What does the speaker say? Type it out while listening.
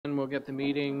we'll get the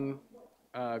meeting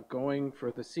going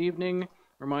for this evening.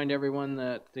 Remind everyone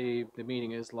that the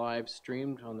meeting is live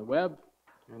streamed on the web,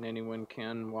 and anyone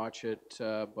can watch it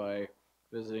by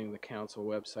visiting the council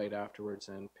website afterwards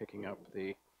and picking up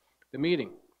the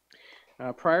meeting.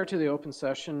 Prior to the open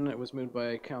session, it was moved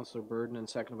by Councillor Burden and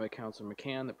seconded by Councillor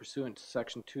McCann that pursuant to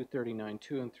Section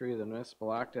 239(2) and 3 of the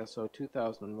Municipal Act SO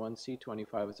 2001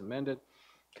 C25 as amended,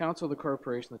 Council of the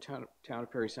Corporation of the Town of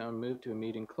Parry Sound moved to a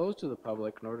meeting closed to the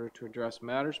public in order to address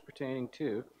matters pertaining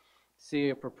to C,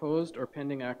 a proposed or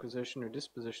pending acquisition or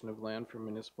disposition of land for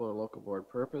municipal or local board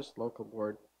purpose, local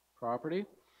board property,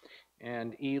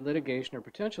 and E, litigation or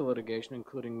potential litigation,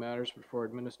 including matters before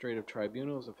administrative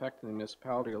tribunals affecting the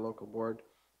municipality or local board,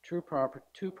 two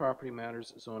property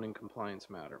matters, zoning compliance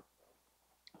matter.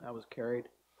 That was carried,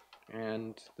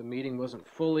 and the meeting wasn't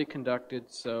fully conducted,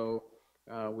 so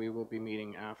we will be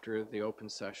meeting after the open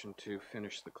session to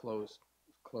finish the closed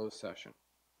session.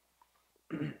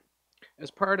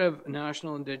 As part of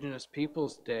National Indigenous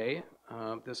Peoples Day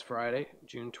this Friday,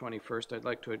 June 21st, I'd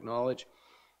like to acknowledge,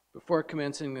 before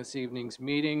commencing this evening's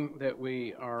meeting, that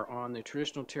we are on the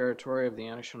traditional territory of the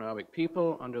Anishinaabe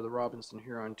people under the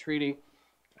Robinson-Huron Treaty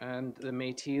and the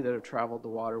Métis that have traveled the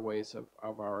waterways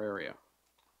of our area.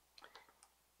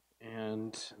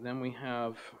 And then we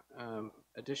have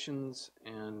additions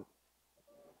and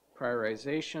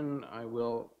prioritization. I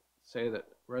will say that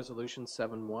Resolution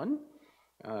 7.1,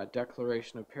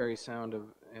 Declaration of Parry Sound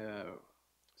of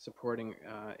supporting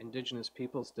Indigenous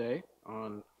Peoples Day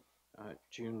on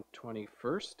June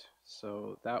 21st,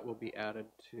 so that will be added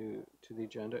to the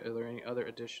agenda. Are there any other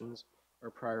additions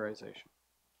or prioritization?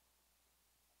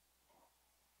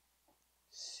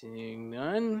 Seeing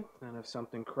none, then if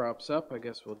something crops up, I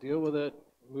guess we'll deal with it.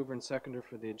 Mover and seconder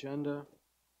for the agenda,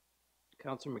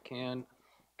 Councillor McCann,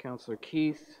 Councillor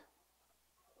Keith.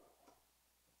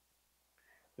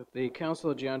 That the council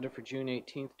agenda for June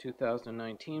 18th,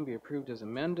 2019 be approved as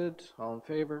amended. All in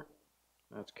favor?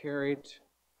 That's carried.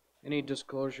 Any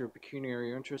disclosure of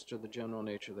pecuniary interest or the general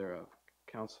nature thereof?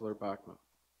 Councillor Bachman.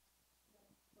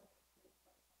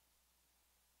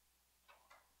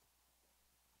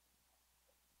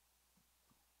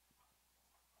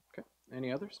 Okay.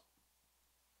 Any others?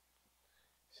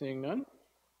 Seeing none?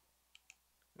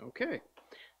 Okay.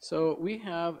 So we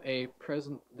have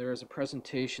there is a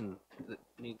presentation that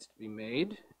needs to be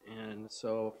made, and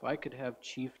so if I could have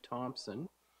Chief Thompson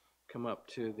come up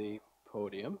to the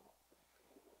podium.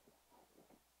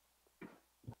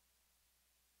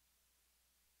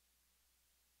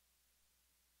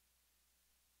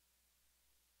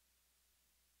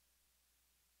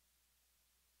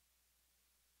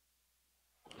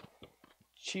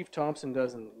 Chief Thompson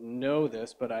doesn't know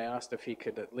this, but I asked if he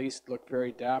could at least look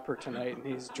very dapper tonight, and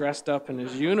he's dressed up in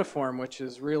his uniform, which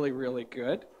is really, really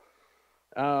good.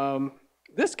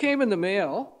 This came in the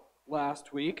mail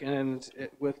last week, and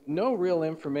with no real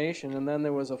information, and then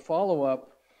there was a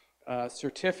follow-up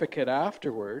certificate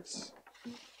afterwards.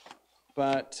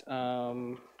 But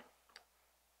get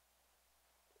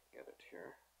it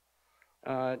here.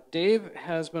 Dave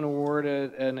has been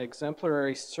awarded an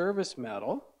exemplary service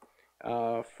medal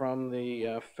from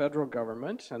the federal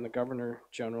government and the Governor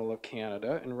General of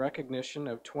Canada in recognition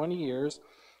of 20 years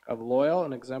of loyal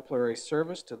and exemplary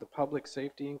service to the public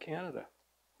safety in Canada.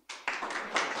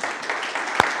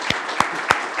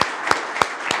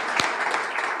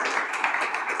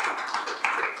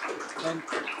 And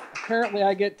apparently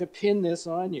I get to pin this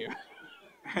on you.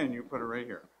 And you put it right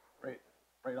here.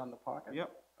 Right on the pocket?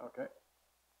 Yep. Okay.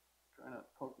 Trying to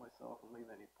poke myself and leave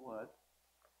any blood.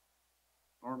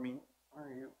 Or me. Are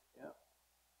you? Yep.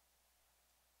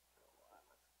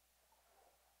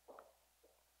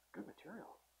 Good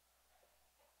material.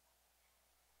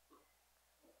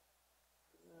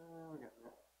 We're getting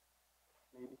there.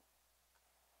 Maybe.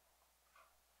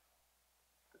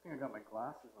 Good thing I got my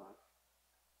glasses on.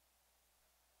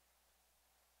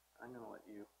 I'm going to let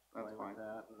you play with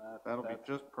that. And that'll be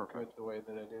just perfect. Good the way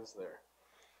that it is there.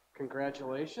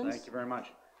 Congratulations. Thank you very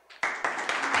much.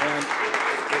 And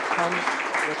it comes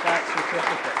with that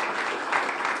certificate.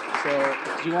 So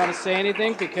do you want to say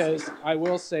anything? Because I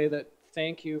will say that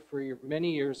thank you for your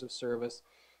many years of service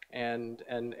and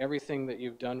everything that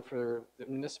you've done for the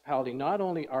municipality, not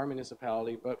only our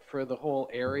municipality, but for the whole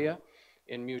area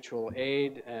in mutual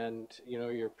aid, and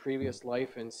your previous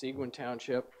life in Seguin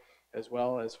Township as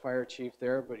well as fire chief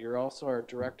there, but you're also our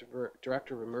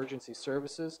director of emergency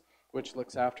services, which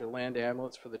looks after land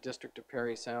ambulance for the district of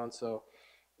Parry Sound. So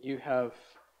you have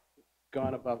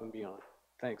gone above and beyond.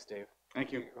 Thanks, Dave.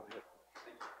 Thank you. Go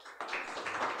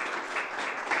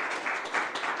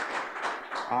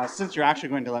ahead. Since you're actually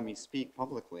going to let me speak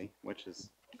publicly, which is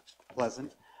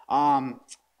pleasant.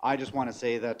 I just want to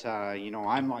say that,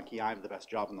 I'm lucky I have the best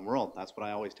job in the world. That's what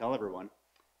I always tell everyone.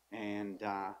 And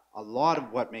a lot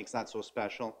of what makes that so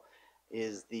special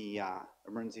is the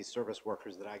emergency service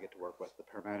workers that I get to work with, the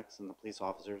paramedics and the police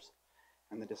officers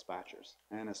and the dispatchers,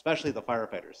 and especially the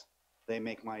firefighters. They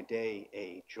make my day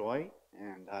a joy,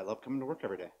 and I love coming to work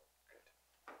every day.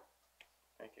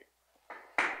 Thank you.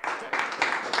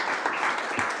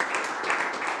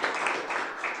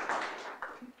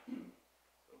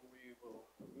 So we will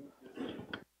move this.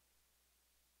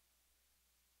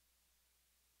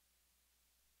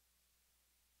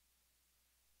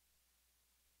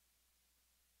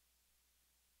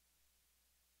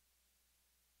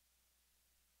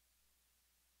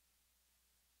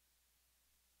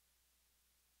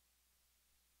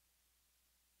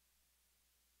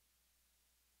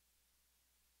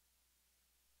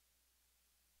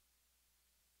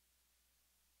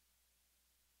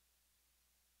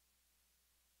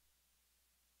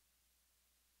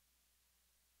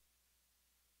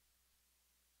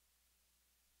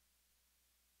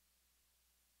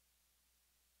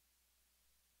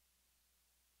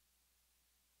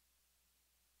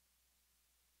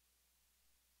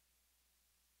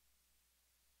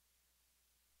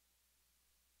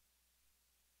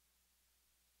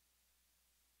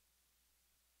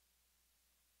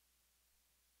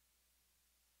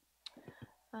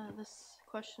 This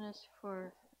question is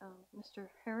for Mr.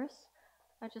 Harris.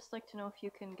 I'd just like to know if you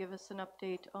can give us an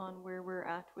update on where we're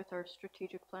at with our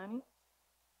strategic planning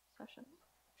session.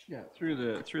 Yeah, through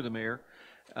the mayor.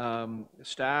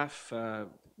 Staff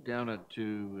down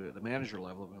to the manager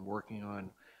level have been working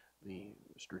on the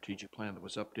strategic plan that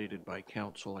was updated by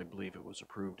council. I believe it was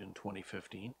approved in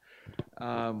 2015.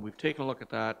 We've taken a look at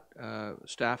that.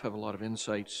 Staff have a lot of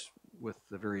insights with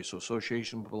the various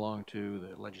associations we belong to,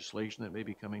 the legislation that may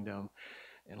be coming down,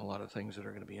 and a lot of things that are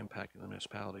going to be impacting the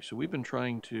municipality. So we've been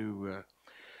trying to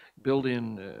build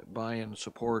in buy-in,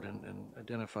 support, and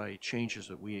identify changes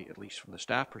that we, at least from the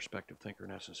staff perspective, think are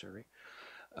necessary.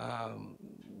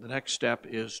 The next step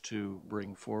is to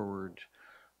bring forward,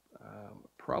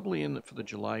 probably for the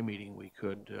July meeting, we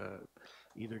could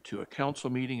either to a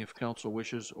council meeting if council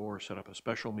wishes, or set up a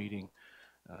special meeting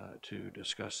to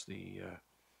discuss the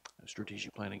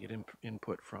strategic plan and get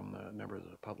input from the members of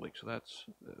the public. So that's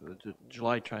the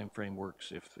July timeframe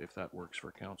works if that works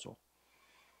for council.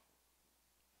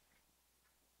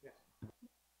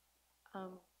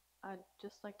 I'd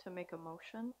just like to make a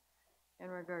motion in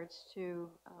regards to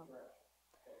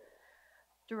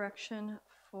direction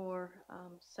for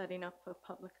setting up a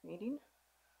public meeting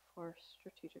for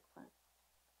strategic plan.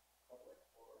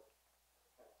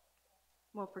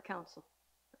 Well, for council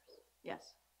first.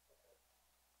 Yes.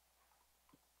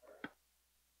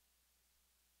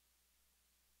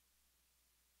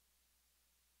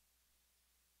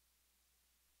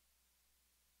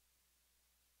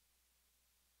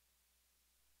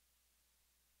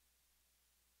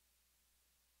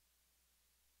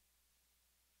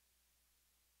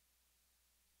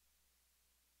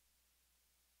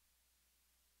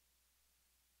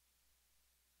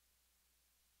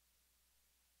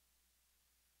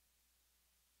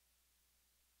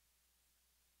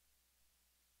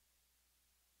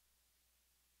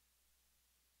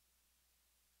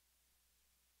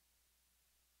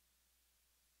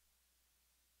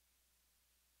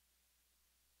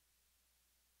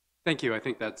 Thank you. I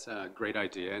think that's a great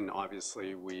idea, and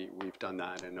obviously we've done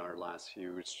that in our last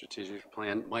few strategic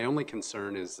plan. My only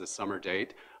concern is the summer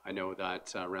date. I know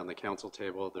that around the council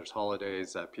table there's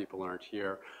holidays, that people aren't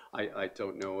here. I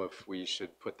don't know if we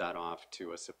should put that off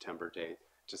to a September date.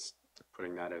 Just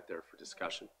putting that out there for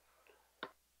discussion.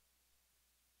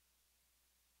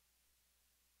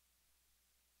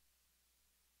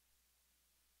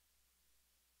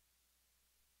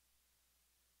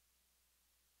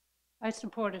 I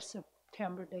support a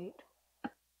September date.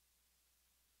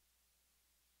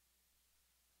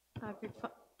 I'd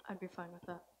be fine with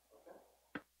that.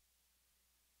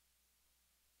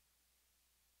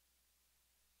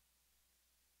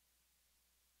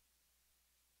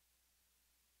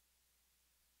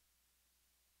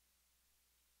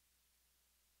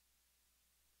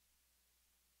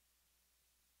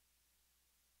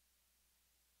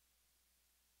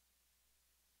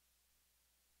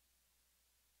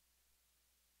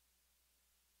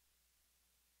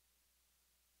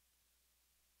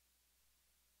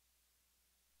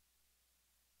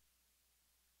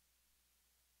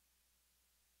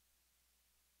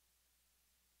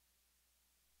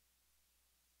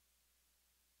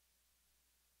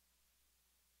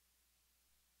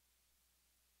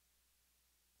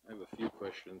 have a few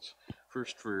questions.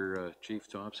 First for Chief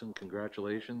Thompson,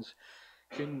 congratulations.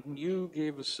 Can you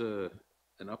give us an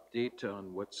update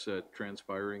on what's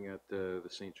transpiring at the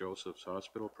St. Joseph's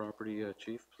Hospital property,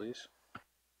 Chief, please?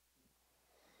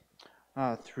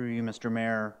 Through you, Mr.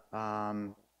 Mayor,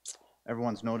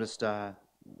 everyone's noticed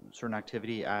certain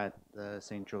activity at the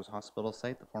St. Joe's Hospital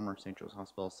site, the former St. Joe's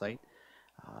Hospital site.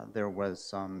 There was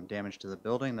some damage to the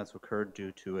building that's occurred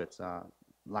due to its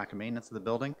lack of maintenance of the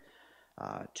building.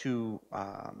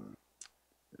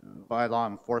 By law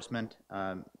enforcement,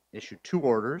 issued 2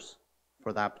 orders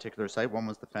for that particular site. One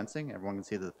was the fencing. Everyone can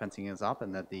see that the fencing is up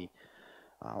and that the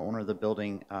owner of the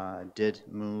building did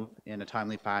move in a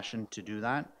timely fashion to do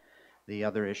that. The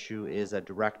other issue is a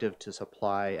directive to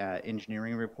supply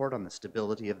engineering report on the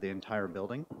stability of the entire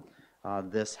building.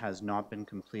 This has not been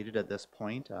completed at this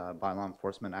point. By law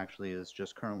enforcement actually is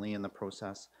just currently in the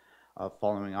process of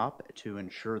following up to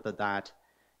ensure that that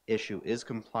issue is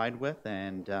complied with,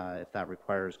 and if that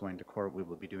requires going to court, we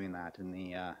will be doing that in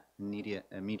the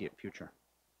immediate future.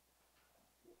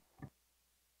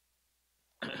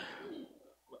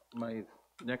 My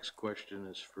next question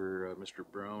is for Mr.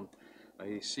 Brown.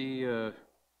 I see, the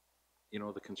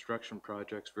construction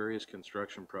projects, various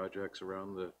construction projects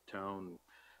around the town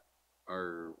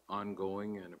are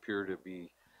ongoing and appear to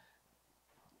be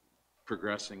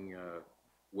progressing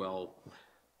well.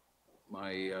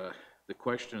 The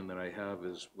question that I have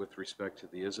is with respect to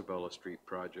the Isabella Street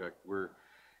project. We're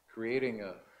creating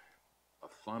a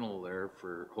funnel there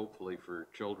for, hopefully, for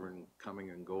children coming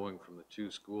and going from the 2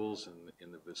 schools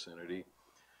in the vicinity.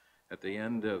 At the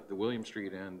end of the William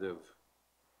Street end of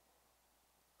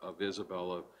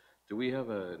Isabella, do we have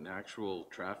an actual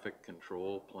traffic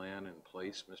control plan in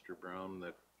place, Mr. Brown,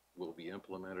 that will be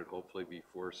implemented hopefully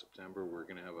before September? We're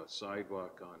going to have a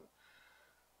sidewalk on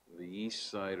the east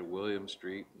side of William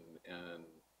Street, and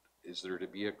is there to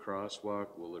be a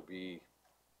crosswalk? Will there be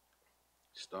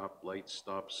stop lights,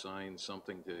 stop signs,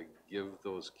 something to give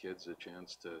those kids a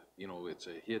chance to, it's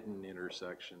a hidden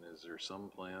intersection. Is there some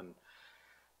plan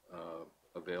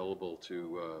available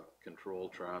to control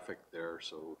traffic there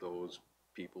so those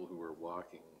people who are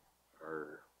walking,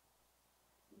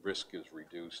 risk is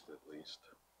reduced at least?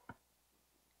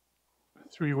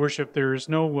 Through your worship, there is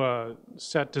no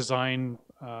set design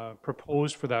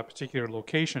proposed for that particular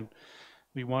location.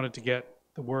 We wanted to get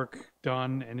the work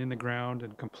done and in the ground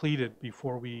and completed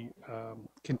before we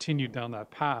continued down that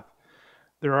path.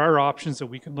 There are options that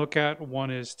we can look at.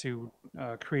 One is to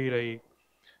create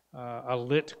a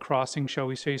lit crossing, shall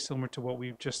we say, similar to what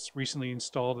we've just recently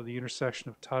installed at the intersection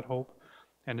of Tudhope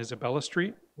and Isabella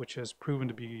Street, which has proven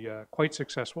to be quite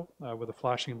successful with a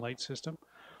flashing light system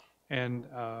and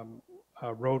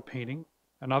road painting.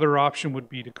 Another option would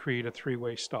be to create a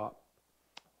 3-way stop.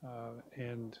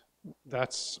 And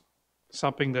that's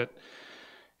something that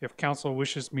if council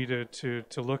wishes me to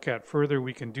look at further,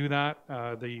 we can do that.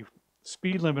 The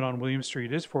speed limit on William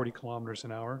Street is 40 kilometers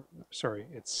an hour. Sorry,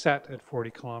 it's set at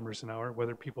 40 kilometers an hour.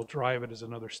 Whether people drive it is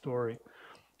another story.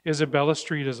 Isabella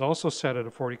Street is also set at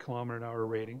a 40 kilometer an hour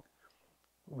rating.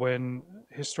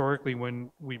 Historically, when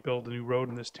we build a new road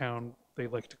in this town, they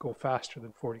like to go faster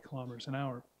than 40 kilometers an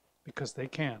hour because they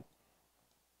can.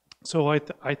 So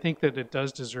I think that it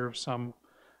does deserve some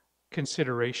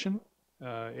consideration.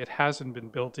 It hasn't been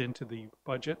built into the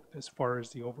budget as far as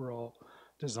the overall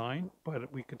design,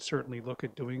 but we could certainly look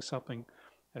at doing something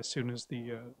as soon as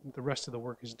the rest of the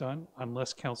work is done,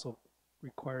 unless council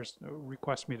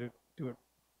requests me to do it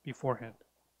beforehand.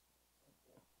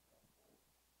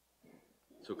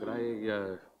 So could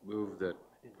I move that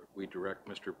we direct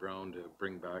Mr. Brown to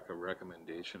bring back a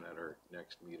recommendation at our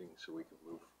next meeting so we can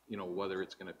move, whether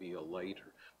it's going to be a light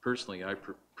or, personally, I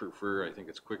prefer, I think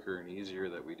it's quicker and easier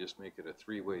that we just make it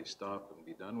a 3-way stop and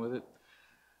be done with it.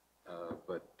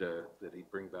 But that he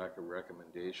bring back a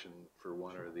recommendation for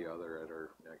one or the other at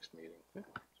our next meeting. Okay.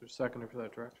 Is there a seconder for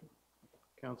that direction?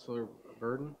 Councillor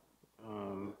Burden,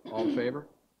 all in favor?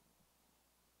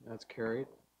 That's carried.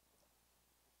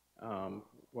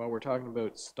 While we're talking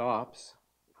about stops,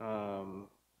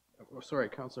 sorry,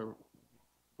 Councillor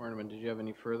Warneman, did you have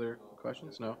any further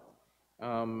questions? No.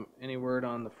 Any word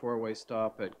on the 4-way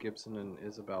stop at Gibson and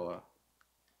Isabella?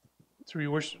 Through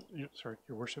your worship,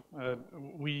 your worship,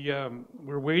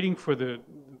 we're waiting for the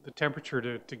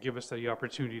temperature to give us the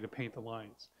opportunity to paint the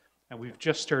lines, and we've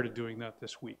just started doing that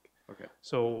this week. Okay.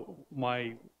 So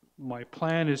my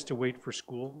plan is to wait for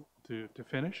school to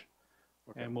finish,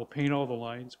 okay, and we'll paint all the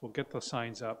lines. We'll get the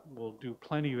signs up. We'll do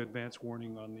plenty of advance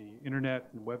warning on the internet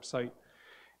and website,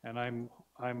 and I'm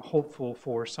hopeful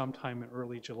for sometime in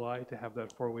early July to have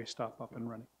that 4-way stop up and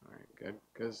running. All right, good,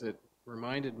 because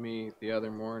reminded me the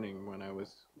other morning when I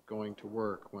was going to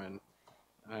work, when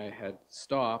I had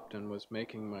stopped and was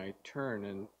making my turn,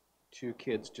 and two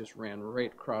kids just ran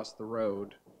right across the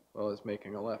road while I was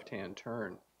making a left-hand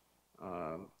turn,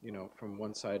 you know, from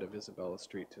one side of Isabella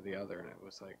Street to the other, and it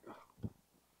was like, oh,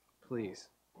 please,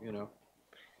 you know.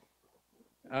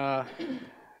 There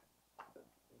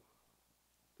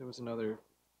was another,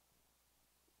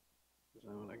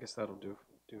 I guess that'll do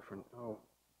for, oh,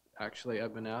 actually,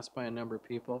 I've been asked by a number of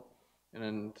people,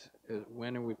 and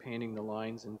when are we painting the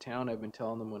lines in town? I've been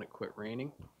telling them when it quit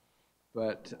raining,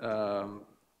 but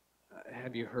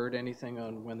have you heard anything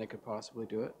on when they could possibly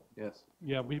do it? Yes.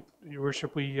 Yeah, Your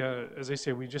Worship, as I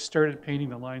say, we just started painting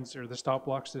the lines or the stop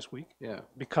blocks this week. Yeah.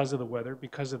 Because of the weather,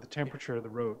 because of the temperature of the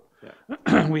road.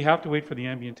 Yeah. We have to wait for the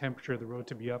ambient temperature of the road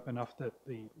to be up enough that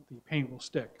the paint will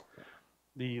stick.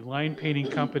 The line painting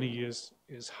company is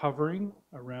hovering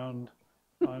around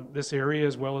this area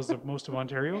as well as most of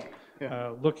Ontario,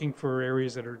 looking for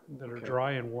areas that are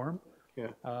dry and warm. Yeah.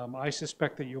 I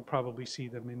suspect that you'll probably see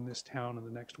them in this town in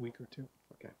the next week or two.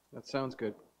 Okay, that sounds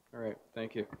good. All right,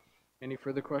 thank you. Any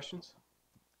further questions?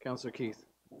 Councillor Keith.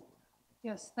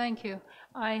 Yes, thank you.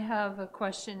 I have a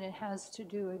question. It has to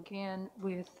do again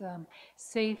with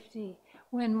safety.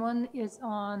 When one is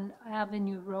on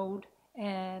Avenue Road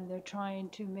and they're trying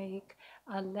to make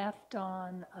a left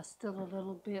on still a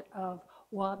little bit of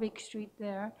Wabick Street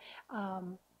there,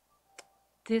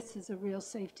 this is a real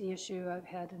safety issue. I've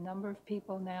had a number of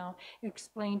people now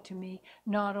explain to me,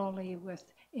 not only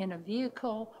in a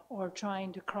vehicle or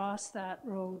trying to cross that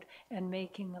road and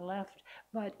making a left,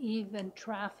 but even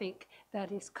traffic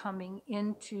that is coming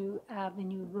into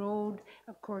Avenue Road.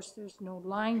 Of course, there's no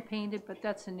line painted, but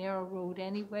that's a narrow road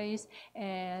anyways,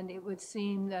 and it would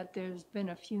seem that there's been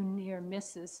a few near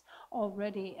misses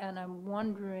already, and I'm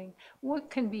wondering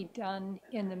what can be done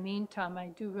in the meantime. I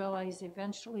do realize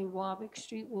eventually Wabick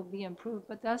Street will be improved,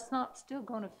 but that's not still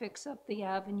going to fix up the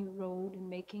Avenue Road and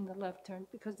making the left turn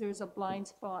because there's a blind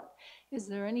spot. Is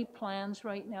there any plans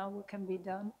right now what can be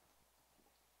done?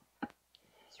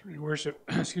 Through your worship,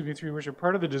 excuse me, through your worship,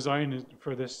 part of the design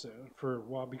for this, for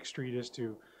Wabick Street is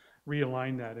to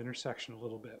realign that intersection a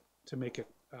little bit to make it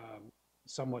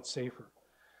somewhat safer.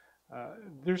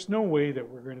 There's no way that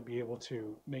we're going to be able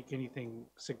to make anything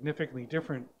significantly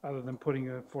different other than putting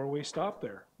a four-way stop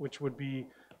there, which would be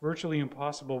virtually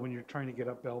impossible when you're trying to get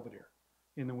up Belvedere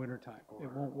in the wintertime.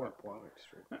 It won't work.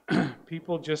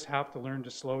 People just have to learn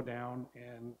to slow down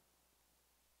and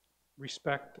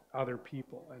respect other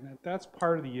people. And that's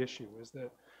part of the issue, is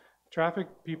that traffic,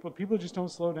 people just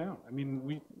don't slow down. I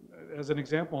mean, as an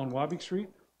example, on Wabick Street,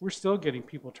 we're still getting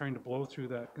people trying to blow through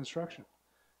that construction,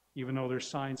 even though there's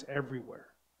signs everywhere.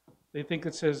 They think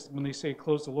it says, when they say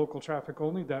close to local traffic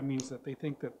only, that means that they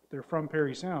think that they're from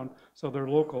Parry Sound, so they're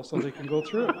local, so they can go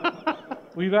through it.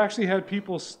 We've actually had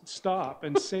people stop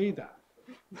and say that.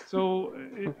 So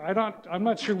I'm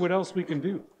not sure what else we can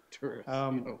do.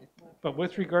 But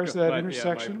with regards to that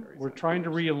intersection, we're trying to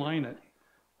realign it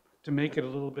to make it a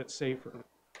little bit safer.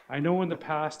 I know in the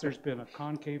past there's been a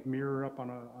concave mirror up on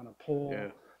a pole,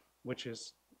 which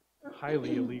is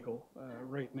highly illegal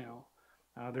right now.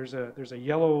 There's a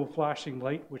yellow flashing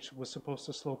light which was supposed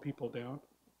to slow people down.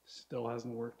 Still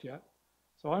hasn't worked yet.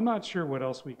 So I'm not sure what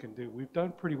else we can do. We've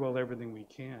done pretty well everything we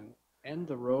can. And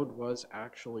the road was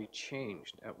actually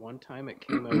changed. At one time it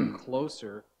came out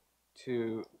closer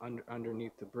to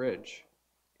underneath the bridge.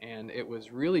 And it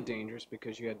was really dangerous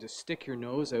because you had to stick your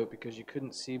nose out because you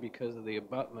couldn't see because of the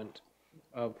abutment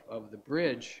of the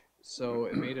bridge. So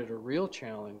it made it a real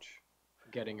challenge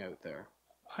getting out there.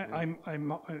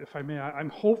 If I may, I'm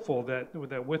hopeful that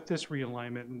with this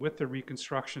realignment and with the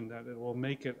reconstruction, that it will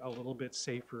make it a little bit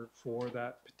safer for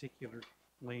that particular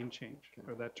lane change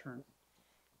or that turn.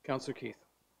 Councillor Keith.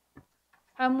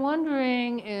 I'm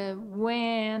wondering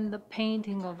when the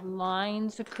painting of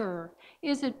lines occur,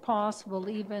 is it possible,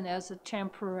 even as a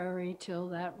temporary till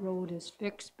that road is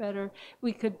fixed better,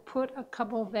 we could put a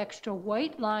couple of extra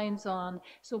white lines on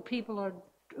so people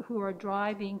who are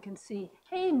driving can see,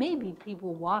 hey, maybe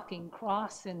people walking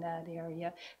across in that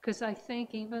area, because I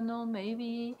think even though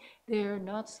maybe they're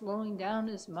not slowing down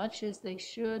as much as they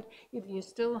should, if you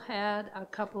still had a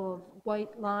couple of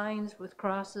white lines with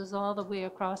crosses all the way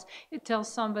across, it tells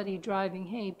somebody driving,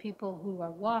 hey, people who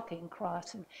are walking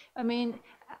crossing. I mean,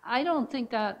 I don't think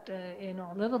that, a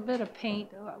little bit of paint,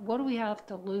 what do we have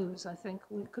to lose? I think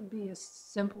it could be a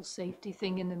simple safety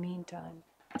thing in the meantime.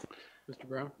 Mr.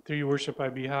 Brown? Through your worship,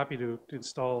 I'd be happy to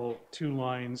install 2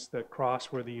 lines that cross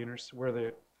where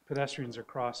the pedestrians are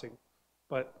crossing.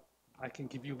 But I can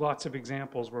give you lots of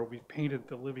examples where we've painted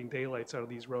the living daylights out of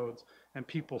these roads and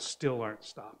people still aren't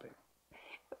stopping.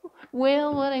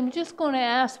 Well, what I'm just going to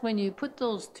ask, when you put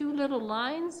those two little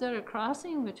lines that are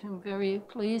crossing, which I'm very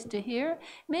pleased to hear,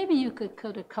 maybe you could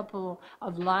cut a couple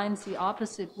of lines the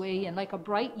opposite way and like a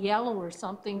bright yellow or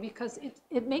something, because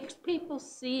it makes people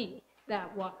see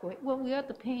that walkway. Well, we got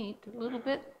the paint a little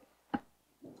bit.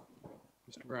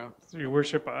 Mr. Brown? Through your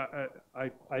worship, I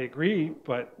agree,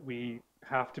 but we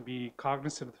have to be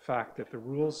cognizant of the fact that the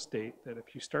rules state that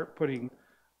if you start putting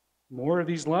more of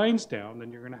these lines down,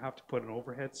 then you're going to have to put an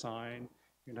overhead sign,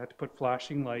 you're going to have to put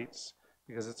flashing lights,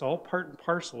 because it's all part and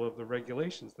parcel of the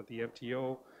regulations that the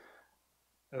MTO,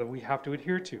 we have to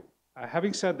adhere to.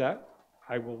 Having said that,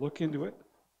 I will look into it,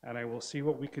 and I will see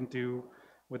what we can do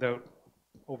without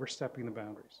overstepping the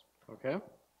boundaries. Okay.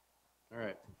 All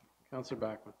right. Councillor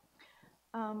Backman.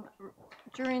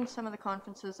 During some of the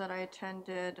conferences that I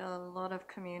attended, a lot of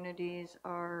communities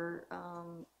are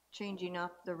changing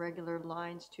up the regular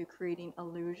lines to creating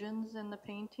illusions in the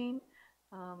painting.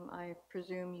 I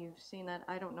presume you've seen that.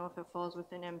 I don't know if it falls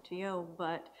within MTO,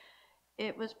 but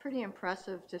it was pretty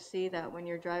impressive to see that when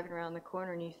you're driving around the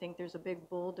corner and you think there's a big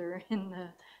boulder in the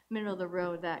middle of the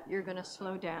road, that you're going to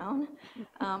slow down.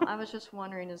 I was just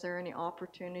wondering, is there any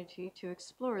opportunity to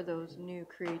explore those new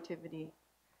creativity?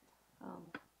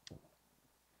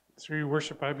 Through your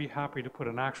worship, I'd be happy to put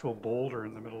an actual boulder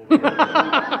in the middle of the road.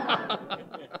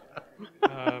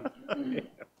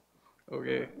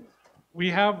 Okay. We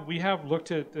have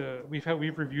looked at,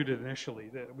 we've reviewed it initially,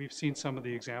 that we've seen some of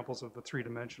the examples of the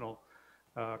three-dimensional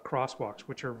crosswalks,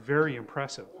 which are very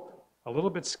impressive. A little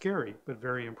bit scary, but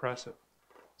very impressive.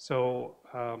 So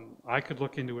I could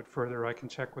look into it further. I can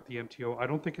check with the MTO. I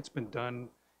don't think it's been done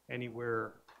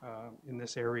anywhere in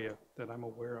this area that I'm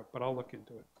aware of, but I'll look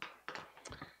into it.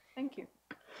 Thank you.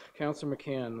 Councillor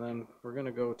McCann, then we're going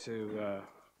to go to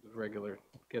the regular,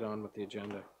 get on with the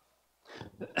agenda.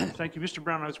 Thank you, Mr.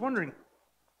 Brown. I was wondering,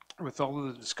 with all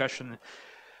of the discussion,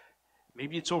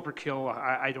 maybe it's overkill.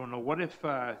 I don't know. What if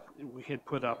we had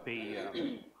put up a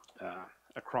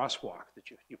crosswalk that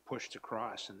you pushed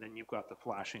across, and then you've got the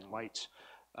flashing lights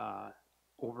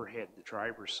overhead the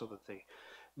drivers, so that they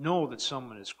know that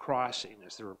someone is crossing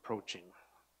as they're approaching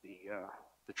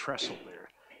the trestle there,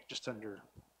 just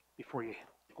before you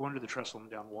go under the trestle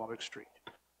and down Warwick Street.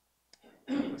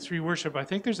 Through your worship, I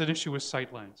think there's an issue with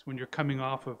sightlines. When you're coming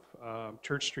off of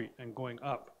Church Street and going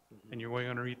up, and you're going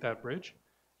underneath that bridge,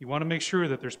 you want to make sure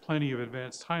that there's plenty of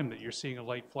advanced time that you're seeing a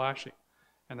light flashing.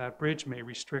 And that bridge may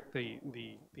restrict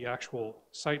the actual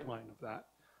sight line of that.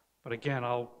 But again,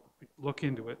 I'll look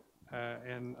into it,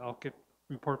 and I'll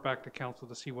report back to council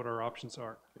to see what our options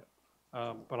are.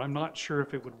 But I'm not sure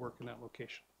if it would work in that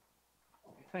location.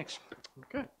 Thanks.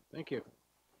 Okay, thank you.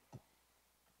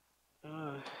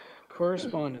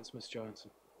 Correspondence, Ms.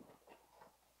 Johnson.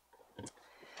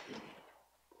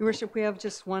 Your Worship, we have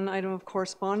just one item of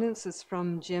correspondence. It's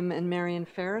from Jim and Marion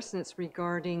Ferris, and it's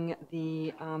regarding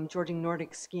the Georgian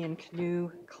Nordic Ski and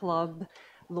Canoe Club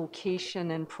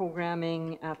location and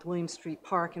programming at the William Street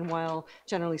Park. And while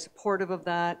generally supportive of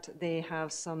that, they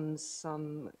have some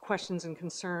questions and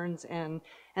concerns and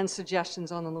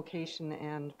suggestions on the location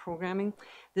and programming.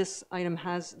 This item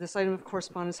of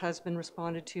correspondence has been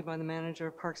responded to by the manager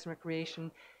of Parks and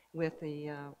Recreation with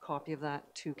a copy of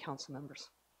that to council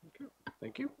members. Okay,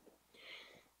 thank you.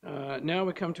 Now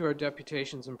we come to our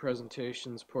deputations and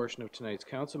presentations portion of tonight's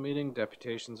council meeting.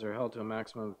 Deputations are held to a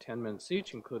maximum of 10 minutes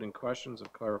each, including questions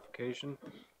of clarification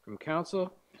from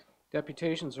council.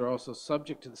 Deputations are also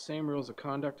subject to the same rules of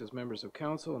conduct as members of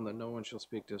council, and that no one shall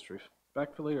speak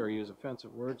disrespectfully or use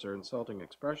offensive words or insulting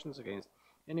expressions against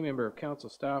any member of council,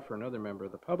 staff, or another member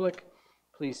of the public.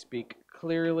 Please speak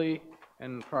clearly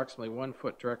and approximately 1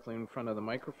 foot directly in front of the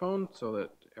microphone so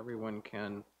that everyone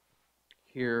can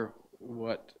hear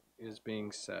what is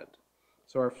being said.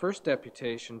 So our first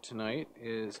deputation tonight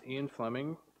is Ian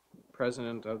Fleming,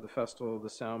 President of the Festival of the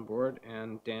Sound Board,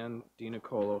 and Dan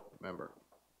DiNicolo, member.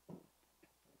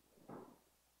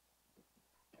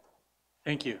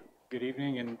 Thank you. Good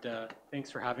evening, and thanks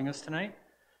for having us tonight.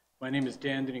 My name is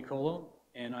Dan DiNicolo,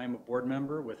 and I'm a board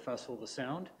member with Festival of the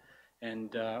Sound,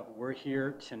 and we're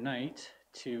here tonight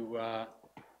to, I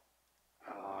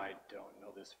don't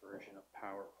know this version of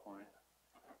PowerPoint.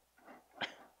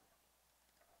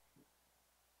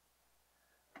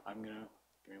 I'm gonna,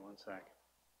 give me 1 sec.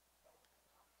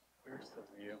 Where's the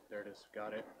view? There it is,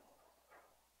 got it.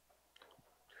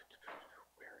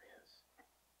 Where it is.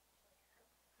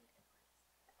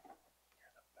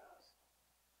 You're the best.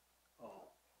 Oh,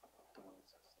 the one that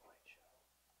says slideshow.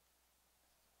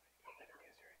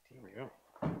 Here we go.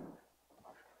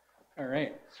 All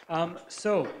right,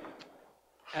 so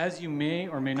as you may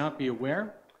or may not be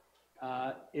aware,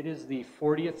 It is the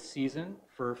 40th season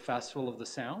for Festival of the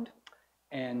Sound,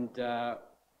 and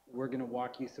we're going to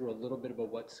walk you through a little bit about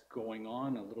what's going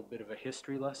on, a little bit of a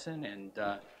history lesson, and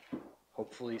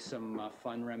hopefully some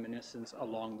fun reminiscence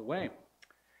along the way.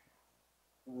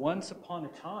 Once upon a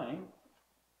time,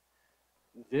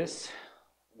 this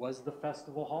was the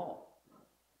festival hall,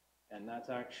 and that's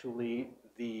actually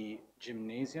the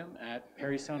gymnasium at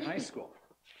Parry Sound High School.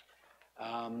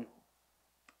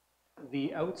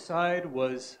 The outside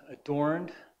was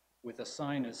adorned with a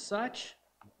sign as such,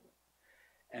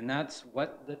 and that's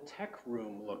what the tech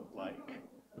room looked like.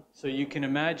 So you can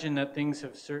imagine that things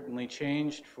have certainly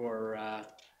changed for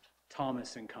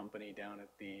Thomas and company down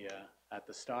at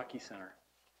the Stocky Center.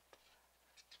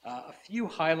 A few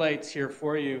highlights here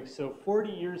for you. So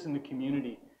 40 years in the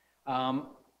community.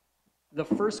 The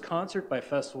first concert by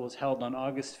Festival was held on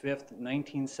August 5th,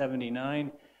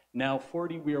 1979. Now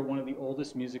 40, we are one of the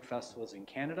oldest music festivals in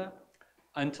Canada.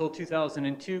 Until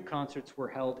 2002, concerts were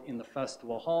held in the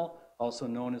Festival Hall, also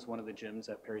known as one of the gyms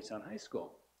at Parry Sound High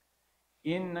School.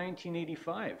 In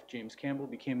 1985, James Campbell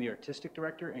became the artistic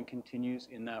director and continues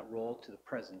in that role to the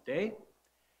present day.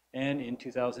 And in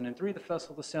 2003, the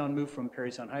Festival of the Sound moved from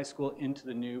Parry Sound High School into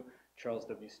the new Charles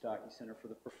W. Stocky Center for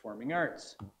the Performing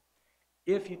Arts.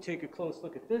 If you take a close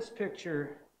look at this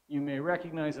picture, you may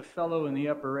recognize a fellow in the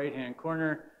upper right-hand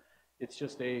corner. It's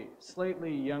just a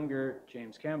slightly younger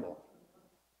James Campbell.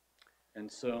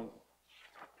 And so,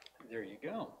 there you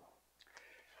go.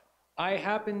 I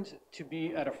happened to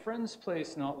be at a friend's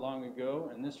place not long ago,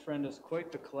 and this friend has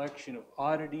quite the collection of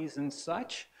oddities and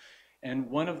such. And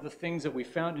one of the things that we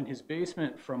found in his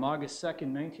basement from August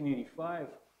 2nd, 1985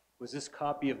 was this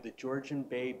copy of the Georgian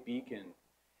Bay Beacon.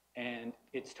 And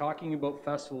it's talking about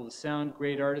Festival of the Sound.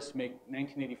 Great artists make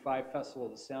 1985 Festival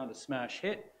of the Sound a smash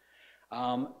hit.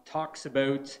 Talks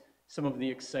about some of the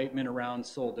excitement around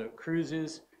sold-out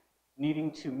cruises,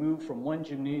 needing to move from one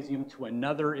gymnasium to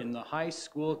another in the high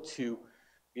school to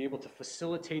be able to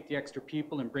facilitate the extra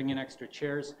people and bring in extra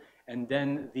chairs. And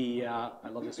then the, I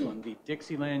love this one, the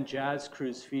Dixieland Jazz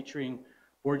Cruise featuring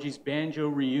Borgie's Banjo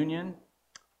Reunion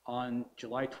on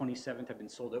July 27th have been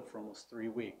sold out for almost 3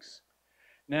 weeks.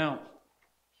 Now,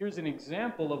 here's an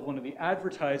example of one of the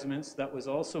advertisements that was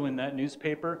also in that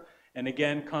newspaper. And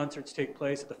again, concerts take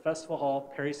place at the Festival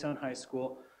Hall, Parry Sound High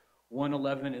School,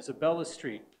 111 Isabella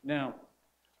Street. Now,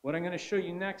 what I'm going to show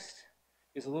you next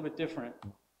is a little bit different.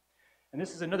 And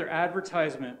this is another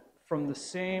advertisement from the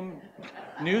same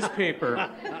newspaper.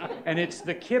 And it's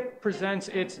the KIP presents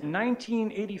its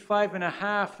 1985 and a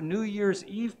half New Year's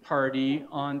Eve party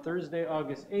on Thursday,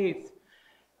 August 8th,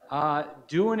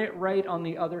 doing it right on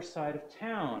the other side of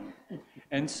town.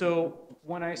 And so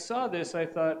when I saw this, I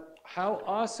thought, how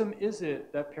awesome is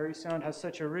it that Parry Sound has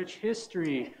such a rich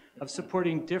history of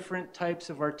supporting different types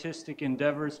of artistic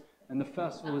endeavors, and the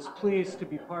festival is pleased to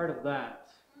be part of that.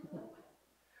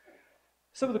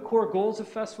 Some of the core goals of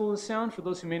Festival of the Sound, for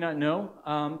those who may not know,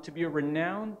 to be a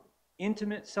renowned,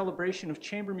 intimate celebration of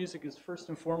chamber music is first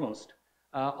and foremost.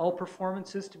 All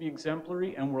performances to be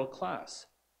exemplary and world-class.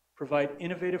 Provide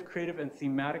innovative, creative, and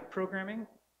thematic programming.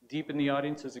 Deepen the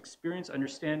audience's experience,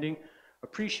 understanding,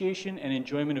 appreciation, and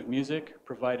enjoyment of music.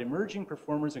 Provide emerging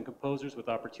performers and composers with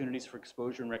opportunities for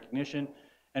exposure and recognition,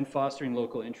 and fostering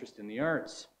local interest in the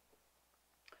arts.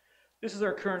 This is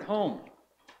our current home,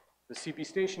 the CP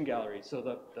Station Gallery, so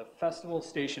the Festival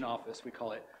Station Office, we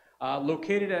call it.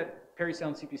 Located at Parry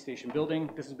Sound CP Station Building.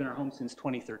 This has been our home since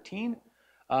 2013.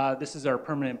 This is our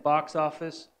permanent box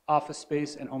office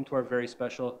space, and home to our very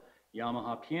special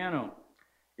Yamaha piano.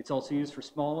 It's also used for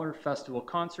smaller festival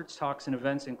concerts, talks, and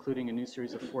events, including a new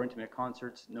series of 4 intimate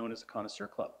concerts known as the Connoisseur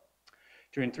Club.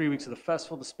 During 3 weeks of the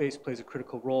festival, the space plays a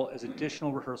critical role as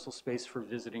additional rehearsal space for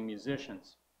visiting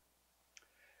musicians.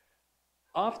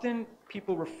 Often,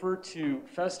 people refer to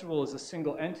festival as a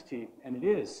single entity, and it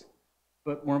is,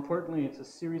 but more importantly, it's a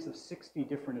series of 60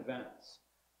 different events.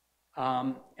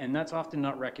 And that's often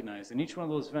not recognized, and each one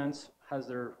of those events has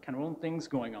their kind of own things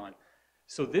going on.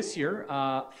 So this year,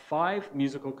 5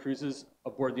 musical cruises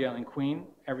aboard the Island Queen,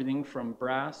 everything from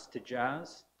brass to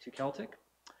jazz to Celtic.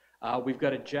 We've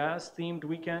got a jazz-themed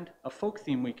weekend, a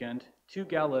folk-themed weekend, 2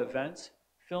 gala events,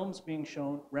 films being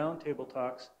shown, roundtable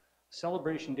talks,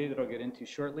 celebration day that I'll get into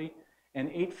shortly, and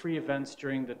 8 free events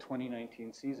during the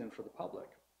 2019 season for the public.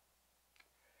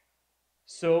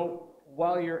 So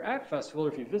while you're at festival,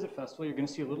 or if you visit festival, you're going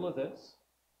to see a little of this.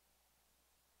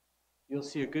 You'll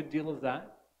see a good deal of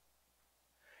that.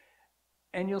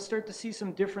 And you'll start to see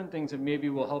some different things that maybe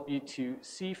will help you to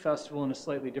see festival in a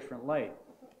slightly different light.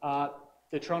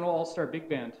 The Toronto All-Star Big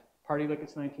Band, Party Like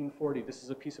It's 1940. This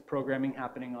is a piece of programming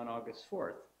happening on August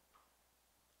 4th.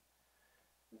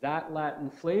 that Latin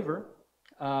flavor,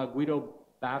 Guido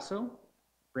Basso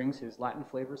brings his Latin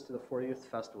flavors to the 40th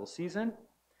festival season.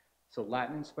 So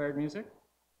Latin-inspired music.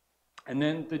 And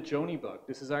then the Joni book.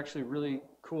 This is actually really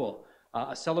cool.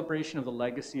 A celebration of the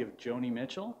legacy of Joni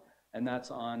Mitchell, and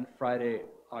that's on Friday,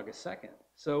 August 2nd.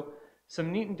 So some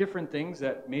neat and different things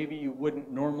that maybe you wouldn't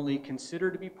normally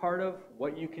consider to be part of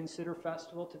what you consider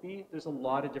festival to be. There's a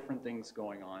lot of different things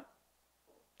going on.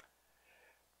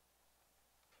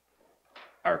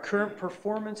 Our current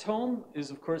performance home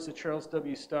is, of course, the Charles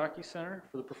W. Stockey Center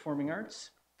for the Performing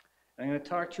Arts. And I'm going to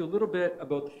talk to you a little bit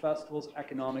about the festival's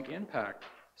economic impact.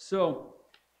 So,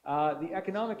 the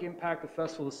economic impact of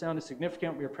Festival of Sound is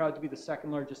significant. We are proud to be the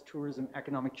second largest tourism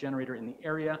economic generator in the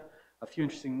area. A few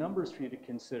interesting numbers for you to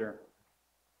consider.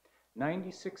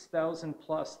 96,000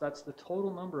 plus, that's the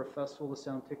total number of Festival of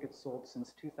Sound tickets sold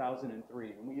since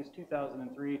 2003. And we use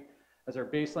 2003 as our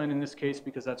baseline in this case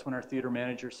because that's when our theater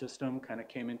manager system kind of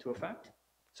came into effect.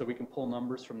 So we can pull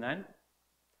numbers from then.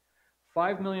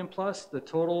 5 million plus, the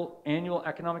total annual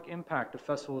economic impact of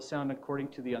Festival of Sound according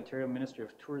to the Ontario Ministry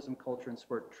of Tourism, Culture and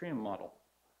Sport TRIUM model.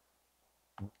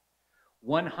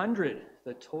 100,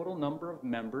 the total number of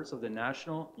members of the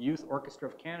National Youth Orchestra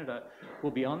of Canada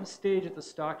will be on the stage at the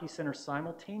Stockey Centre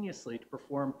simultaneously to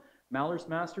perform Mahler's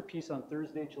masterpiece on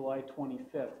Thursday, July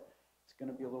 25th. It's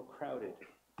going to be a little crowded.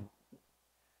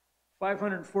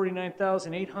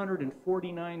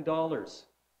 $549,849.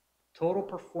 Total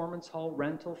performance hall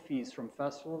rental fees from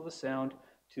Festival of the Sound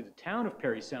to the town of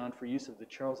Parry Sound for use of the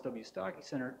Charles W. Stockey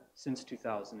Center since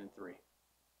 2003.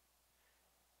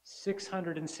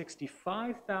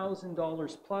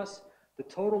 $665,000 plus the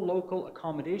total local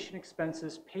accommodation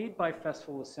expenses paid by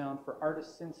Festival of Sound for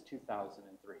artists since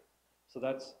 2003. So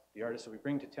that's the artists that we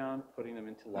bring to town, putting them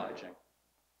into lodging.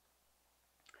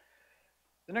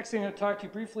 The next thing I'm going to talk to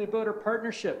you briefly about are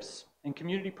partnerships and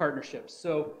community partnerships.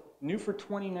 So new for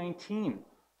 2019,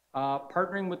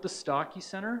 partnering with the Stockey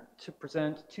Center to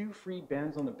present 2 free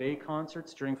Bands on the Bay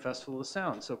concerts during Festival of the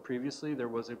Sound. So previously there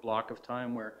was a block of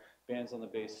time where Bands on the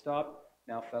Bay stopped.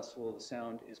 Now Festival of the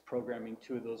Sound is programming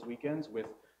 2 of those weekends with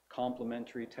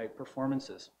complimentary type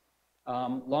performances.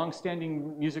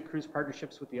 Long-standing music cruise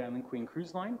partnerships with the Island Queen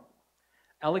Cruise Line.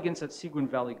 Elegance at Seguin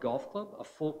Valley Golf Club, a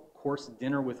full course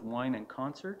dinner with wine and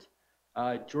concert.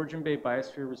 Georgian Bay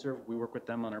Biosphere Reserve, we work with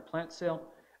them on our plant sale.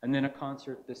 And then a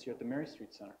concert this year at the Mary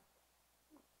Street Center.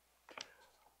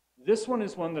 This one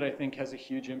is one that I think has a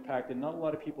huge impact and not a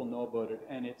lot of people know about it,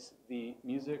 and it's the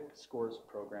Music Scores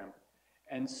program.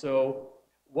 And so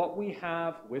what we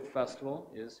have with Festival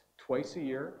is twice a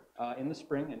year, in the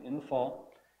spring and in the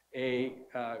fall, a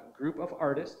group of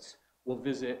artists will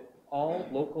visit all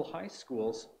local high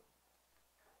schools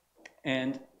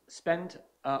and spend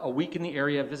a week in the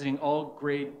area visiting all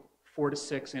grade 4 to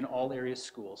 6 in all area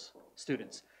schools,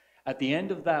 students. At the end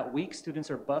of that week,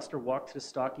 students are bused or walked to the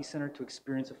Stockey Center to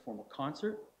experience a formal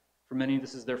concert. For many,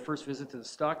 this is their first visit to the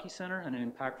Stockey Center and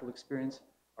an impactful experience,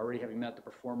 already having met the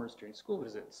performers during school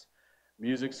visits.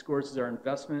 Music Scores is our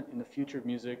investment in the future of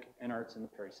music and arts in the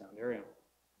Parry Sound area.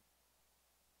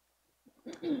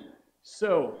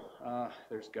 So,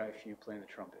 there's Guy Few playing the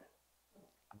trumpet.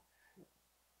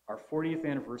 Our 40th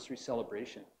anniversary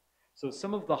celebration. So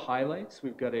some of the highlights,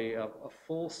 we've got a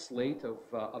full slate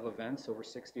of events, over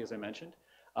 60 as I mentioned.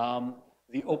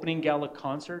 The opening gala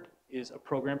concert is a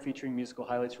program featuring musical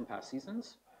highlights from past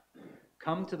seasons.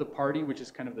 Come to the Party, which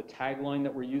is kind of the tagline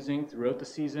that we're using throughout the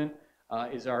season,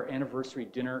 is our anniversary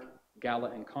dinner,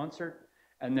 gala, and concert.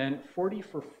 And then 40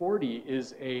 for 40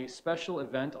 is a special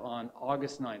event on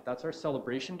August 9th. That's our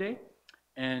celebration day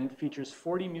and features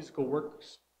 40 musical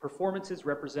works, performances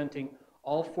representing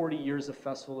all 40 years of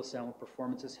Festival of Sound with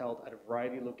performances held at a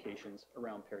variety of locations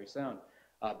around Parry Sound.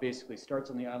 Basically starts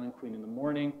on the Island Queen in the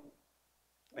morning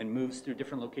and moves through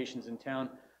different locations in town.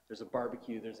 There's a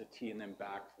barbecue, there's a tea, and then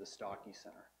back to the Stockey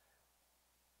Center.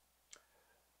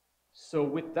 So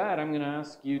with that, I'm going to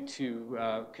ask you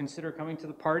to consider coming to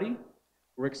the party.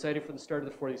 We're excited for the start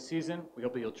of the 40th season. We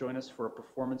hope that you'll join us for a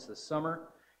performance this summer.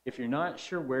 If you're not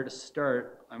sure where to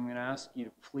start, I'm going to ask you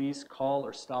to please call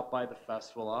or stop by the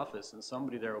festival office, and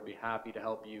somebody there will be happy to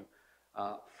help you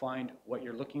find what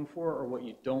you're looking for or what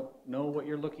you don't know what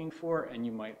you're looking for and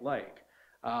you might like.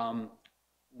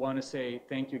 Want to say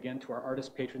thank you again to our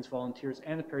artists, patrons, volunteers,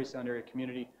 and the Parry Sound area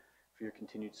community for your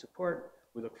continued support.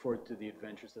 We look forward to the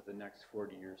adventures that the next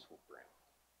 40 years will bring.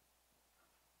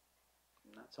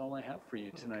 And that's all I have for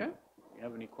you tonight. Okay. Do you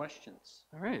have any questions?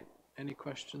 All right. Any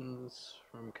questions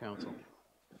from council?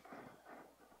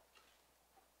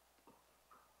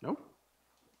 No?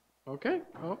 Okay.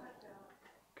 Oh,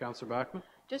 Councillor Bachman?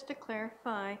 Just to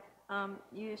clarify,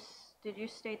 Did you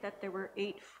state that there were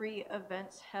 8 free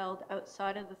events held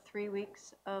outside of the 3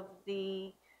 weeks of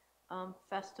the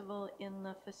festival in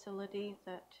the facility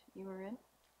that you were in?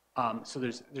 So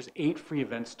there's 8 free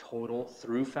events total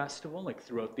through festival, like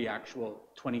throughout the actual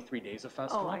 23 days of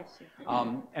festival. Oh, I see.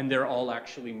 And they're all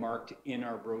actually marked in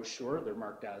our brochure. They're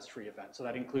marked as free events. So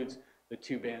that includes the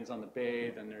 2 bands on the bay,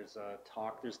 then there's a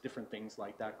talk, there's different things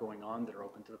like that going on that are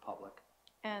open to the public.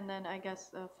 And then I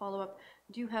guess a follow-up,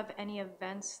 do you have any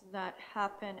events that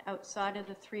happen outside of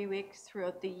the 3 weeks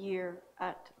throughout the year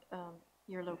at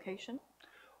your location?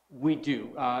 We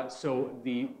do. So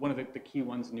one of the key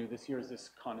ones new this year is this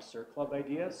connoisseur club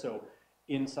idea. So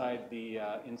inside the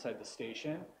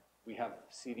station, we have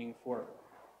seating for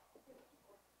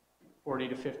 40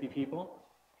 to 50 people,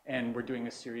 and we're doing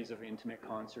a series of intimate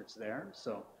concerts there.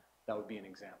 So that would be an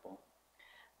example.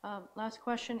 Last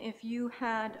question, if you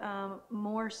had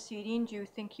more seating, do you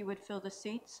think you would fill the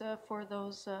seats for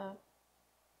those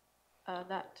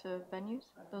venues?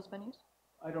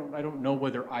 I don't know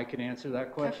whether I can answer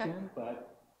that question,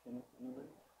 but can anybody?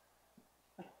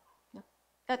 No.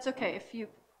 That's okay. If you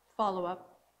follow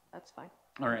up, that's fine.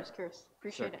 All right. Just curious.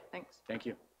 Appreciate it. Thanks. Thank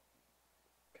you.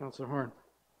 Councillor Horn.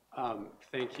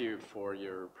 Thank you for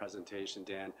your presentation,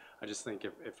 Dan. I just think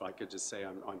if I could just say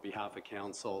on behalf of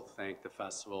council, thank the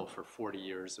festival for 40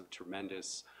 years of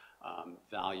tremendous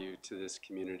value to this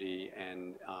community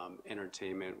and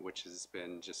entertainment, which has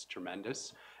been just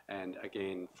tremendous. And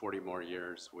again, 40 more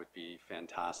years would be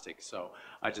fantastic. So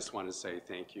I just want to say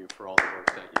thank you for all the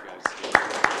work that you guys do.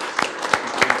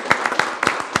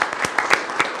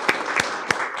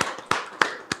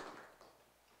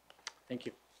 Thank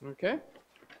you. Okay.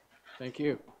 Thank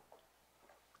you.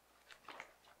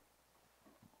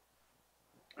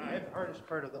 I have the hardest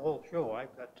part of the whole show.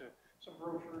 I've got some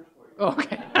brochures for you.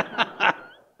 Okay.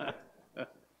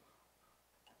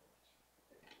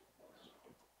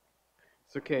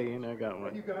 It's okay, you know, I got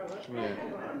one. You got it? Yeah.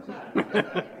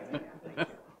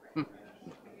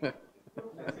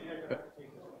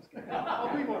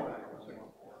 I'll be more back.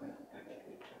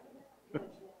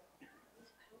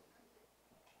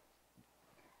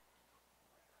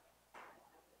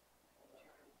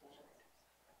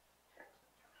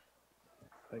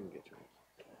 I can get you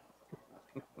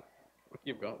one.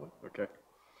 You've got one? Okay.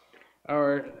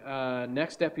 Our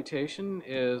next deputation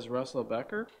is Russell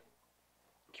Becker,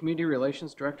 Community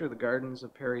Relations Director of the Gardens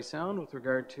of Parry Sound with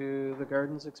regard to the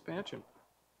gardens expansion.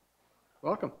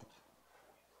 Welcome.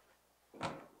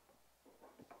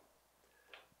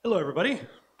 Hello, everybody.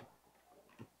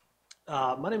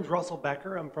 My name is Russell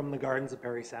Becker. I'm from the Gardens of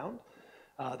Parry Sound.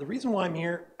 The reason why I'm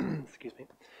here, excuse me,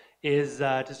 is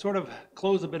to sort of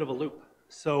close a bit of a loop.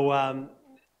 So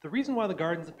the reason why the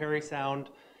Gardens of Parry Sound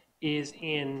is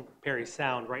in Parry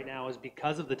Sound right now is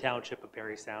because of the Township of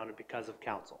Parry Sound and because of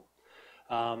council.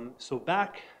 So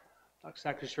back, not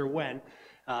exactly sure when,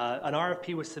 an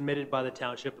RFP was submitted by the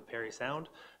Township of Parry Sound.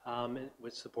 It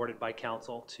was supported by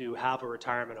council to have a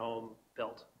retirement home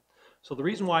built. So the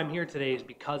reason why I'm here today is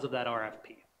because of that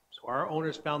RFP. So our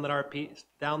owners found that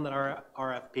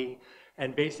RFP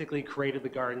and basically created the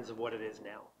gardens of what it is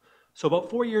now. So about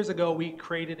 4 years ago, we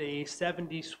created a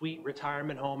 70-suite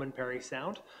retirement home in Parry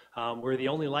Sound. We're the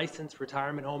only licensed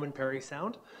retirement home in Parry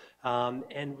Sound,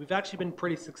 and we've actually been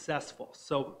pretty successful.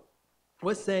 So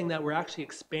with saying that, we're actually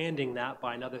expanding that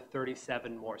by another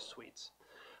 37 more suites,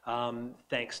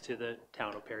 thanks to the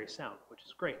town of Parry Sound, which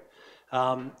is great.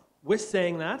 With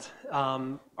saying that,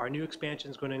 our new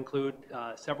expansion is going to include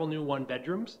several new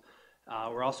 1-bedrooms.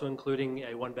 We're also including a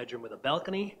 1-bedroom with a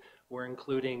balcony. We're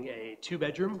including a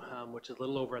 2-bedroom, which is a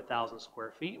little over 1,000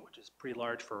 square feet, which is pretty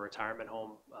large for a retirement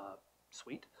home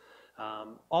suite.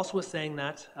 Also with saying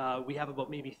that, we have about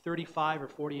maybe 35 or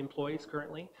 40 employees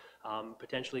currently,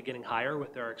 potentially getting higher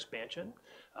with our expansion.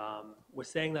 With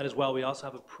saying that as well, we also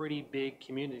have a pretty big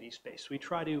community space. We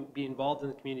try to be involved in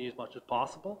the community as much as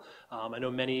possible. I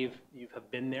know many of you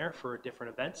have been there for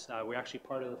different events. We're actually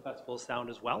part of the Festival of Sound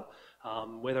as well.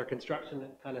 With our construction,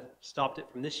 it kind of stopped it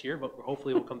from this year, but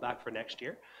hopefully we'll come back for next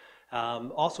year.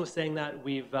 Also saying that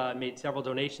we've made several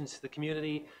donations to the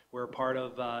community. We're part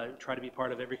of, try to be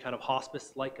part of every kind of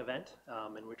hospice-like event,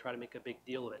 and we try to make a big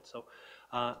deal of it. So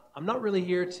I'm not really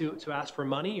here to ask for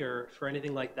money or for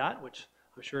anything like that, which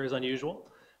I'm sure is unusual.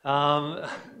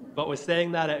 But with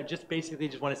saying that, I just basically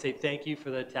just want to say thank you for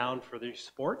the town for their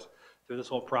support through this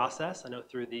whole process. I know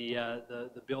through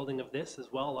the building of this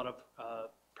as well, a lot of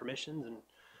permissions and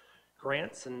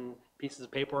grants and pieces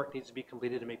of paperwork needs to be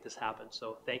completed to make this happen.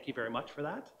 So thank you very much for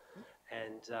that.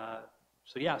 And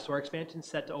so our expansion is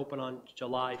set to open on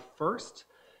July 1st.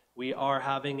 We are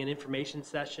having an information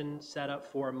session set up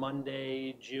for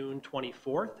Monday, June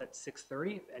 24th at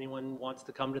 6:30. If anyone wants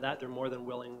to come to that, they're more than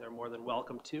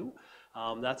welcome to.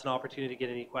 That's an opportunity to get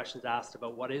any questions asked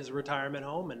about what is a retirement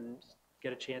home and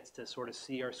get a chance to sort of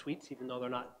see our suites, even though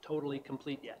they're not totally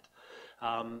complete yet.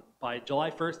 By July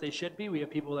 1st, they should be. We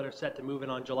have people that are set to move in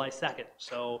on July 2nd.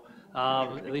 So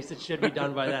at least it should be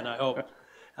done by then, I hope.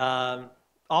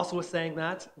 Also with saying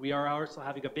that, we are also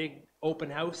having a big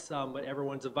open house that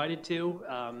everyone's invited to.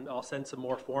 I'll send some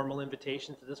more formal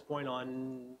invitations at this point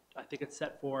on, I think it's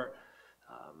set for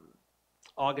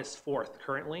August 4th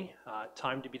currently.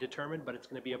 Time to be determined, but it's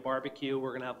going to be a barbecue. We're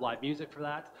going to have live music for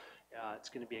that. It's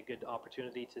going to be a good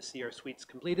opportunity to see our suites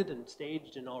completed and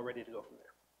staged and all ready to go from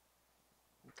there.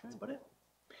 That's about it.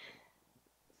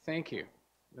 Thank you.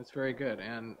 That's very good.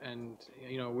 And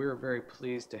you know, we're very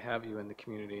pleased to have you in the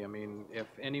community. I mean, if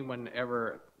anyone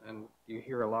ever, and you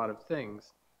hear a lot of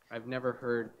things, I've never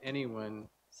heard anyone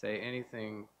say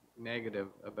anything negative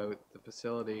about the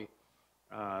facility,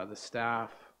 the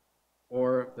staff,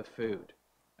 or the food.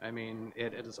 I mean,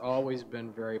 it has always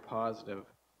been very positive.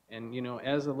 And, you know,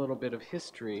 as a little bit of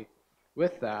history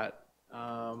with that,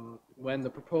 when the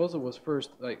proposal was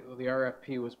first, like the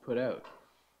RFP was put out,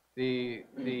 the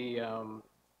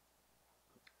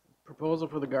proposal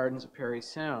for the Gardens of Parry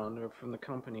Sound, or from the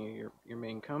company, your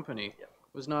main company,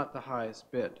 was not the highest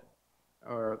bid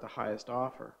or the highest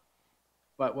offer.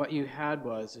 But what you had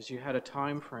is you had a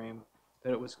time frame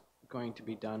that it was going to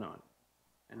be done on.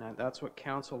 And that's what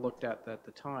council looked at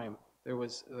the time. There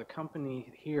was a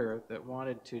company here that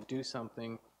wanted to do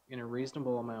something in a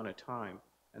reasonable amount of time.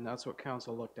 And that's what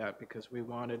council looked at, because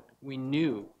we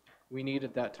knew we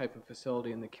needed that type of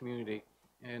facility in the community,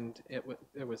 and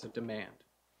it was a demand.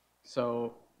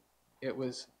 So it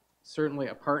was certainly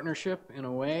a partnership in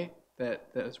a way that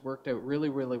has worked out really,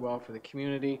 really well for the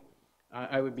community.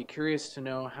 I would be curious to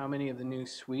know how many of the new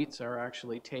suites are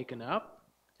actually taken up,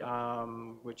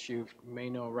 which you may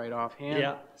know right offhand.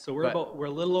 Yeah, so we're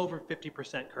a little over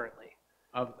 50% currently.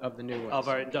 Of the new ones.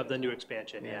 Of the new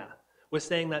expansion, yeah. With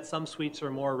saying that some suites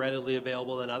are more readily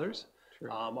available than others.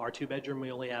 Our two-bedroom,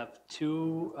 we only have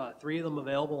three of them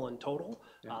available in total,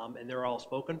 and they're all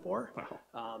spoken for.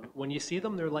 Wow. When you see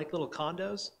them, they're like little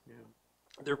condos. Yeah.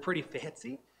 They're pretty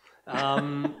fancy,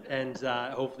 and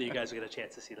hopefully you guys will get a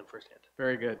chance to see them firsthand.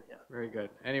 Very good, very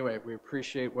good. Anyway, we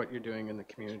appreciate what you're doing in the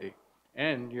community,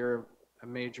 and you're a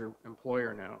major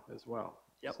employer now as well.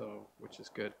 Yep. So, which is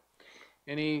good.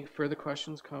 Any further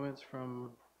questions, comments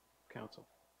from council?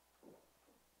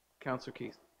 Councilor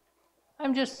Keith.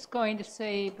 I'm just going to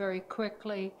say very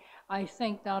quickly, I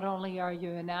think not only are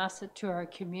you an asset to our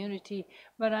community,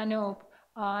 but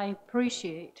I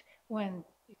appreciate when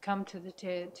you come to the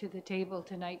table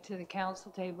tonight, to the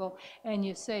council table, and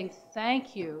you say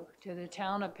thank you to the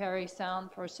town of Parry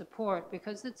Sound for support,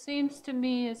 because it seems to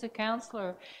me as a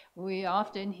councillor, we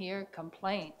often hear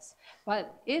complaints,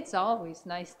 but it's always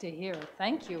nice to hear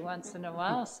thank you once in a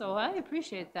while, so I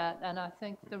appreciate that, and I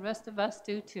think the rest of us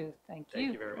do too. Thank you.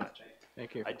 Thank you very much.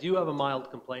 Thank you. I do have a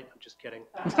mild complaint. I'm just kidding.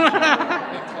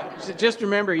 Just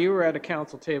remember, you were at a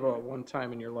council table at one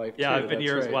time in your life. Yeah, too. I've been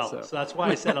here as well. So that's why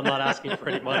I said I'm not asking for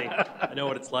any money. I know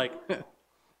what it's like.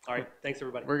 All right. Thanks,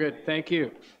 everybody. We're good. Thank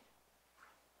you.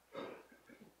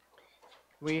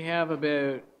 We have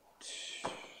about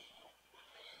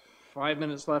 5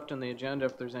 minutes left on the agenda.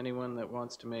 If there's anyone that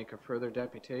wants to make a further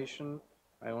deputation,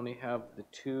 I only have the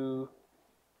two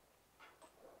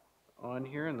on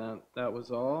here, and that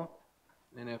was all.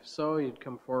 And if so, you'd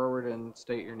come forward and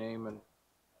state your name. And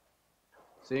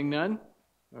seeing none?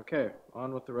 Okay,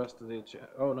 on with the rest of the agenda.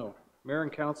 Oh no, Mayor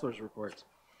and Councilors' reports.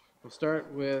 We'll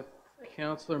start with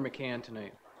Councillor McCann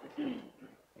tonight. Thank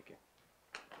you.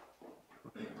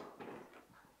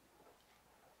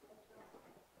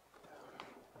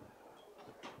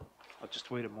 I'll just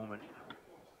wait a moment.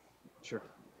 Sure.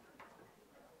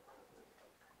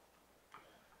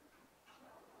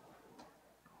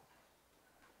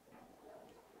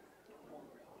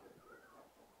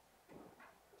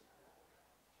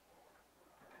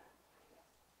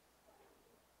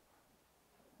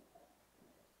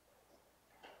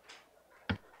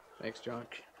 Thanks, John.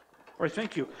 All right,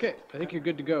 thank you. Okay, I think you're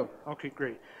good to go. Okay,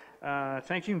 great.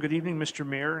 Thank you and good evening, Mr.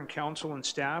 Mayor and council and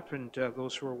staff and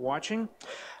those who are watching.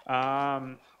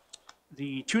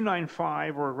 The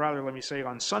 295, or rather let me say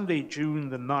on Sunday,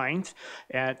 June the 9th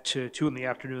at 2 in the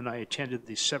afternoon, I attended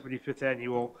the 75th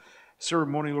annual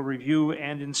ceremonial review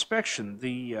and inspection.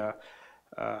 The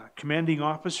Commanding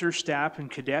officer, staff,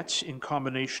 and cadets, in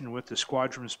combination with the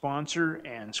squadron sponsor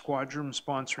and squadron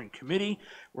sponsoring committee,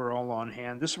 were all on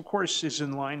hand. This, of course, is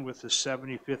in line with the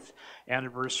 75th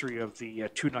anniversary of the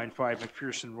 295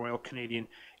 McPherson Royal Canadian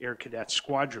Air Cadet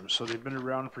Squadron. So they've been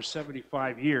around for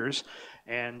 75 years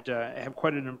and have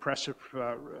quite an impressive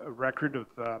record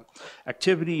of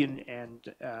activity and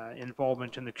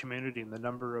involvement in the community, and the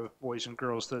number of boys and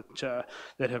girls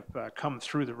that have come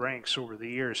through the ranks over the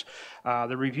years.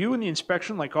 The review and the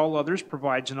inspection, like all others,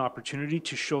 provides an opportunity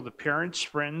to show the parents,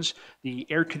 friends, the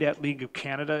Air Cadet League of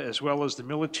Canada, as well as the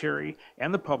military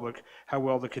and the public, how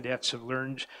well the cadets have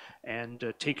learned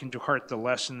and taken to heart the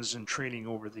lessons and training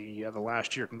over the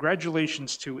last year.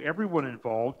 Congratulations to everyone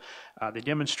involved. They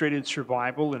demonstrated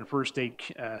survival and first aid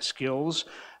skills,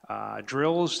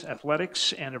 drills,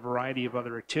 athletics, and a variety of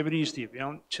other activities. The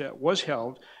event was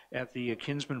held at the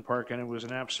Kinsman Park, and it was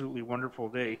an absolutely wonderful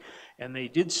day. And they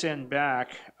did send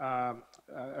back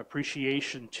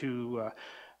appreciation to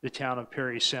the town of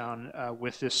Parry Sound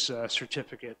with this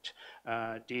certificate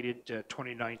dated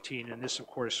 2019. And this, of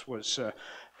course, was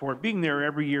for being there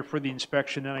every year for the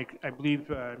inspection. And I believe,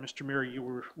 Mr. Mayor, you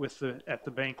were at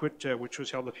the banquet, which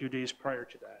was held a few days prior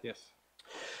to that. Yes.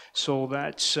 So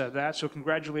that's that. So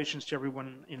congratulations to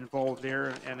everyone involved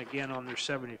there, and again on their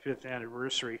 75th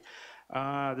anniversary.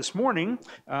 This morning,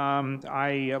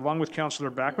 I, along with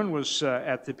Councillor Backman, was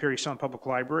at the Parry Sound Public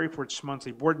Library for its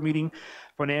monthly board meeting.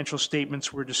 Financial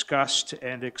statements were discussed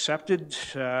and accepted.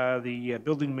 The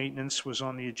building maintenance was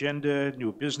on the agenda,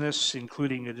 new business,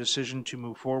 including a decision to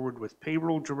move forward with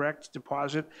payroll direct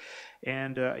deposit,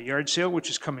 and a yard sale, which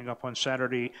is coming up on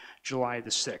Saturday, July the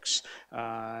 6th,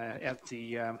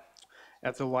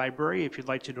 at the library. If you'd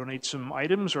like to donate some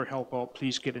items or help out,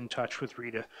 please get in touch with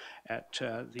Rita at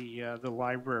the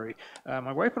library.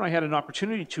 My wife and I had an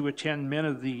opportunity to attend Men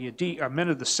of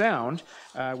the Sound,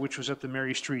 which was at the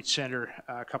Mary Street Center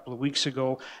a couple of weeks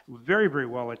ago. Very, very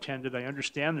well attended. I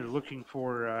understand they're looking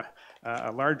for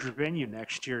a larger venue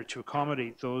next year to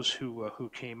accommodate those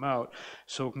who came out.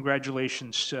 So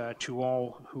congratulations to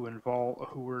all who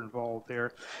were involved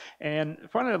there. And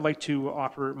finally, I'd like to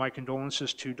offer my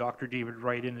condolences to Dr. David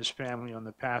Wright and his family on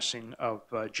the passing of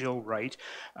Jill Wright.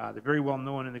 They're very well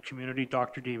known in the community.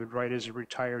 Dr. David Wright is a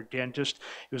retired dentist.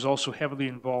 He was also heavily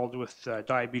involved with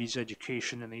diabetes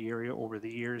education in the area over the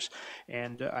years,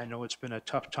 and I know it's been a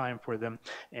tough time for them,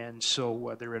 and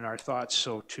so they're in our thoughts.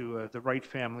 So to the Wright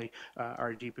family,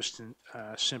 our deepest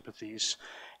sympathies.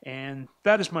 And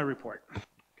that is my report.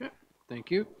 Okay,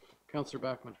 thank you. Councillor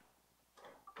Backman.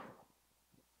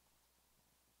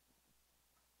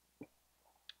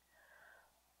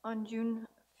 On June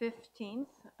 15th,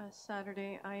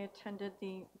 Saturday, I attended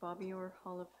the Bobby Orr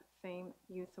Hall of Fame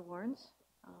Youth Awards.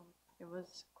 It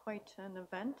was quite an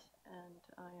event, and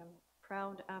I am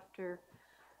proud after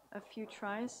a few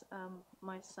tries,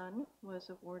 my son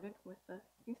was awarded with a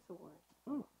youth award.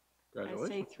 Oh, I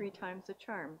say 3 times the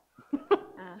charm.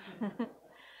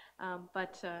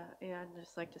 Yeah, I'd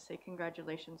just like to say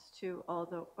congratulations to all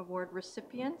the award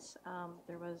recipients.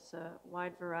 There was a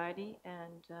wide variety,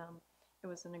 and it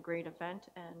was a great event,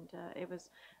 and it was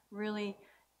really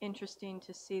interesting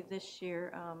to see this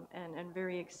year, and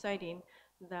very exciting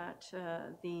that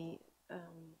the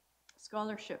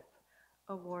scholarship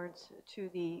awards to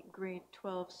the grade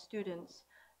 12 students,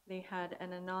 they had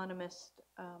an anonymous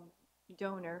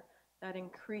donor that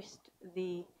increased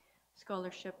the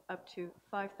scholarship up to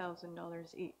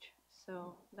 $5,000 each.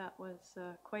 So that was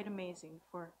quite amazing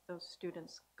for those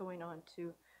students going on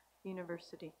to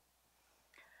university.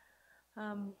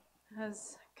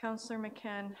 As Councillor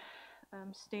McCann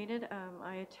stated,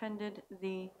 I attended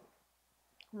the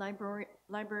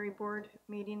library board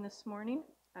meeting this morning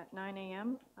at 9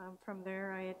 a.m. From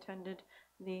there, I attended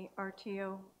the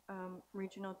RTO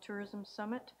Regional Tourism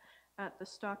Summit at the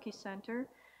Stocky Center.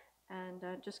 And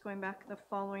just going back the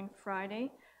following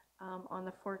Friday, on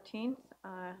the 14th,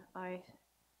 I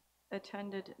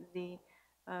attended the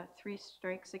 3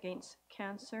 Strikes Against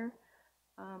Cancer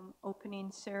opening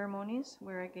ceremonies,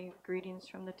 where I gave greetings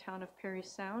from the town of Parry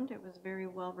Sound. It was very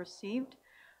well received.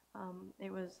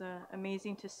 It was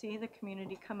amazing to see the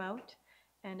community come out,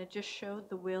 and it just showed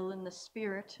the will and the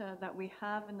spirit that we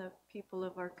have in the people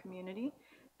of our community,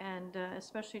 and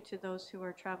especially to those who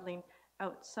are traveling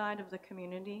outside of the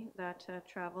community that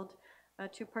traveled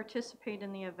to participate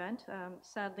in the event.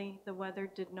 Sadly, the weather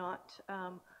did not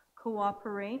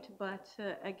cooperate, but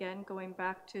again, going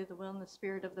back to the will and the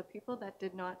spirit of the people, that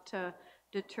did not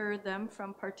deter them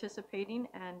from participating,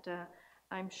 and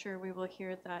I'm sure we will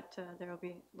hear that there will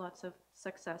be lots of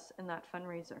success in that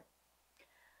fundraiser.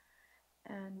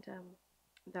 And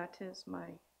that is my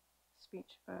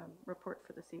speech, report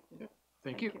for this evening.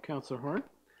 Thank you. Councillor Horn.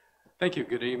 Thank you.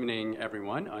 Good evening,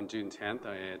 everyone. On June 10th,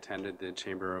 I attended the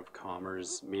Chamber of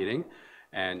Commerce meeting,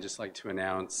 and just like to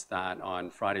announce that on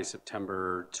Friday,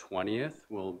 September 20th,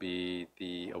 will be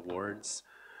the awards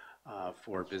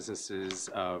for businesses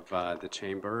of the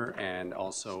Chamber and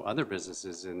also other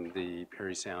businesses in the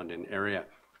Parry Sound and area.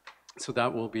 So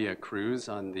that will be a cruise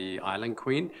on the Island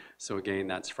Queen. So again,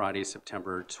 that's Friday,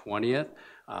 September 20th.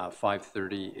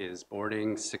 5:30 is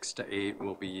boarding, 6 to 8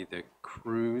 will be the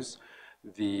cruise.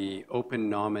 The open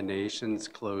nominations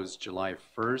close July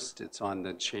 1st. It's on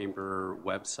the Chamber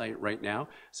website right now.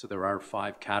 So there are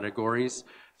 5 categories.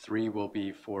 3 will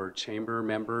be for Chamber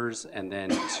members, and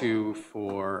then 2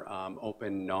 for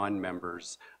open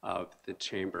non-members of the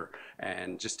Chamber.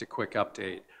 And just a quick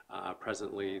update,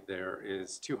 presently there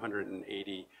is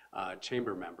 280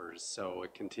 Chamber members, so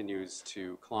it continues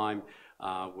to climb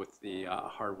with the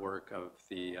hard work of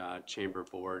the Chamber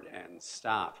board and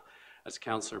staff. As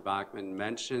Councillor Bachman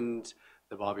mentioned,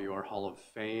 the Bobby Orr Hall of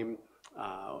Fame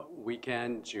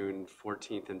weekend, June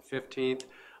 14th and 15th.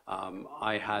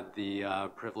 I had the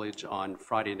privilege on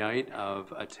Friday night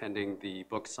of attending the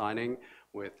book signing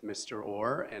with Mr.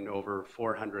 Orr, and over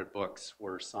 400 books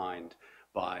were signed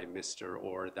by Mr.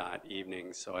 Orr that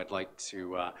evening. So I'd like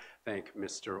to thank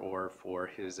Mr. Orr for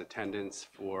his attendance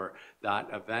for that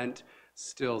event,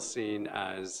 still seen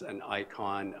as an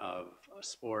icon of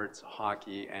sports,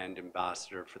 hockey, and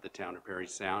ambassador for the town of Parry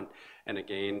Sound. And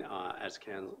again, as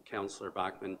Councillor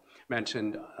Bachman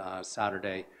mentioned,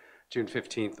 Saturday, June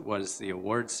 15th was the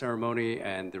awards ceremony,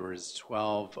 and there was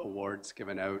 12 awards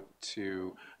given out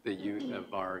to the youth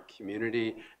of our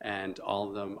community, and all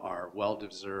of them are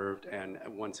well-deserved. And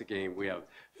once again, we have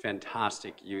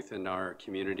fantastic youth in our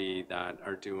community that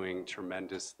are doing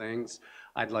tremendous things.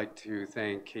 I'd like to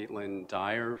thank Caitlin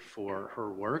Dyer for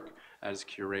her work as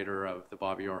curator of the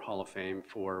Bobby Orr Hall of Fame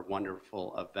for a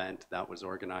wonderful event that was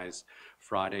organized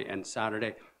Friday and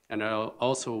Saturday. And I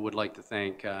also would like to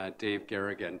thank Dave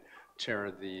Garrigan, chair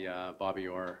of the Bobby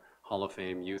Orr Hall of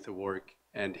Fame Youth Award,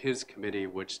 and his committee,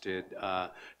 which did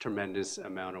a tremendous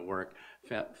amount of work.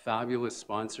 Fabulous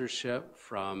sponsorship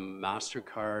from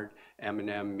MasterCard,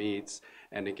 M&M Meats,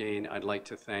 and again, I'd like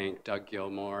to thank Doug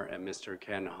Gilmore and Mr.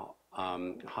 Ken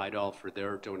Heidel for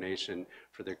their donation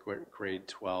for the grade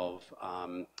 12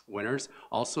 winners.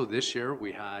 Also this year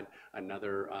we had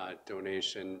another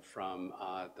donation from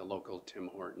the local Tim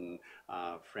Horton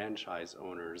franchise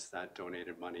owners that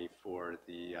donated money for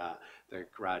the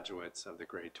graduates of the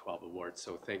grade 12 awards.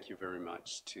 So thank you very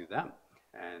much to them.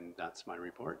 And that's my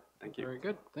report. Thank you. Very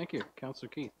good. Thank you. Councillor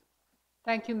Keith.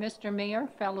 Thank you, Mr. Mayor,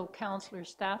 fellow councillors,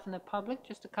 staff, and the public.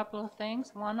 Just a couple of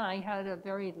things. One, I had a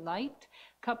very light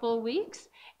couple of weeks,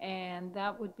 and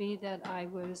that would be that I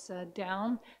was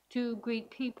down to greet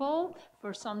people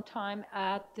for some time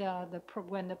at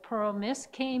when the Pearl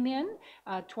Mist came in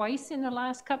twice in the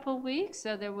last couple of weeks.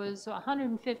 There was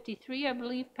 153, I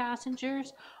believe,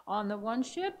 passengers on the one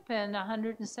ship and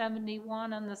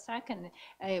 171 on the second.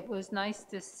 It was nice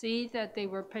to see that they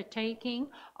were partaking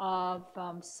of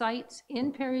sites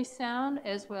in Parry Sound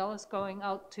as well as going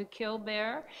out to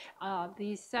Killbear.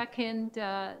 The second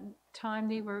time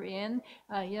they were in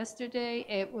yesterday,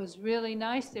 it was really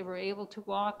nice. They were able to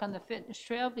walk on the fitness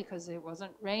trail because it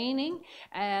wasn't raining.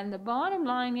 And the bottom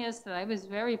line is that I was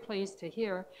very pleased to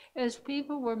hear is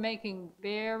people were making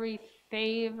very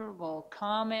favorable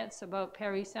comments about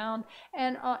Parry Sound,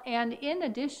 and in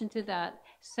addition to that,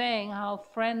 saying how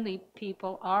friendly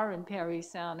people are in Parry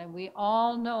Sound. And we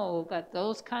all know that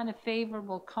those kind of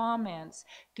favorable comments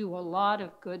do a lot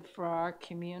of good for our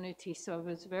community. So I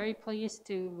was very pleased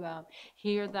to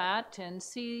hear that and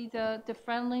see the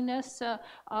friendliness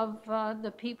of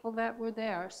the people that were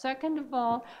there. Second of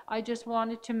all, I just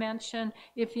wanted to mention,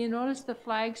 if you notice, the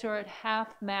flags are at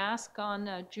half-mast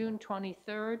on June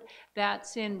 23rd.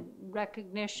 That's in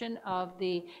recognition of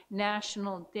the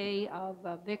National Day of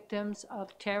Victims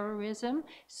of Terrorism.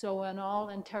 So in all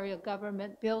Ontario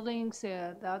government buildings,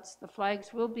 the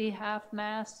flags will be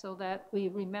half-mast so that we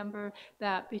remember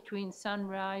that between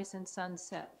sunrise and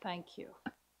sunset. Thank you.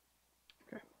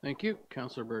 Okay, thank you.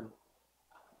 Councillor Bird.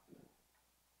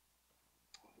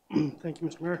 Thank you,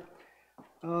 Mr. Mayor.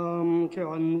 Okay,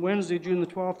 on Wednesday, June the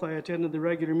 12th, I attended the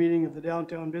regular meeting of the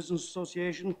Downtown Business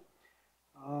Association.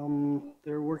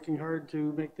 They're working hard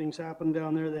to make things happen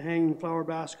down there. The hanging flower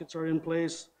baskets are in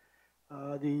place.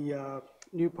 The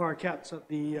new parkettes at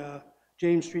the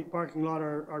James Street parking lot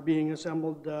are being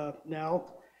assembled now.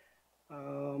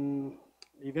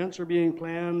 The events are being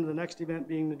planned, the next event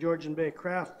being the Georgian Bay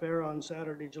Craft Fair on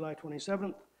Saturday, July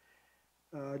 27th.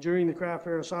 During the craft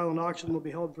fair, a silent auction will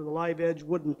be held for the live edge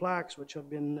wooden plaques which have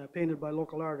been painted by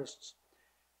local artists.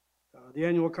 The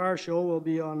annual car show will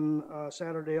be on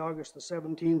Saturday, August the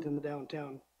 17th in the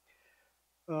downtown.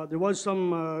 There was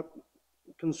some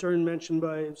concern mentioned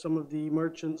by some of the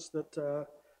merchants that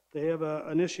they have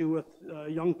an issue with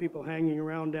young people hanging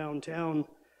around downtown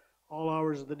all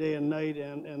hours of the day and night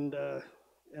and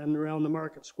around the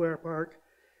Market Square Park.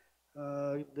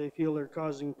 They feel they're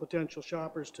causing potential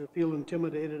shoppers to feel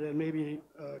intimidated and maybe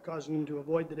causing them to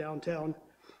avoid the downtown.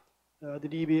 The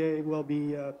DBA will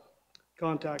be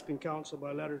contacting council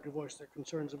by letter to voice their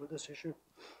concerns about this issue.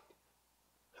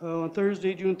 On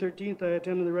Thursday, June 13th, I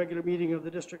attended the regular meeting of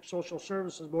the District Social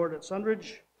Services Board at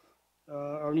Sundridge.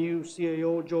 Our new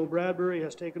CAO, Joe Bradbury,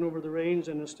 has taken over the reins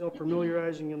and is still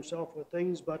familiarizing himself with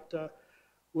things, but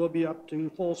will be up to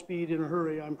full speed in a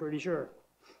hurry, I'm pretty sure.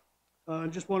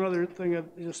 Just one other thing I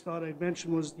just thought I'd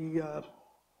mention was the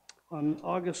on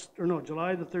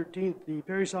July the 13th, the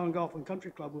Parry Sound Golf and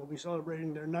Country Club will be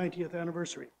celebrating their 90th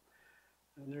anniversary.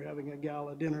 And they're having a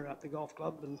gala dinner at the golf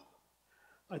club, and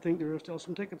I think there are still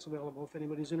some tickets available if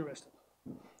anybody's interested.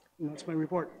 And that's my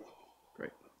report.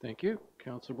 Great. Thank you.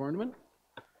 Councillor Borneman.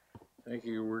 Thank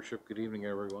you, Your Worship. Good evening,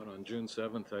 everyone. On June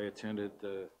 7th, I attended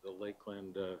the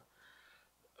Lakeland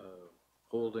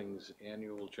Holdings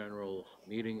Annual General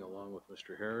Meeting along with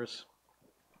Mr. Harris.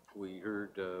 We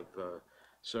heard of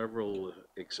several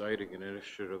exciting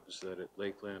initiatives that at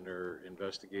Lakeland are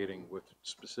investigating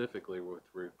specifically with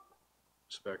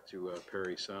respect to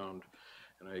Parry Sound,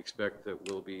 and I expect that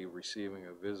we'll be receiving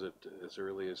a visit as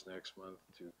early as next month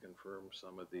to confirm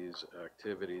some of these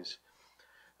activities.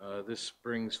 This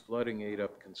brings flooding ate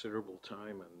up considerable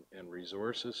time and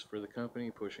resources for the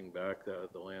company, pushing back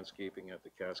the landscaping at the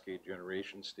Cascade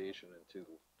Generation Station into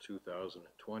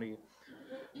 2020.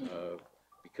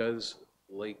 Because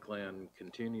Lakeland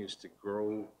continues to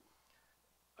grow,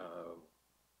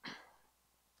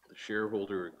 the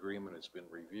shareholder agreement has been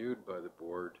reviewed by the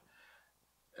board,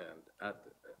 and at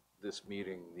this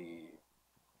meeting, the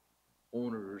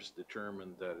owners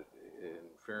determined that, in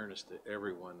fairness to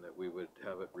everyone, that we would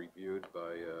have it reviewed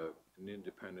by an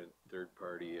independent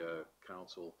third-party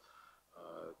counsel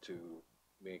to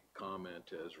make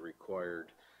comment as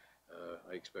required.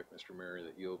 I expect, Mr. Mayor,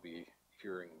 that you'll be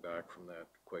hearing back from that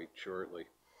quite shortly.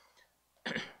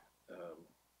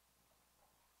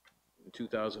 In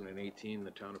 2018,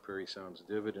 the town of Parry Sound's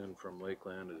dividend from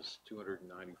Lakeland is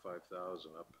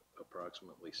 $295,000, up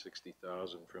approximately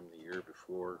 $60,000 from the year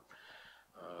before.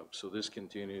 So this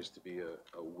continues to be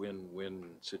a win-win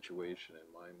situation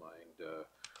in my mind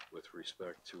with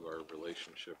respect to our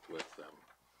relationship with them.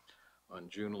 On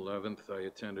June 11th, I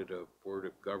attended a Board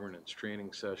of Governance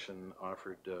training session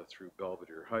offered through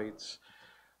Belvedere Heights.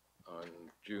 On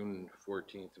June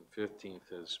 14th and 15th,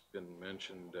 has been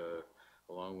mentioned,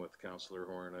 along with Councillor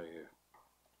Horn, I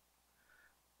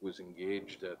was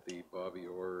engaged at the Bobby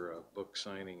Orr book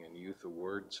signing and youth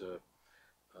awards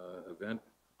event.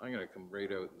 I'm going to come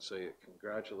right out and say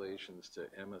congratulations to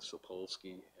Emma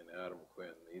Sapolsky and Adam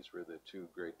Quinn. These were the two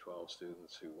grade 12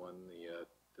 students who won the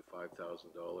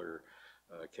 $5,000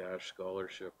 cash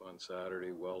scholarship on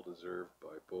Saturday. Well deserved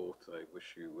by both. I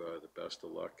wish you the best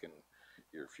of luck in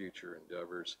your future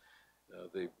endeavors.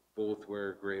 They both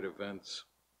were great events,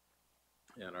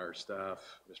 and our staff,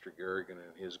 Mr. Garrigan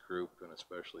and his group, and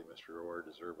especially Mr. Orr,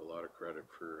 deserve a lot of credit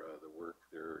for the work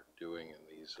they're doing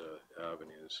in these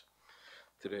avenues.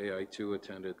 Today, I too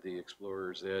attended the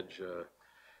Explorer's Edge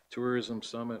Tourism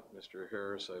Summit. Mr.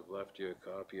 Harris, I've left you a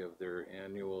copy of their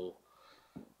annual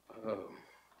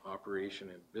operation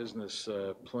and business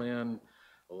plan,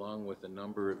 along with a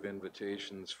number of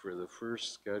invitations for the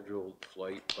first scheduled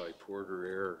flight by Porter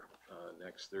Air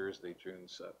next Thursday, June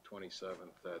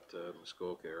 27th at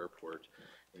Muskoka Airport.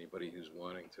 Anybody who's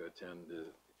wanting to attend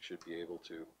should be able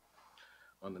to.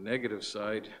 On the negative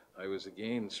side, I was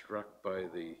again struck by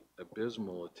the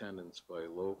abysmal attendance by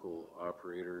local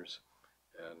operators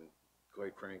and,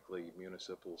 quite frankly,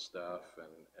 municipal staff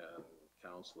and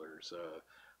councillors.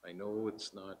 I know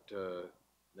it's not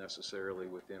necessarily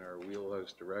within our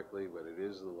wheelhouse directly, but it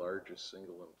is the largest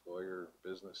single employer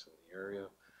business in the area,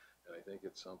 and I think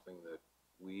it's something that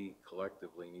we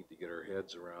collectively need to get our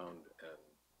heads around and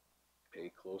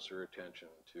pay closer attention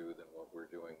to than what we're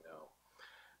doing now.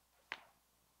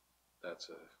 That's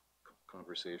a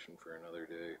conversation for another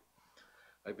day.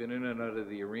 I've been in and out of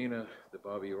the arena, the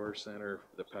Bobby Orr Center,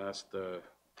 the past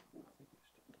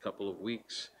couple of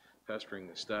weeks, pestering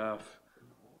the staff.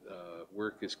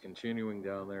 Work is continuing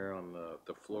down there on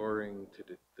the flooring.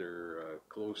 They're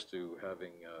close to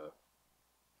having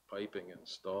piping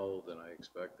installed, and I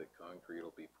expect that concrete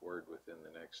will be poured within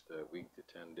the next week to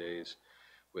 10 days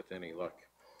with any luck.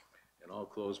 And I'll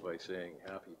close by saying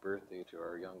happy birthday to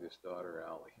our youngest daughter,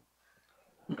 Allie.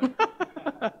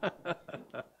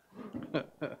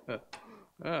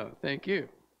 Oh, thank you.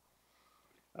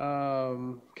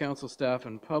 Council staff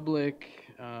and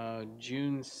public,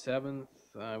 June 7th,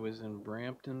 I was in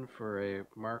Brampton for a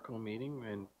Marco meeting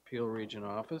in Peel Region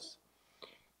office.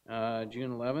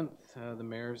 June 11th, the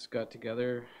mayors got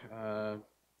together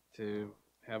to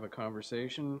have a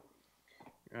conversation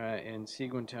in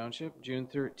Seguin Township. June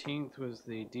 13th was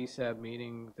the DSAB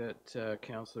meeting that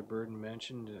Councillor Burden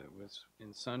mentioned. It was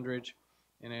in Sundridge.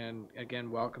 And then, again,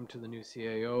 welcome to the new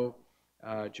CAO,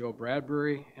 Joe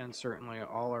Bradbury, and certainly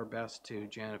all our best to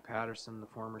Janet Patterson, the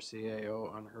former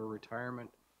CAO, on her retirement,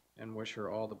 and wish her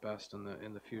all the best in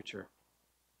the future.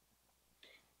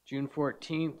 June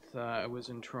 14th, I was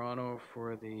in Toronto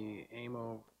for the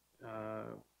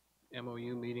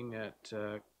MOU meeting at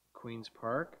Queen's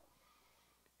Park.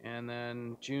 And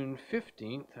then June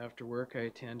 15th, after work, I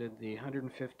attended the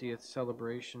 150th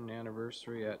celebration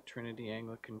anniversary at Trinity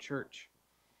Anglican Church.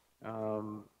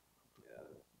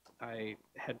 I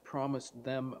had promised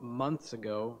them months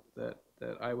ago that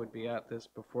I would be at this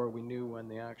before we knew when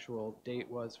the actual date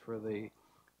was for the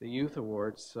Youth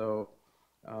Awards, so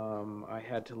I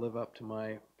had to live up to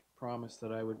my promise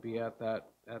that I would be at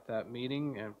that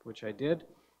meeting, and which I did.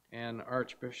 And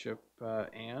Archbishop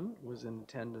Anne was in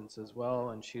attendance as well,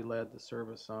 and she led the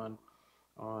service on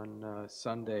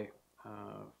Sunday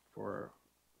for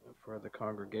the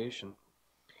congregation.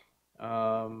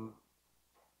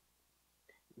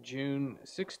 June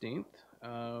 16th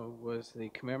was the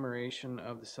commemoration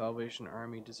of the Salvation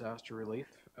Army Disaster Relief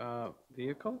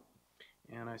Vehicle.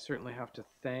 And I certainly have to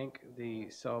thank the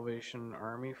Salvation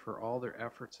Army for all their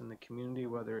efforts in the community,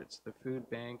 whether it's the food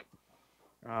bank,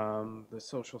 the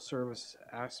social service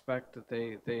aspect that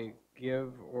they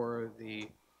give, or the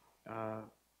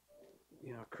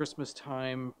Christmas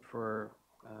time for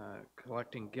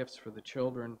collecting gifts for the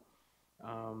children,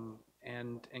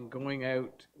 and going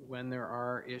out when there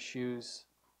are issues.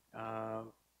 For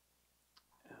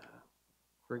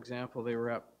example, they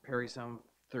were at Parry Sound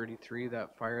 33,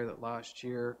 that fire that last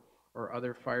year, or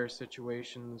other fire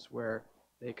situations where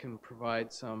they can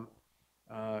provide some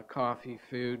coffee,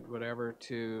 food, whatever,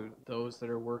 to those that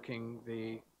are working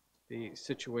the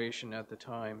situation at the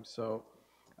time. So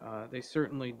they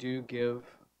certainly do give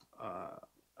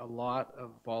a lot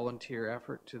of volunteer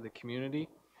effort to the community,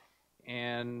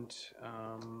 and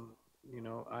I'm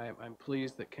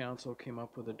pleased that council came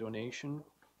up with a donation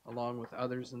along with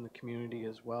others in the community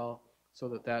as well, so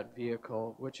that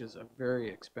vehicle, which is a very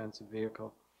expensive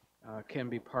vehicle, can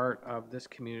be part of this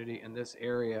community and this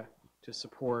area to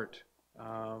support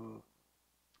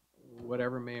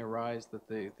whatever may arise that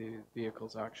the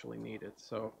vehicle's actually needed.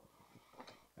 So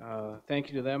thank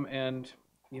you to them. And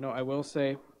I will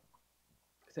say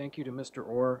thank you to Mr.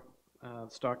 Orr,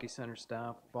 Stocky Center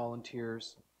staff,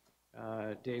 volunteers,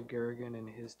 Dave Garrigan and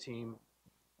his team,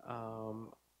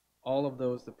 all of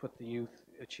those that put the Youth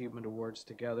Achievement Awards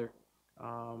together.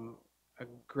 A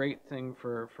great thing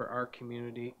for our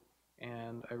community,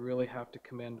 and I really have to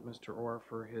commend Mr. Orr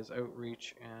for his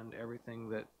outreach and everything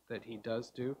that he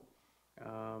does do.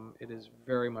 It is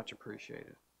very much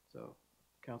appreciated. So,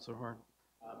 Councillor Horn.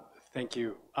 Thank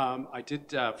you. I did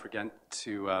forget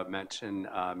to mention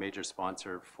a major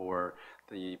sponsor for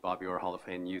the Bobby Orr Hall of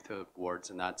Fame Youth Awards,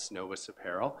 and that's Novus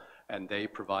Apparel. And they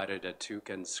provided a toque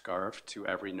and scarf to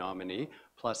every nominee.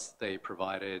 Plus, they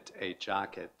provided a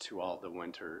jacket to all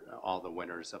the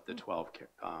winners of the 12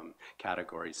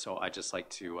 categories. So I'd just like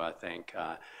to thank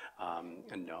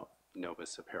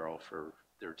Novus Apparel for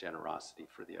their generosity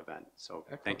for the event. So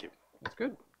excellent. Thank you. That's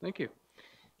good. Thank you.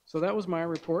 So that was my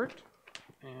report,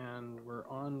 and we're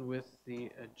on with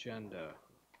the agenda.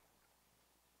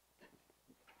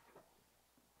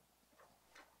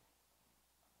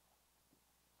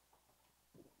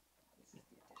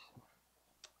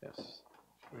 Yes,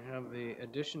 we have the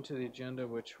addition to the agenda,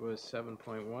 which was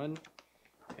 7.1,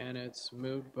 and it's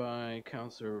moved by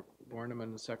Councillor Borneman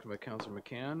and seconded by Councillor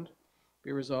McCann.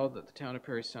 Be resolved that the town of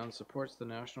Parry Sound supports the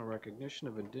national recognition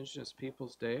of Indigenous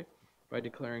Peoples Day by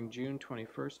declaring June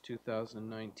 21st,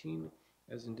 2019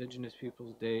 as Indigenous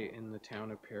Peoples Day in the town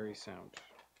of Parry Sound.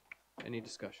 Any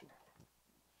discussion?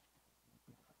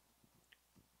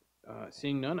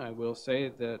 Seeing none, I will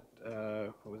say that,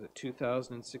 what was it,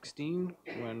 2016,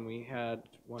 when we had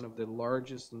one of the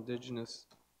largest Indigenous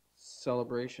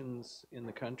celebrations in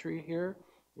the country here,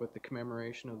 with the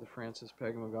commemoration of the Francis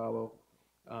Pegumagalo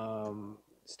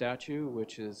statue,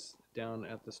 which is down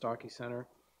at the Stocky Center.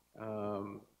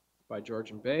 by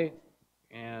Georgian Bay,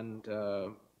 and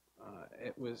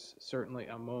it was certainly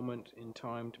a moment in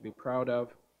time to be proud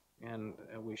of, and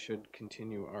we should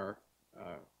continue our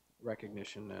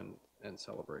recognition and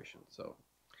celebration. So,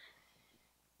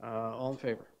 all in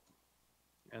favor?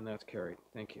 And that's carried.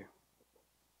 Thank you.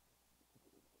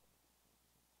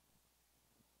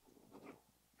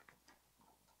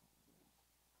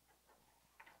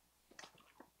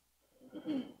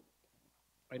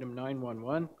 Item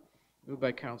 911, moved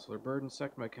by Councillor Burden,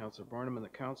 second by Councillor Borneman,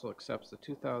 that Council accepts the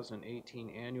 2018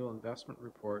 Annual Investment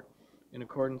Report in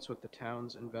accordance with the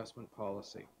town's investment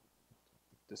policy.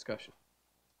 Discussion.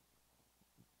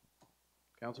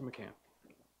 Councillor McCann.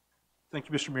 Thank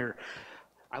you, Mr. Mayor.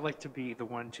 I'd like to be the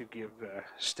one to give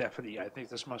Stephanie, I think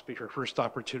this must be her first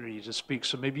opportunity to speak,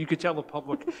 so maybe you could tell the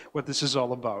public what this is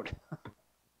all about.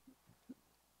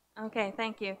 Okay,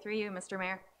 thank you. Through you, Mr.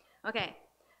 Mayor. Okay,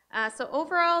 so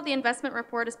overall, the investment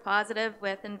report is positive,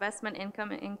 with investment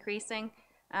income increasing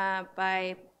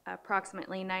by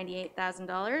approximately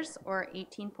 $98,000, or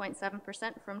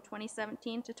 18.7% from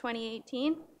 2017 to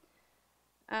 2018.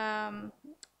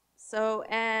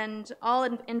 And all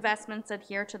investments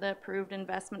adhere to the approved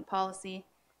investment policy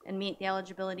and meet the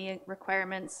eligibility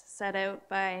requirements set out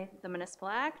by the Municipal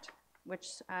Act, which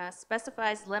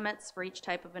specifies limits for each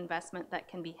type of investment that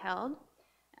can be held.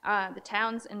 The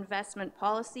town's investment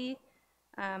policy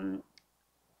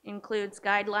includes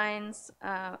guidelines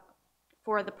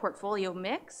for the portfolio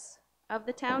mix of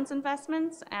the town's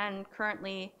investments, and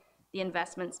currently the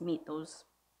investments meet those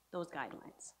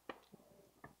guidelines.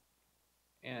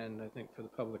 And I think for the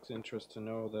public's interest to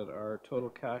know that our total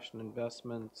cash and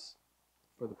investments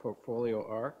for the portfolio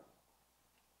are?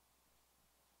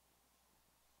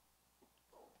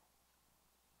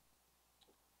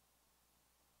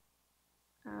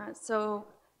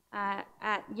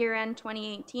 At year-end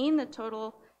 2018, the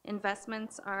total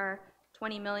investments are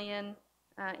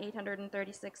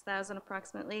 $20,836,000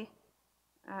 approximately,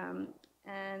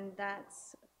 and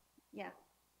that's,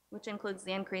 which includes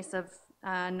the increase of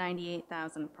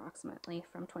 98,000 approximately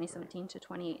from 2017 to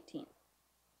 2018.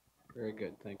 Very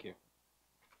good, thank you.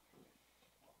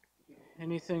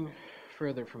 Anything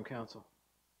further from council?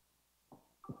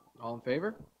 All in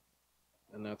favor?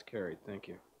 And that's carried, thank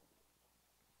you.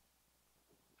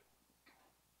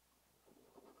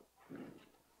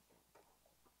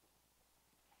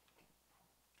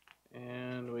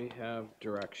 And we have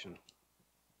direction.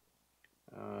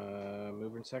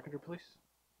 Mover and seconder, please.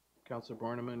 Councillor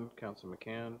Borneman, Councillor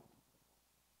McCann.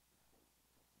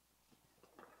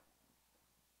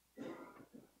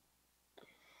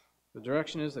 The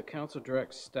direction is that council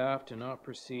directs staff to not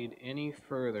proceed any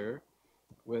further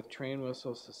with train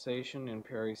whistle cessation in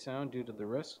Parry Sound due to the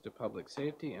risks to public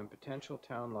safety and potential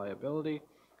town liability,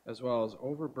 as well as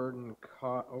overburdening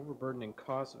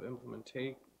costs of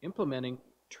implementing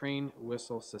train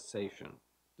whistle cessation.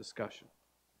 Discussion.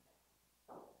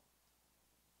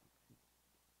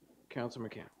 Councillor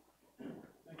McCann.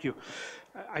 Thank you.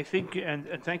 I think, and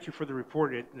thank you for the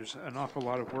report. There's an awful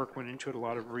lot of work went into it, a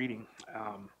lot of reading.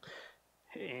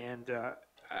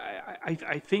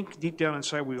 I think deep down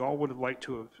inside we all would have liked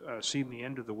to have seen the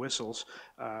end of the whistles.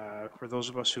 For those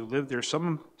of us who live there,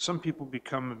 some people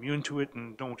become immune to it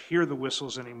and don't hear the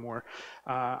whistles anymore.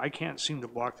 I can't seem to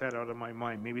block that out of my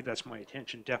mind. Maybe that's my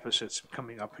attention deficits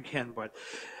coming up again. But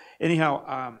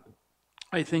anyhow,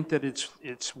 I think that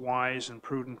it's wise and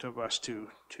prudent of us to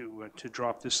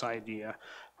drop this idea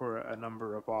for a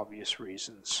number of obvious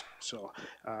reasons. So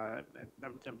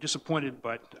I'm disappointed,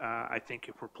 but I think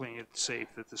if we're playing it safe,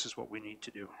 that this is what we need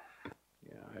to do.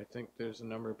 Yeah, I think there's a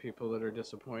number of people that are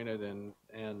disappointed,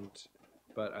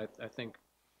 but I think,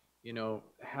 you know,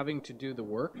 having to do the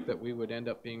work that we would end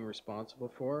up being responsible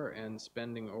for and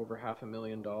spending over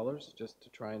 $500,000 just to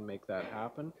try and make that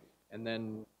happen, and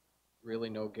then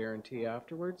really no guarantee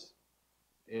afterwards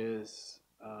is,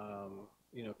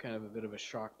 you know, kind of a bit of a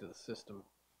shock to the system.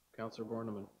 Councillor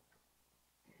Borneman.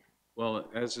 Well,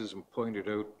 as is pointed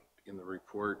out in the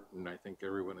report, and I think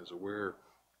everyone is aware,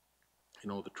 you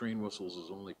know, the train whistles is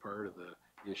only part of the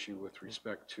issue with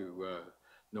respect to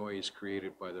noise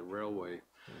created by the railway.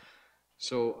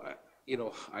 So, you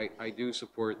know, I do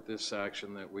support this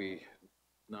action that we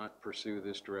not pursue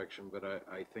this direction, but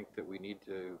I think that we need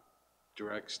to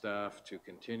direct staff to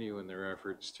continue in their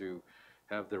efforts to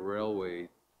have the railway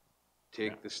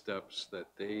take the steps that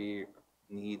they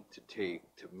need to take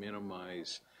to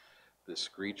minimize the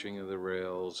screeching of the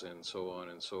rails and so on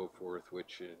and so forth,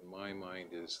 which in my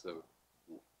mind is the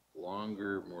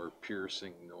longer, more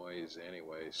piercing noise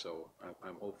anyway, so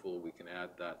I'm hopeful we can add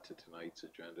that to tonight's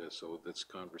agenda so this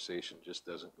conversation just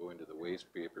doesn't go into the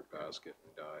waste paper basket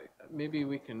and die. Maybe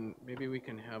we can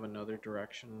have another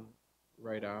direction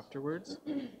right afterwards,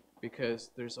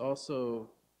 because there's also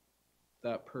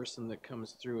that person that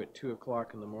comes through at 2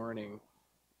 o'clock in the morning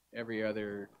every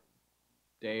other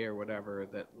day or whatever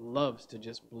that loves to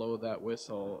just blow that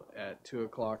whistle at 2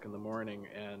 o'clock in the morning,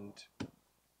 and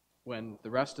when the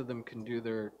rest of them can do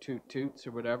their toots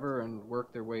or whatever and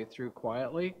work their way through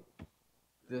quietly,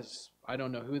 I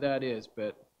don't know who that is,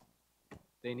 but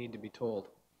they need to be told.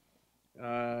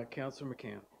 Councillor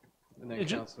McCann, and then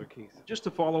Councillor Keith. Just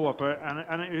to follow up,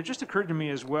 and it just occurred to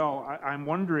me as well, I'm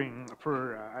wondering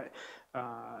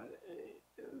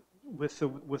with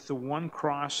the one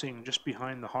crossing just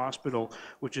behind the hospital,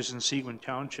 which is in Seguin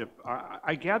Township,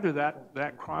 I gather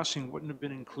that crossing wouldn't have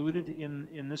been included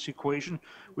in this equation,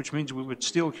 which means we would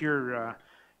still hear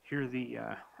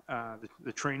the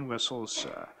train whistles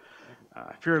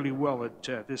fairly well at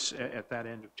that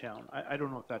end of town. I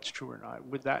don't know if that's true or not.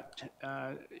 Would that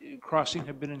crossing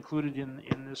have been included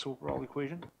in this overall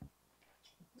equation?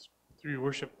 Through your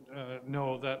worship,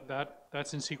 no,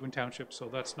 that's in Seguin Township, so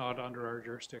that's not under our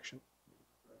jurisdiction.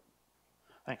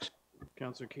 Thanks.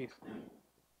 Councillor Keith.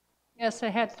 Yes, I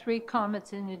had 3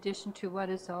 comments in addition to what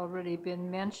has already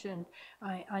been mentioned.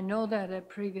 I know that at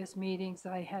previous meetings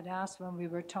I had asked when we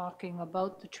were talking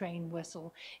about the train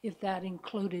whistle if that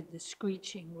included the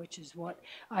screeching, which is what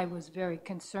I was very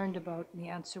concerned about, and the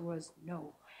answer was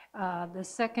no. The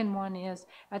second one is,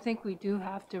 I think we do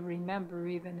have to remember,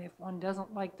 even if one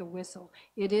doesn't like the whistle,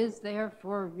 it is there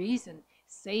for a reason,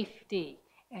 safety.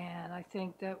 And I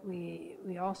think that we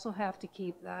also have to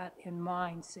keep that in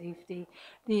mind, safety.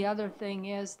 The other thing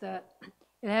is that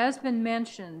it has been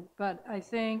mentioned, but I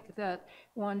think that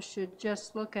one should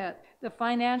just look at the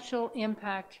financial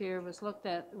impact here was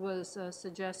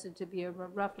suggested to be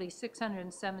roughly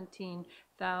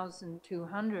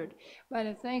 $617,200. But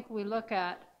I think we look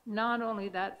at not only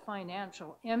that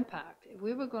financial impact, if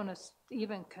we were going to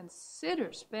even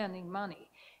consider spending money,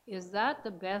 is that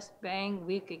the best bang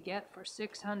we could get for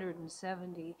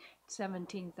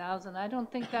 $617,000? I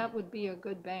don't think that would be a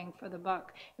good bang for the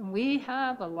buck. And we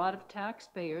have a lot of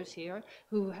taxpayers here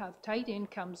who have tight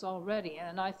incomes already,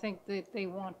 and I think that they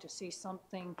want to see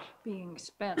something being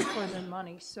spent for their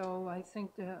money. So I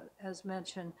think that, as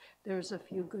mentioned, there's a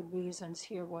few good reasons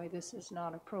here why this is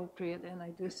not appropriate, and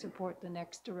I do support the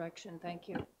next direction. Thank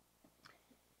you.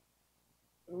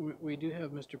 We do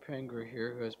have Mr. Penger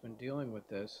here who has been dealing with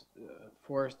this.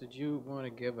 Forrest, did you want to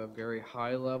give a very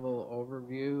high-level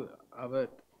overview of it?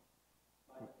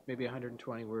 Maybe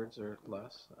 120 words or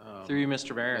less. Through you,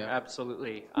 Mr. Mayor, yeah.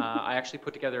 Absolutely. I actually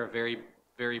put together a very,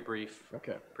 very brief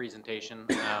presentation.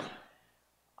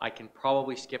 I can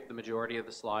probably skip the majority of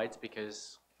the slides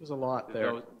because there's a lot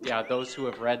there. Those who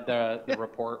have read the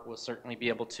report will certainly be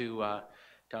able to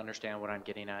understand what I'm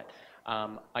getting at.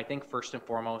 I think first and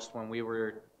foremost, when we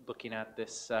were looking at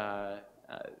this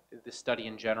study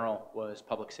in general, was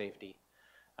public safety.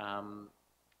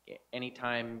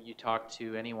 Anytime you talk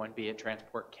to anyone, be it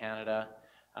Transport Canada,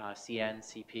 CN,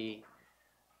 CP,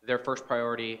 their first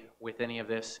priority with any of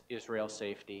this is rail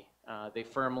safety. They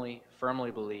firmly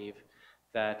believe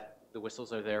that the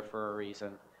whistles are there for a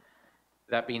reason.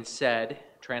 That being said,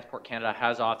 Transport Canada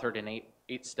has authored an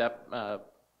eight-step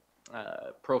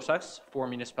process for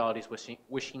municipalities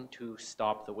wishing to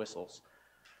stop the whistles.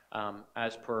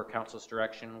 As per Council's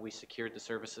direction, we secured the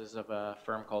services of a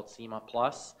firm called SEMA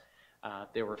Plus.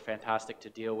 They were fantastic to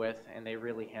deal with, and they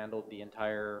really handled the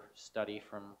entire study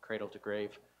from cradle to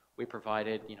grave. We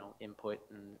provided, input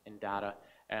and data,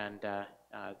 and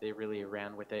they really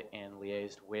ran with it and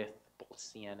liaised with both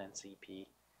CN and CP.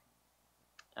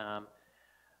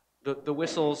 The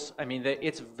whistles,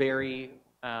 it's very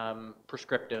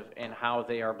prescriptive in how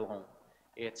they are blown.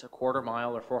 It's a quarter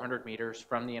mile or 400 meters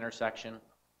from the intersection,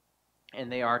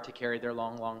 and they are to carry their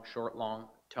long, short, long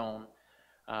tone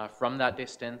from that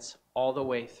distance all the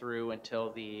way through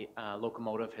until the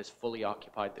locomotive has fully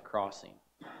occupied the crossing.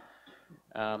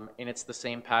 And it's the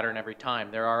same pattern every time.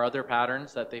 There are other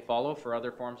patterns that they follow for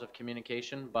other forms of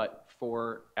communication, but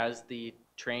as the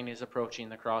train is approaching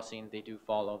the crossing, they do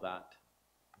follow that.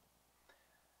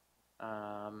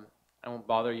 I won't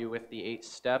bother you with the 8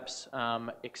 steps,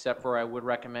 except for I would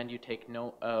recommend you take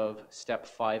note of step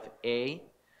 5A,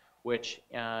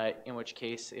 in which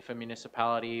case if a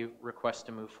municipality requests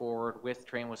to move forward with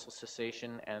train whistle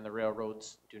cessation and the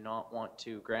railroads do not want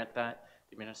to grant that,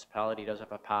 the municipality does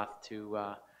have a path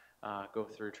to go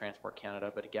through Transport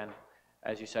Canada. But again,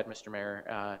 as you said, Mr.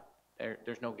 Mayor,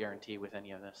 there's no guarantee with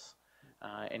any of this.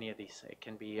 any of these. It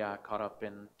can be caught up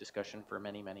in discussion for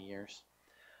many, many years.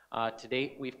 To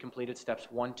date, we've completed steps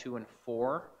 1, 2, and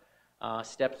 4.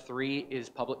 Step 3 is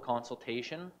public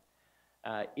consultation.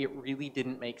 It really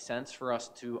didn't make sense for us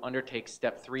to undertake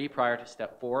step 3 prior to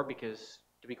step 4 because,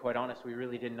 to be quite honest, we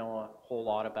really didn't know a whole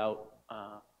lot about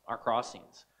our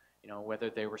crossings, whether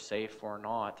they were safe or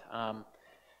not,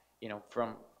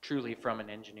 truly from an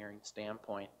engineering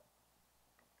standpoint.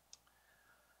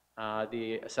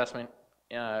 The assessment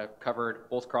covered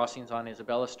both crossings on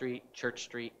Isabella Street, Church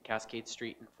Street, Cascade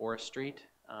Street, and Forest Street,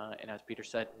 and as Peter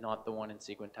said, not the one in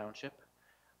Seguin Township.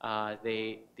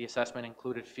 The assessment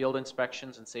included field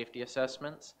inspections and safety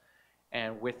assessments,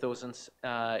 and with those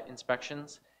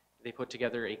inspections, they put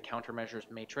together a countermeasures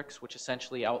matrix, which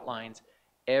essentially outlines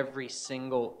every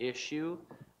single issue,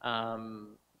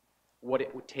 what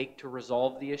it would take to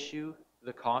resolve the issue,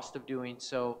 the cost of doing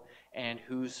so, and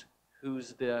who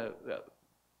the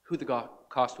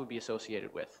cost would be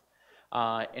associated with.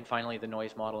 And finally, the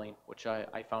noise modeling, which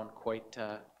I found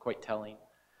quite telling.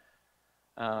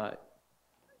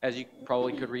 As you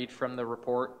probably could read from the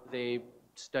report, they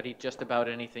studied just about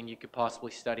anything you could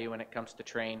possibly study when it comes to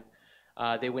train.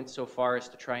 They went so far as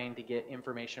to trying to get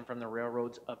information from the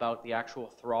railroads about the actual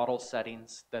throttle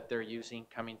settings that they're using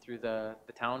coming through the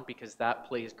town, because that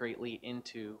plays greatly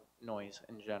into noise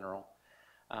in general.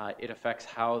 It affects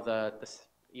how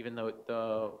even though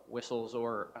the whistles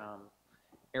or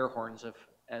air horns,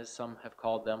 as some have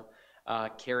called them,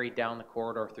 carry down the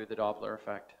corridor through the Doppler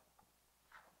effect.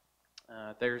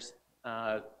 There's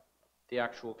the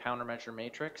actual countermeasure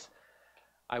matrix.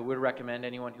 I would recommend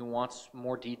anyone who wants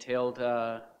more detailed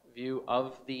view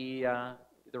of the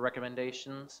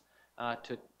recommendations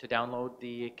to download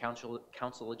the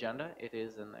council agenda. It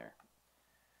is in there.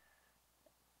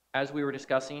 As we were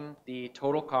discussing, the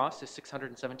total cost is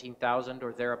 $617,000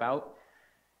 or thereabout.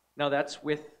 Now that's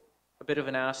with a bit of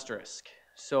an asterisk.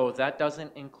 So that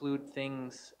doesn't include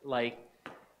things like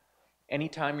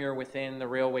anytime you're within the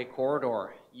railway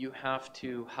corridor, you have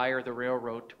to hire the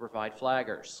railroad to provide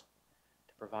flaggers.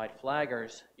 To provide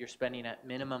flaggers, you're spending at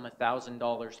minimum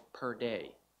 $1,000 per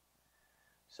day.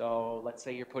 So let's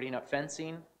say you're putting up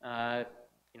fencing. I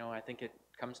think it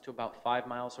comes to about 5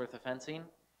 miles worth of fencing.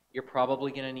 You're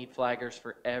probably going to need flaggers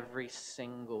for every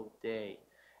single day.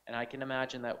 And I can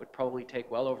imagine that would probably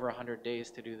take well over 100 days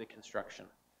to do the construction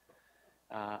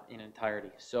in entirety.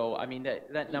 So, I mean,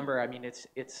 that number, I mean,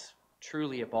 it's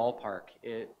truly a ballpark.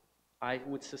 I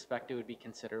would suspect it would be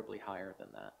considerably higher than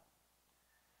that.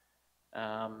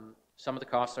 Some of the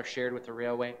costs are shared with the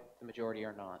railway, the majority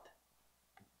are not.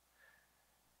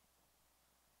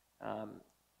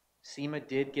 SEMA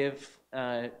did give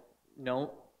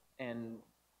note and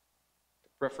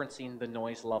referencing the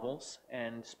noise levels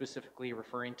and specifically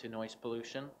referring to noise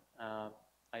pollution.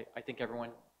 I think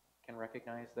everyone can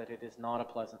recognize that it is not a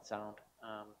pleasant sound,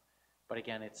 but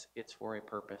again, it's for a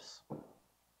purpose.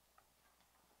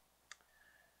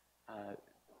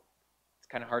 It's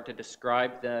kind of hard to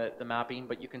describe the mapping,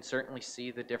 but you can certainly see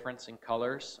the difference in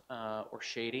colors or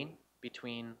shading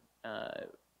between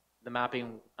the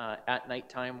mapping at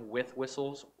nighttime with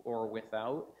whistles or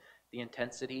without. The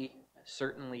intensity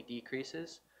certainly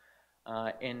decreases.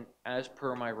 And as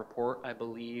per my report, I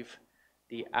believe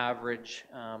the average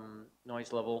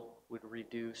noise level would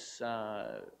reduce,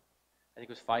 I think it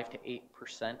was 5 to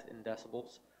 8% in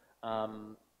decibels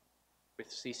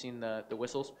with ceasing the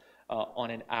whistles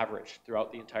on an average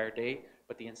throughout the entire day,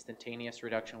 but the instantaneous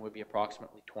reduction would be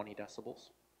approximately 20 decibels.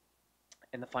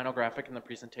 And the final graphic in the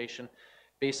presentation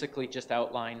basically just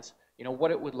outlines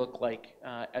what it would look like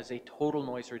as a total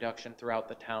noise reduction throughout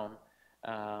the town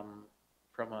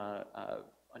from a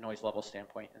noise level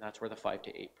standpoint, and that's where the 5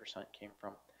 to 8% came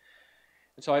from.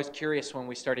 And so I was curious when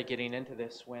we started getting into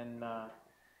this, when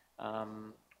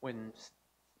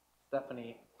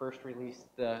Stephanie first released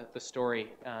the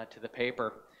story to the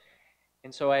paper,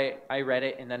 and so I read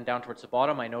it, and then down towards the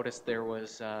bottom I noticed there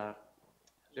was a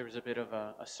bit of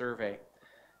a survey,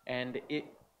 and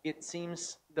it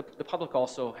seems the public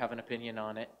also have an opinion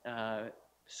on it.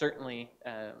 Certainly,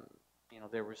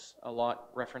 there was a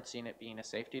lot referencing it being a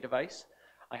safety device.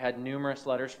 I had numerous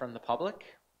letters from the public,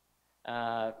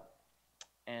 and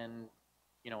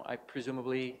I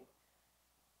presumably,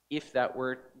 if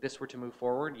this were to move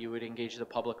forward, you would engage the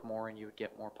public more and you would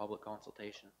get more public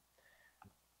consultation.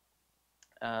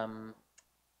 Went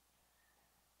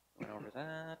over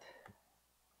that.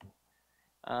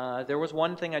 There was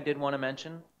one thing I did want to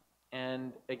mention,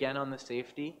 and again on the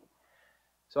safety.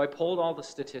 So I pulled all the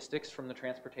statistics from the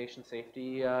Transportation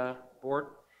Safety Board,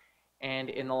 And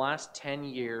in the last 10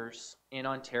 years in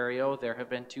Ontario, there have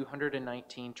been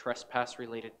 219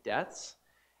 trespass-related deaths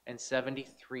and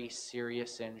 73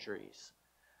 serious injuries.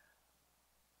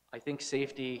 I think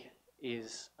safety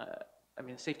is,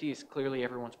 safety is clearly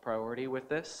everyone's priority with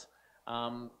this,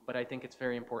 but I think it's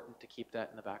very important to keep that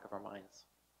in the back of our minds.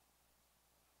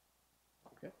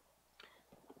 Okay.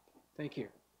 Thank you.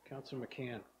 Councillor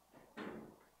McCann.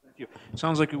 Thank you. It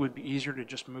sounds like it would be easier to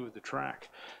just move the track.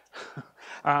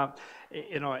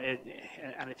 You know,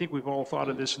 and I think we've all thought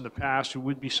of this in the past. It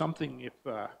would be something if,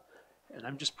 and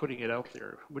I'm just putting it out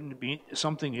there, wouldn't it be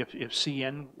something if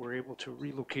CN were able to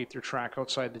relocate their track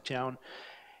outside the town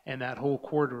and that whole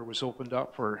corridor was opened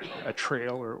up for a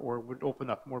trail or would open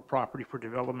up more property for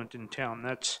development in town?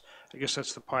 That's, I guess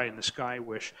that's the pie in the sky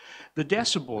wish. The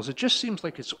decibels, it just seems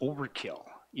like it's overkill.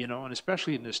 You know, and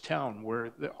especially in this town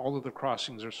where all of the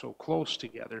crossings are so close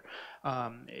together,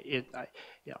 on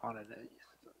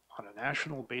a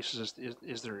national basis,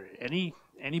 is there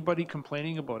anybody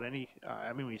complaining about any?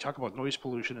 I mean, when you talk about noise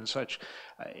pollution and such,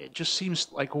 it just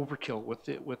seems like overkill with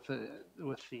the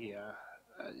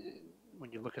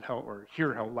when you look at how or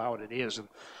hear how loud it is. And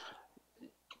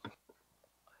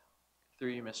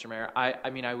through you, Mr. Mayor, I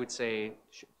mean, I would say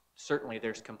certainly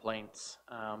there's complaints.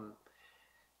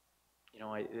 You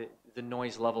know, the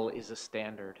noise level is a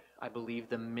standard. I believe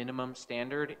the minimum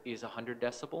standard is 100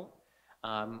 decibel,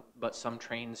 but some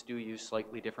trains do use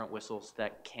slightly different whistles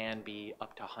that can be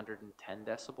up to 110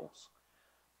 decibels.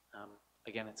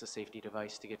 Again, it's a safety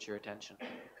device to get your attention.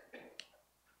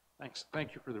 Thanks.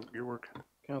 Thank you for your work.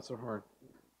 Councillor Horn.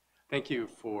 Thank you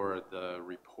for the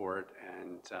report,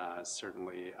 and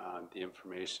certainly the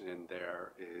information in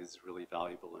there is really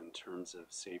valuable in terms of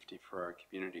safety for our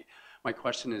community. My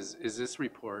question is this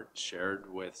report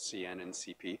shared with CN and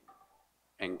CP,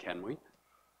 and can we?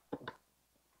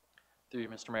 Through you,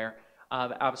 Mr. Mayor.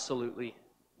 Absolutely.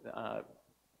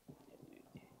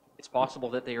 It's possible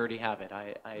that they already have it.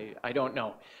 I don't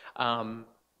know.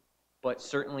 But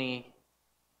certainly,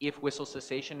 if whistle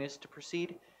cessation is to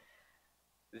proceed,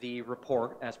 the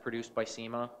report, as produced by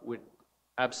SEMA, would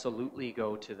absolutely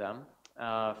go to them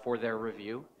for their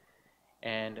review.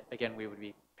 And again, we would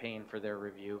be paying for their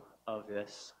review of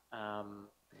this.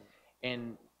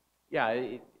 And yeah,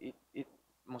 it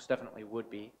most definitely would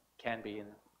be, can be, and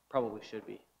probably should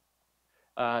be.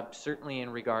 Certainly in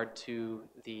regard to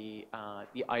the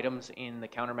items in the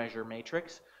countermeasure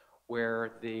matrix,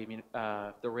 where the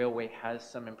railway has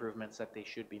some improvements that they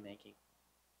should be making.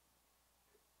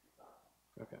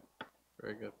 Okay,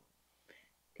 very good.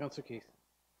 Councillor Keith.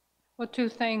 Well, two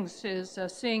things is,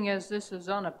 seeing as this is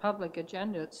on a public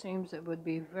agenda, it seems it would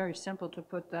be very simple to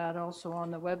put that also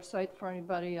on the website for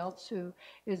anybody else who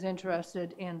is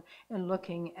interested in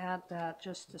looking at that,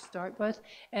 just to start with.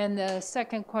 And the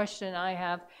second question I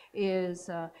have is,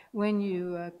 when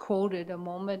you quoted a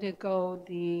moment ago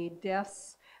the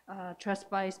deaths,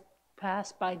 trespass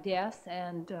by death,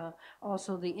 and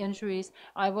also the injuries,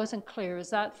 I wasn't clear. Is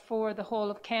that for the whole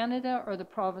of Canada or the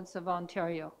province of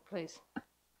Ontario, please?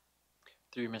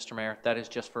 Through you, Mr. Mayor, that is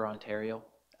just for Ontario.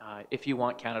 If you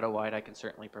want Canada-wide, I can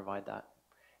certainly provide that.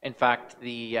 In fact,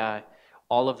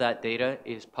 all of that data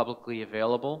is publicly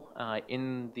available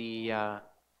in the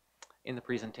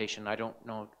presentation. I don't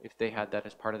know if they had that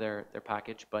as part of their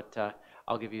package, but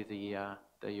I'll give you the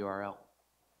URL.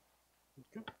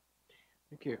 Okay.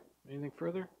 Thank you. Anything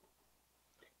further?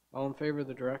 All in favor of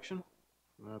the direction?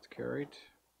 That's carried.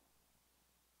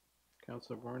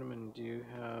 Councillor Borneman, do you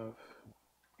have?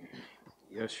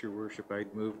 Yes, Your Worship,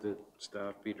 I'd move that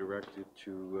staff be directed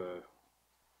to...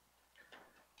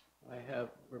 I have,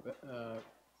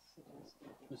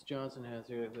 Ms. Johnson has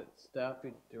here that staff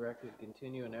be directed to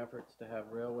continue in efforts to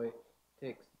have railway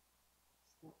take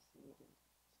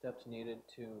steps needed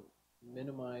to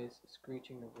minimize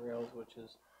screeching of rails, which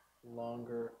is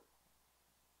longer,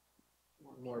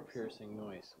 more piercing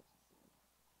noise.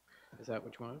 Is that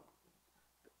what you want?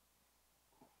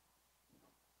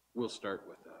 We'll start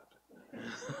with that.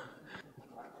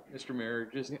 Mr. Mayor,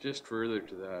 just further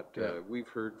to that, we've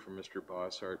heard from Mr.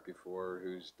 Bossart before,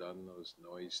 who's done those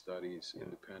noise studies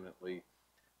independently.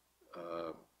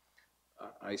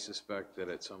 I suspect that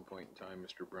at some point in time,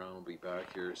 Mr. Brown will be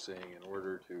back here saying in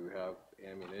order to have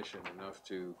ammunition enough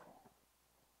to,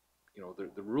 you know,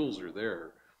 the rules are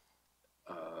there,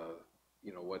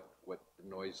 you know, what the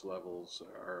noise levels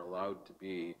are allowed to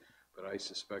be, but I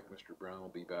suspect Mr. Brown will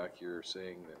be back here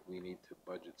saying that we need to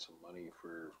budget some money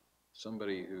for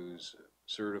somebody who's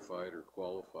certified or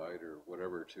qualified or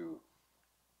whatever to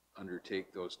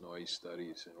undertake those noise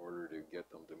studies in order to get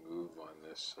them to move on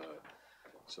this.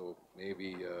 So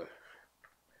maybe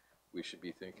we should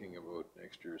be thinking about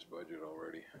next year's budget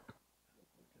already.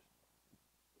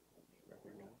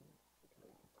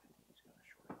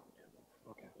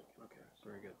 Okay, okay,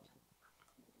 very good.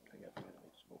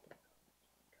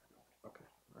 Okay,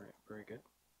 all right, very good.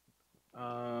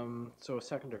 So a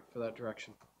seconder for that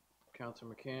direction.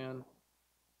 Councillor McCann.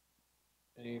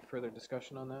 Any further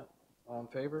discussion on that? All in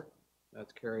favor?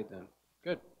 That's carried then.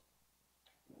 Good.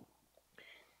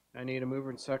 I need a mover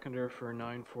and seconder for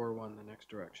 941, the next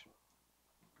direction.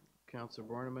 Councillor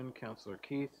Borneman, Councillor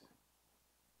Keith.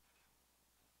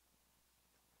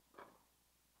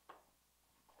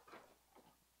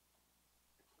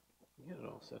 Get it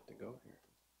all set to go here.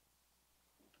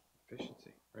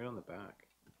 Efficiency, right on the back.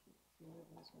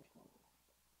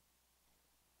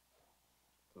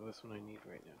 So this one I need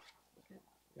right now.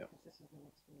 Yep.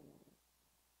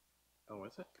 Oh,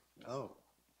 is it? Oh.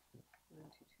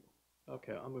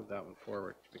 Okay, I'll move that one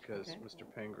forward because Mr.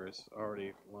 Penger is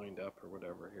already lined up or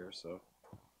whatever here. So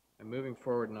I'm moving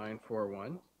forward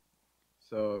 941.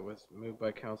 So it was moved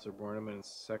by Councillor Borneman and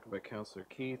seconded by Councillor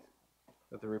Keith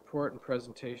that the report and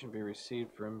presentation be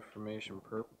received for information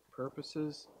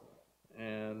purposes.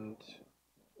 And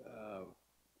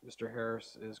Mr.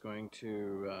 Harris is going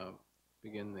to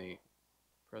begin the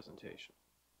presentation.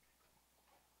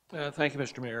 Thank you,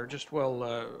 Mr. Mayor. Just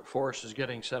while Forrest is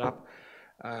getting set up,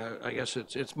 I guess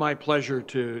it's my pleasure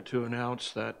to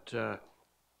announce that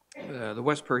the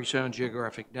West Parry Sound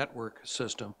Geographic Network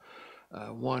System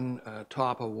won a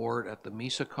top award at the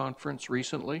MISA conference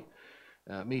recently.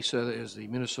 MISA is the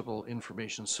Municipal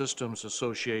Information Systems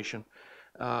Association,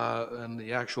 and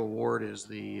the actual award is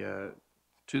the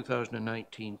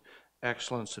 2019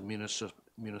 Excellence in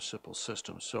Municipal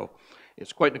Systems. So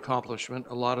it's quite an accomplishment.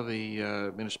 A lot of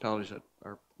the municipalities that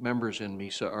are members in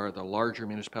MISA are the larger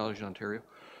municipalities in Ontario.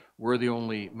 We're the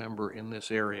only member in this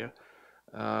area.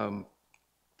 MISA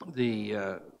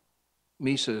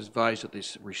is advised that they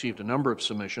received a number of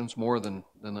submissions, more than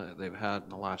they've had in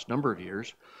the last number of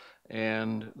years,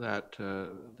 and that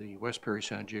the West Parry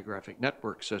Sound Geographic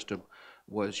Network System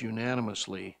was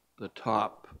unanimously the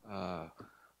top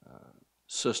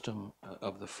system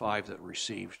of the 5 that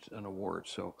received an award.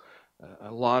 So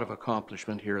a lot of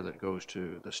accomplishment here that goes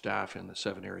to the staff in the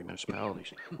 7 area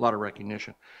municipalities. A lot of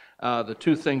recognition. The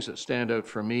 2 things that stand out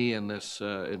for me in this,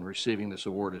 in receiving this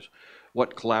award, is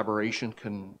what collaboration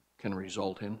can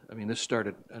result in. I mean, this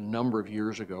started a number of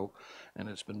years ago, and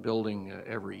it's been building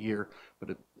every year.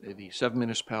 But the 7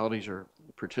 municipalities are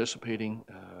participating.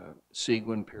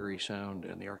 Seguin, Parry Sound,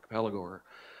 and the Archipelago are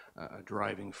a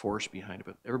driving force behind it.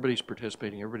 But everybody's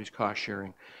participating, everybody's cost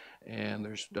sharing, and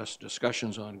there's just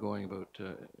discussions ongoing about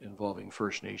involving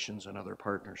First Nations and other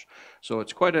partners. So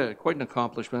it's quite an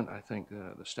accomplishment. I think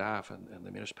the staff and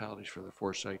the municipalities for the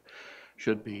foresight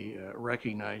should be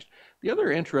recognized. The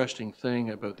other interesting thing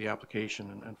about the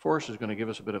application, and Forrest is going to give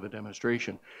us a bit of a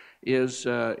demonstration, is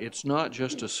it's not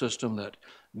just a system that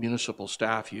municipal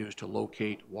staff use to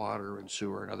locate water and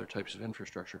sewer and other types of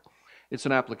infrastructure. It's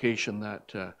an application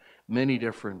that many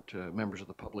different members of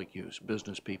the public use,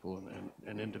 business people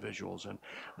and individuals, and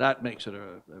that makes it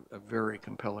a very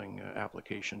compelling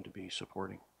application to be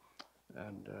supporting.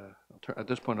 And at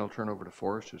this point, I'll turn over to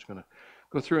Forrest, who's going to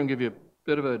go through and give you a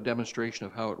bit of a demonstration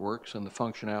of how it works and the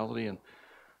functionality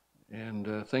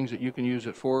and things that you can use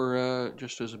it for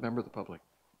just as a member of the public.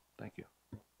 Thank you.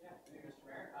 Yeah, thank you, Mr.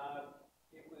 Mayor.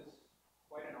 It was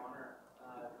quite an honor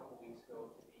a couple weeks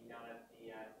ago to be down at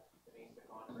the MISA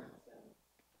conference, and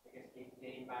I guess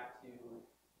dating back to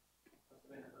must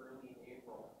have been early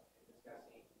April, and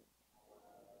discussing a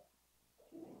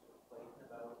few things with Clayton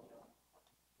about,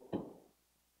 we're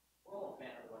all a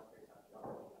fan of the West Parry Sound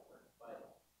Geography Network,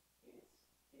 but it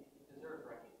deserves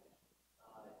recognition.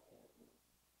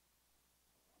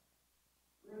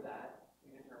 Through that,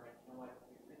 we determined, we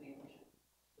should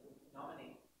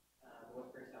nominate the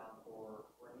West Parry Sound for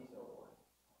a MISA award.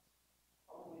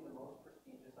 Probably the most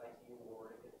prestigious IT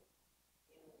award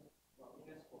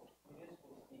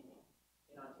municipally speaking,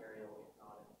 in Ontario, if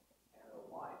not in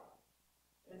Canada-wide.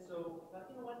 And so,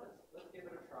 you know what? Let's give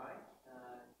it a try.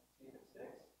 See if it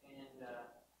sticks. And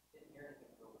didn't hear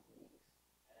anything for weeks.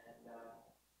 And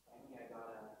finally, I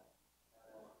got a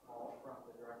call from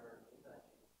the director of MISA.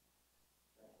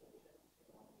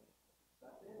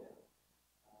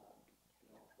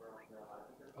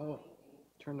 Oh,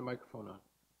 turn the microphone on.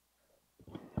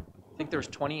 I think there's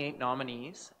 28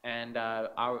 nominees, and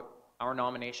our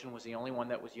nomination was the only one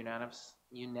that was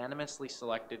unanimously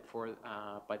selected for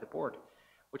by the board,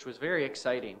 which was very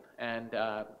exciting. And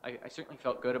I certainly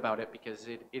felt good about it because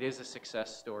it is a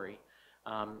success story.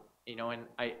 And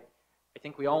I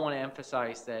think we all want to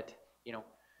emphasize that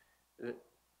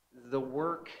the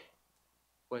work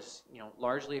was,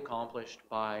 largely accomplished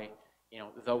by,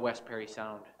 the West Parry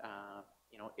Sound.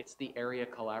 It's the area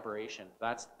collaboration.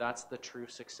 That's the true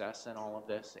success in all of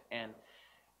this. And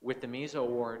with the MESA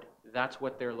award, that's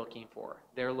what they're looking for.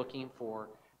 They're looking for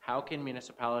how can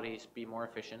municipalities be more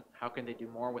efficient, how can they do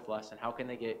more with less, and how can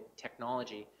they get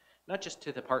technology, not just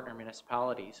to the partner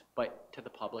municipalities, but to the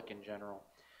public in general.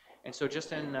 And so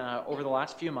just in over the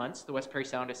last few months, the West Parry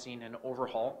Sound has seen an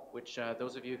overhaul, which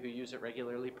those of you who use it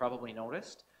regularly probably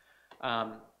noticed.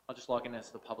 I'll just log in as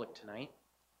the public tonight.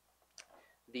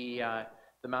 The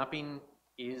mapping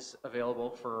is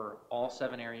available for all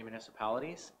 7 area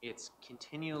municipalities. It's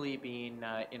continually being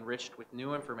enriched with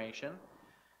new information.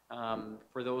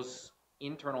 For those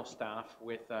internal staff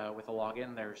with a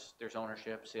login, there's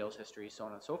ownership, sales history, so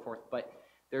on and so forth. But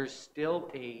there's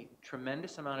still a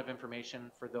tremendous amount of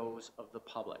information for those of the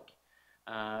public.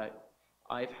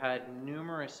 I've had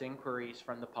numerous inquiries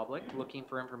from the public looking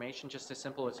for information just as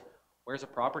simple as, where's a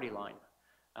property line?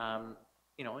 And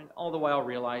all the while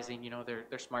realizing,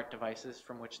 they're smart devices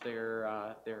from which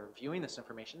they're viewing this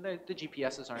information. The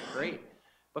GPSs aren't great,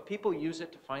 but people use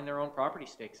it to find their own property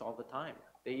stakes all the time.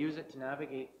 They use it to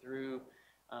navigate through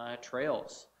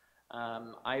trails.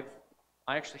 I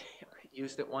actually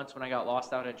used it once when I got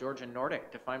lost out at George and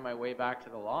Nordic to find my way back to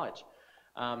the lodge.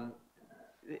 The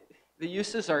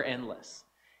uses are endless,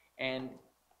 and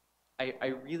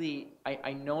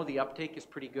I know the uptake is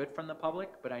pretty good from the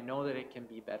public, but I know that it can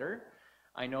be better.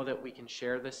 I know that we can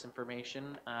share this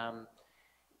information,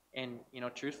 and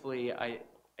truthfully, I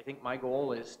think my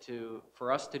goal is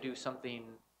for us to do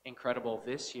something incredible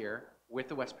this year with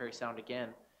the West Parry Sound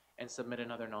again and submit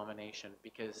another nomination,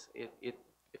 because it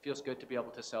feels good to be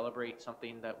able to celebrate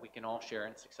something that we can all share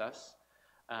in success.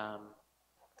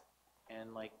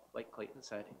 And like Clayton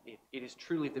said, it is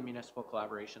truly the municipal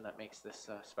collaboration that makes this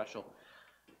special.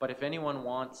 But if anyone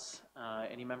wants,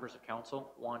 any members of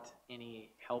council want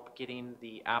any help getting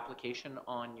the application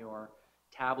on your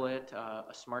tablet,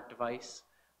 a smart device,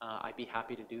 I'd be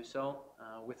happy to do so,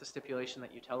 with the stipulation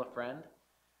that you tell a friend,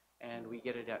 and we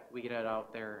get it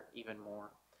out there even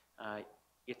more.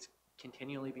 It's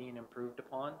continually being improved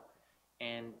upon,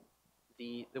 and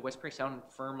the West Parry Sound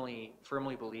firmly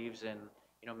believes in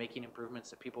making improvements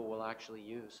that people will actually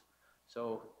use.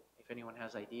 So if anyone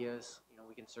has ideas,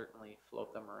 we can certainly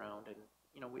float them around, and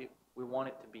we want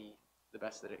it to be the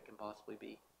best that it can possibly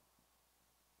be.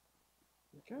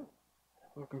 Okay.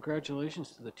 Well,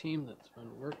 congratulations to the team that's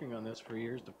been working on this for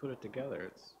years to put it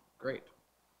together. It's great.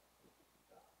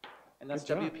 And that's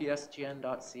Good job.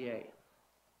 WPSGN.ca.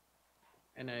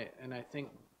 And I think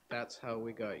that's how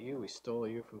we got you. We stole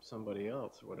you from somebody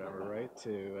else, or whatever, right?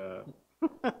 To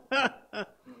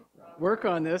work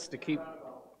on this to keep.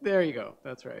 There you go.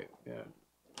 That's right. Yeah.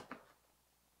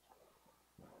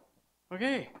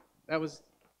 Okay. That was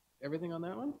everything on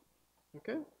that one?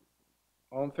 Okay.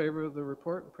 All in favor of the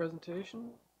report and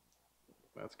presentation?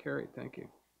 That's carried. Thank you.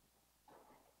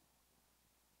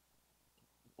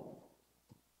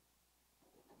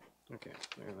 Okay.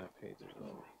 There, that page is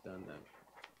all done then.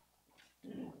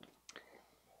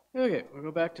 Okay, we'll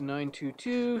go back to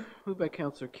 922, moved by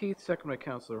Councillor Keith, second by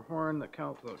Councillor Horn, that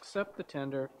council will accept the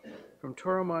tender from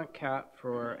Toromont Cat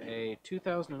for a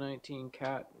 2019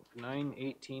 Cat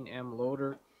 918M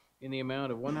loader in the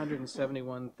amount of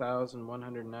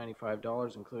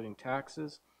 $171,195, including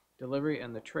taxes, delivery,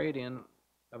 and the trade-in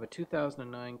of a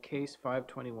 2009 Case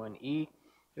 521E,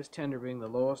 this tender being the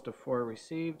lowest of 4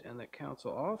 received, and that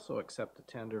council also accept the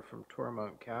tender from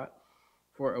Toromont Cat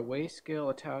for a weigh scale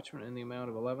attachment in the amount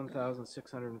of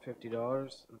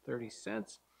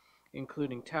 $11,650.30,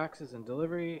 including taxes and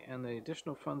delivery, and the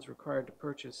additional funds required to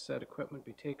purchase said equipment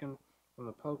be taken from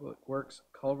the Public Works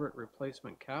Culvert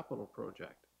Replacement Capital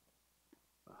Project.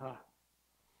 Aha.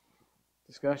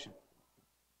 Discussion.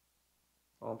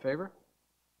 All in favor?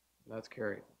 That's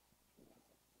carried.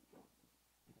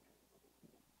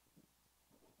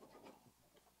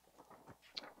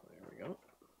 There we go.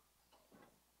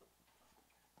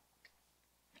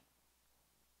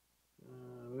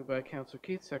 Moved by Councillor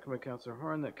Keith, second by Councillor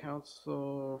Horn, that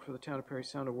council for the town of Parry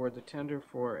Sound award the tender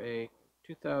for a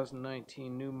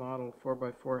 2019 new model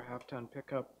 4x4 half-ton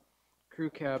pickup crew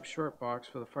cab short box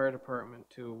for the fire department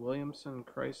to Williamson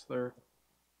Chrysler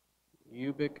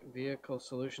Ubic Vehicle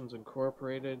Solutions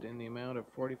Incorporated in the amount of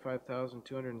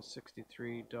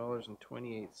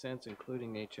 $45,263.28,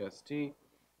 including HST,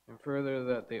 and further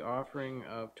that the offering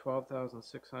of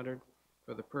 $12,600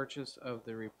 for the purchase of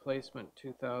the replacement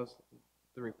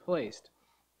replaced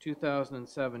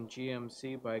 2007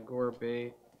 GMC by Gore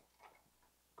Bay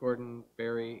Gordon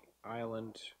Berry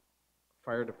Island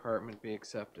Fire Department be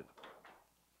accepted.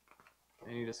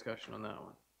 Any discussion on that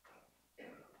one?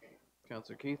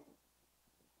 Councillor Keith?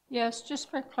 Yes, just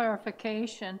for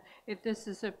clarification, if this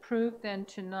is approved, then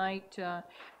tonight,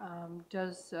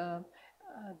 does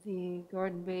the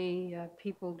Gordon Bay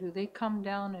people, do they come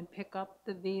down and pick up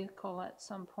the vehicle at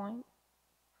some point?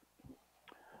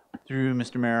 Through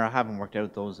Mr. Mayor, I haven't worked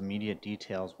out those immediate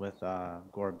details with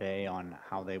Gore Bay on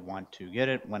how they want to get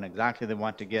it, when exactly they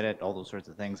want to get it, all those sorts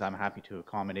of things. I'm happy to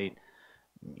accommodate,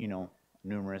 you know,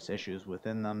 numerous issues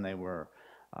within them. They were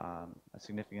a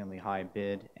significantly high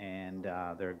bid, and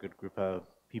they're a good group of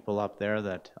people up there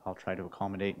that I'll try to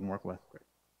accommodate and work with.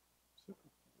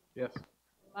 Yes.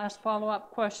 Last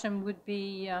follow-up question would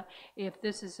be, if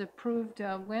this is approved,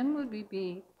 when would we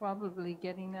be probably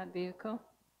getting that vehicle?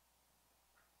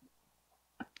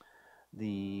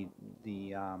 Through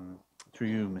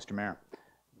you, Mr. Mayor,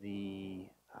 the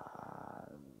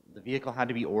vehicle had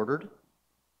to be ordered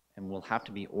and will have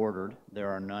to be ordered. There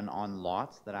are none on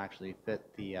lots that actually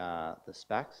fit the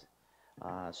specs,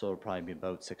 so it'll probably be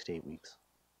about 6 to 8 weeks.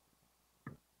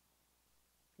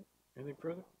 Anything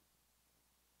further?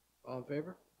 All in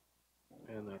favor?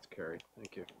 And that's carried.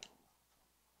 Thank you.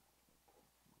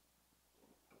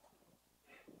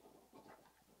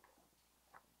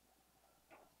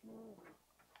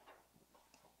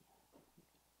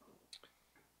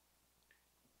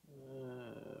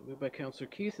 Moved by Councillor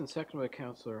Keith and seconded by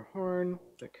Councillor Horn.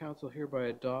 The council hereby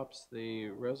adopts the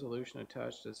resolution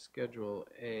attached as Schedule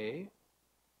A,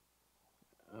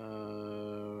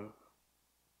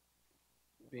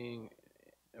 being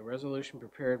a resolution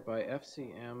prepared by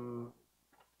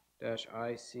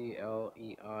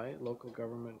FCM-ICLEI, Local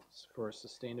Governments for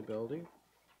Sustainability,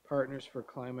 Partners for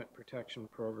Climate Protection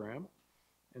Program,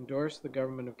 endorse the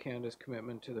Government of Canada's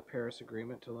commitment to the Paris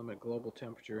Agreement to limit global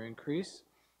temperature increase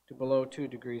to below 2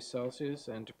 degrees Celsius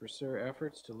and to pursue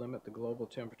efforts to limit the global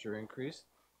temperature increase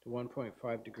to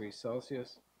 1.5 degrees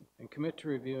Celsius, and commit to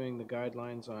reviewing the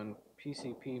guidelines on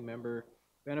PCP member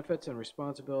benefits and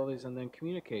responsibilities, and then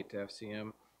communicate to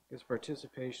FCM its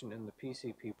participation in the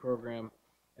PCP program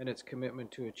and its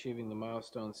commitment to achieving the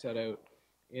milestones set out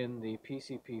in the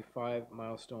PCP 5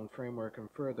 milestone framework. And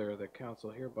further, the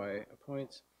council hereby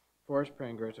appoints Forrest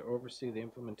Prenger to oversee the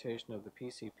implementation of the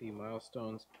PCP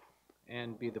milestones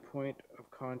and be the point of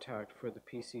contact for the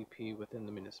PCP within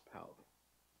the municipality.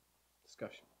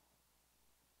 Discussion.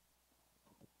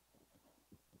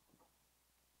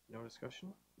 No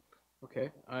discussion?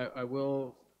 Okay, I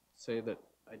will say that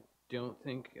I don't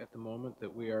think at the moment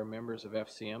that we are members of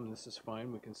FCM. This is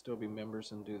fine, we can still be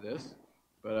members and do this,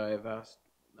 but I have asked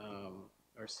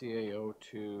our CAO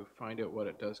to find out what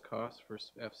it does cost for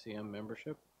FCM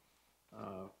membership.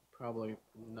 Probably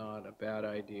not a bad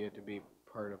idea to be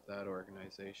part of that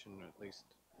organization, or at least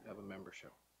have a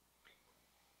membership.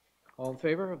 All in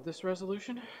favor of this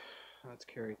resolution? That's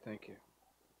carried, thank you.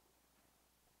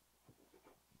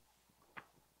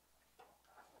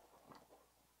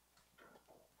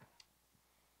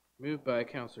 Moved by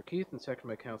Councillor Keith and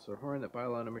seconded by Councillor Horn that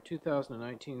bylaw number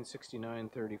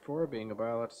 2019-6934, being a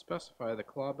bylaw to specify the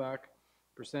clawback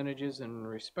percentages in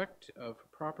respect of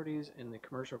properties in the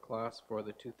commercial class for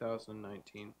the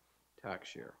 2019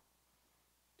 tax year,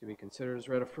 to be considered as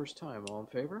read a first time. All in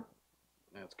favor?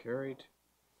 That's carried.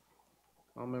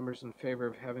 All members in favor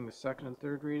of having the second and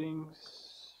third readings?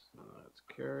 That's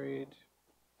carried.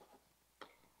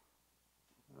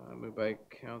 Moved by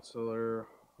Councillor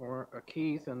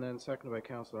Keith and then seconded by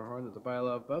Councillor Horn that the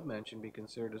bylaw above mentioned be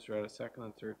considered as read a second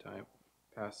and third time,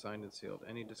 passed, signed, and sealed.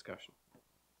 Any discussion?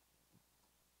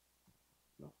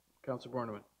 No. Councillor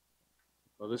Borneman.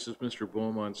 Well, this is Mr.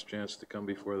 Beaumont's chance to come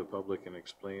before the public and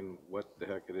explain what the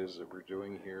heck it is that we're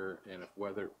doing here, and if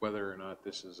whether or not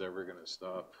this is ever going to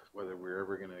stop, whether we're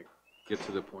ever going to get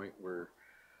to the point where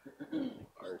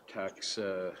our tax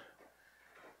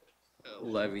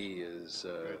levy is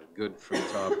good from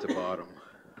top to bottom.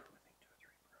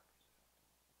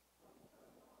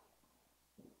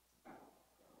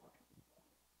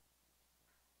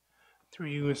 Through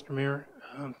you, Mr. Mayor.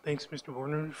 Thanks, Mr.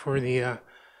 Warner, for the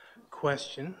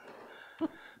question.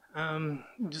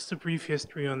 Just a brief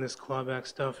history on this clawback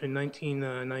stuff. In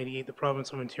 1998, the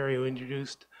province of Ontario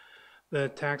introduced the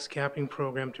tax capping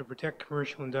program to protect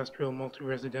commercial, industrial,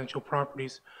 multi-residential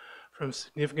properties from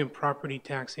significant property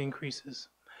tax increases.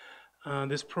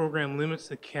 This program limits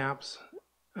the caps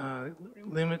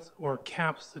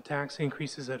the tax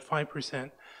increases at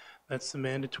 5%. That's the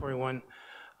mandatory one.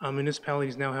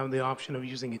 Municipalities now have the option of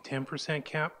using a 10%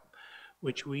 cap,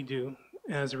 which we do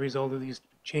as a result of these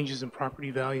changes in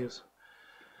property values.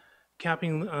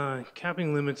 Capping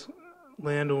limits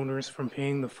landowners from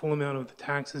paying the full amount of the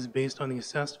taxes based on the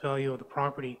assessed value of the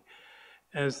property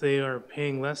as they are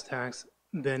paying less tax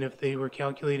than if they were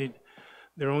calculated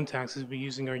their own taxes by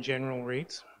using our general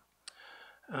rates.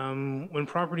 When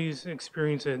properties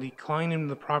experience a decline in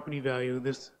the property value,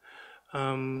 this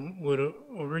would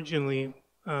originally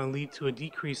lead to a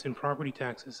decrease in property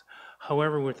taxes.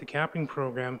 However, with the capping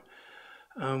program,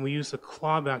 we use the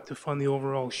clawback to fund the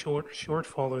overall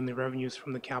shortfall in the revenues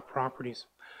from the capped properties.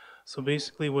 So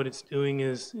basically what it's doing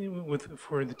is,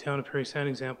 for the town of Parry Sound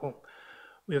example,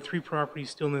 we have 3 properties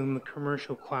still in the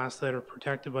commercial class that are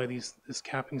protected by this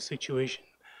capping situation.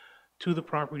 2 of the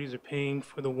properties are paying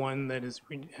for the one that is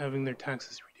having their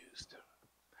taxes reduced.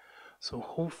 So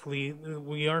hopefully,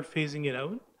 we are phasing it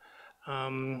out.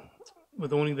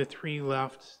 With only the 3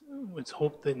 left, it's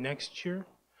hoped that next year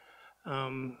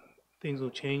things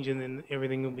will change and then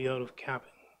everything will be out of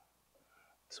capping.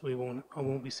 So I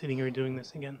won't be sitting here doing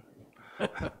this again.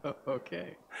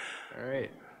 Okay. All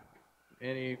right.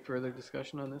 Any further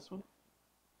discussion on this one?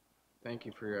 Thank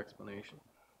you for your explanation.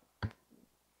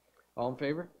 All in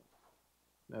favor?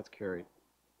 That's carried.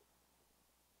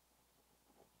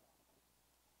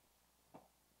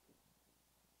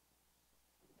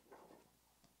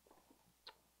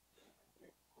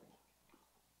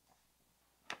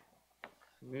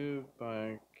 Moved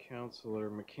by Councillor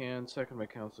McCann, second by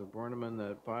Councillor Borneman,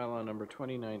 that bylaw number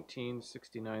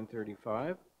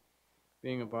 2019-6935,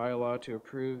 being a bylaw to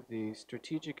approve the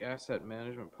strategic asset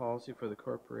management policy for the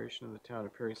corporation of the town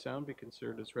of Parry Sound, be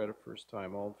considered as read a first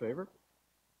time. All in favor?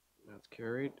 That's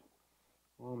carried.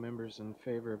 All members in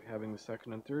favor of having the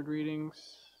second and third readings?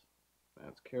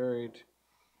 That's carried.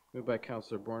 Moved by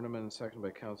Councillor Borneman and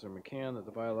seconded by Councillor McCann that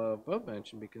the bylaw above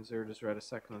mentioned be considered as read a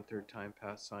second and third time,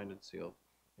 passed, signed, and sealed.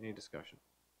 Any discussion?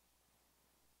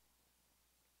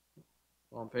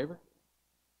 All in favor?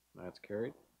 That's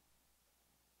carried.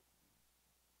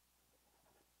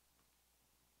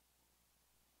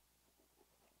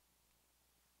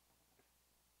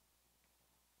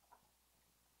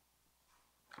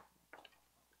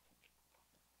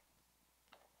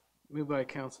 Moved by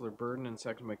Councillor Burden and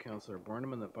seconded by Councillor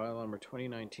Borneman that bylaw number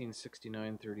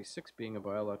 2019-6936, being a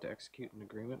bylaw to execute an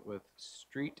agreement with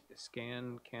Street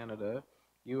Scan Canada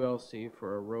ULC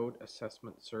for a road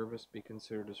assessment service, be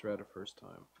considered as read a first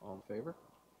time. All in favor?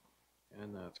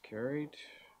 And that's carried.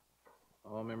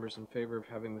 All members in favor of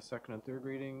having the second and third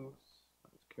readings?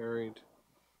 That's carried.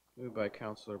 Moved by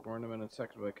Councillor Borneman and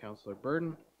seconded by Councillor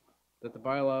Burden that the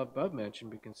bylaw above mentioned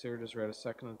be considered as read a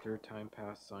second and third time,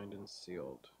 passed, signed, and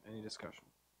sealed. Any discussion?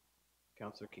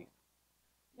 Councillor Keith.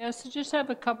 Yes, I just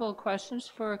have a couple of questions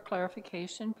for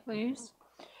clarification, please.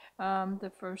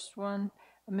 The first one,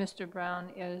 Mr. Brown,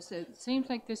 is it seems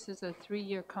like this is a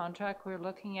 3-year contract we're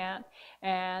looking at,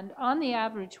 and on the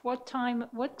average, what time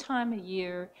of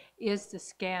year is the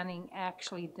scanning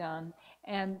actually done?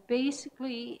 And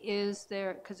basically, is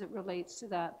there, because it relates to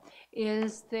that,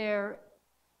 is there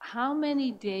how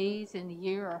many days in a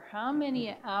year or how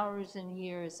many hours in a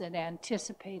year is it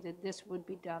anticipated this would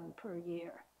be done per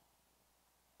year?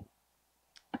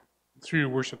 Through your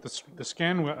worship, the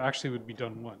scan actually would be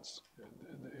done once.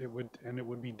 It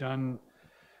would be done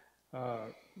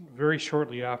very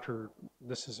shortly after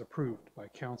this is approved by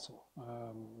council.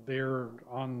 They're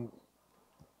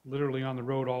literally on the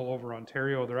road all over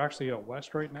Ontario. They're actually out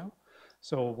west right now.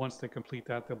 So once they complete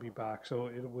that, they'll be back. So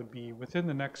it would be within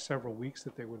the next several weeks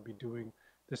that they would be doing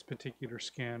this particular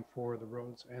scan for the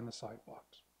roads and the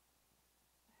sidewalks.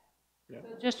 Yeah.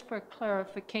 So just for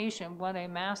clarification, what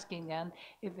I'm asking then,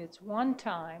 if it's one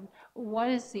time, what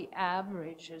is the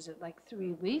average? Is it like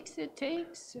 3 weeks it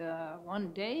takes,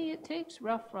 1 day it takes?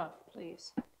 Rough,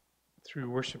 please. Through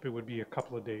worship, it would be a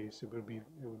couple of days. It would be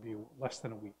less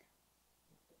than a week.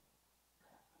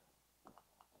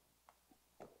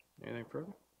 Anything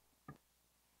further?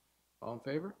 All in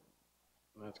favor?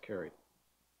 That's carried.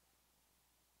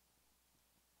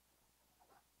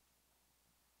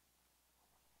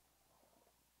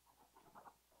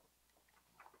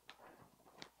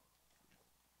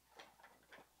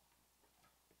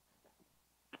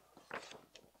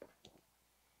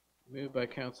 Moved by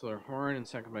Councillor Horn and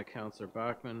seconded by Councillor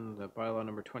Bachman that bylaw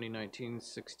number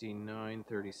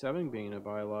 2019-6937, being a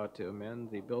bylaw to amend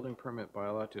the building permit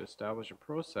bylaw to establish a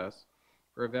process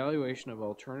for evaluation of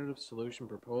alternative solution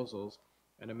proposals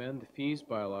and amend the fees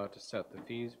bylaw to set the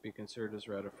fees, be considered as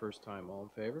read a first time. All in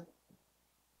favor?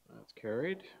 That's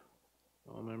carried.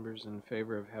 All members in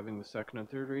favor of having the second and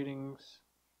third readings?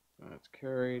 That's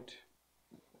carried.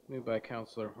 Moved by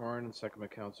Councillor Horn and second by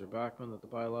Councillor Bachman that the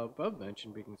bylaw above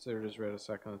mentioned be considered as read a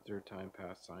second and third time,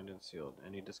 passed, signed, and sealed.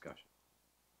 Any discussion?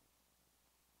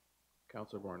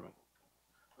 Councillor Borneman.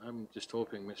 I'm just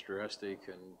hoping Mr. Este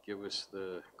can give us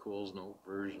the Coles Note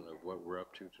version of what we're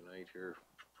up to tonight here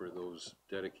for those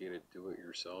dedicated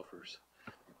do-it-yourselfers.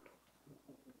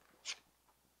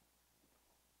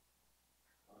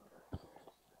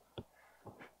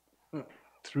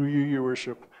 Through you, Your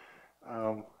Worship,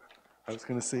 I was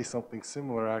going to say something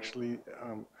similar, actually.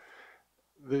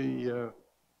 The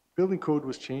building code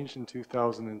was changed in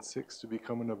 2006 to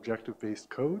become an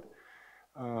objective-based code.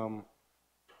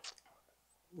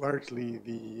 Largely,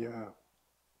 the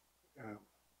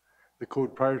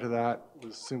code prior to that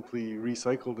was simply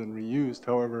recycled and reused.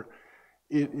 However,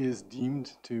 it is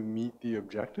deemed to meet the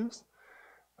objectives.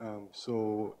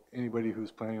 So anybody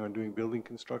who's planning on doing building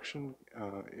construction,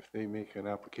 if they make an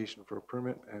application for a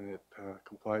permit and it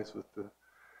complies with the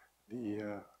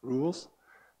rules,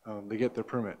 they get their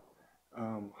permit.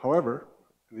 However,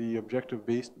 the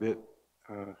objective-based bit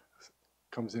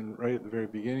comes in right at the very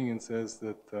beginning and says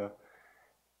that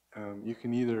you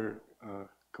can either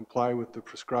comply with the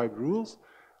prescribed rules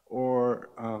or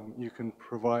you can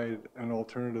provide an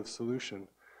alternative solution.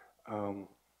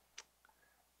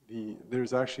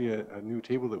 There's actually a new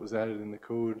table that was added in the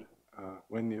code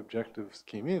when the objectives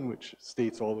came in, which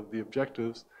states all of the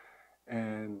objectives,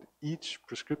 and each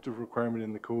prescriptive requirement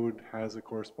in the code has a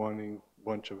corresponding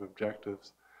bunch of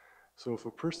objectives. So if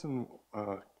a person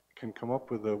can come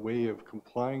up with a way of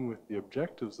complying with the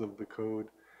objectives of the code,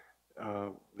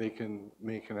 they can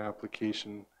make an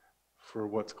application for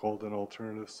what's called an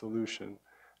alternative solution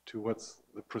to what's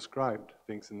the prescribed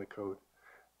things in the code.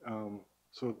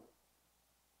 So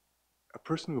a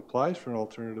person who applies for an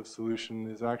alternative solution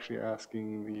is actually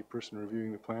asking the person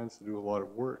reviewing the plans to do a lot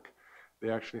of work. They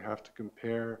actually have to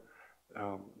compare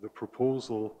the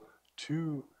proposal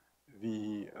to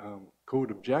the code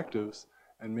objectives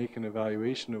and make an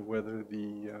evaluation of whether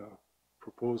the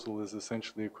proposal is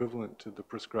essentially equivalent to the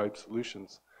prescribed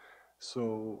solutions.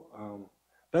 So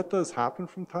that does happen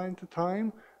from time to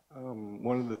time.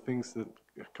 One of the things that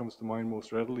comes to mind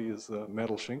most readily is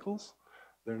metal shingles.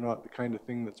 They're not the kind of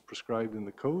thing that's prescribed in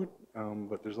the code,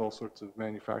 but there's all sorts of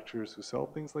manufacturers who sell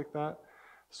things like that.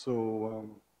 So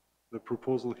the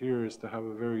proposal here is to have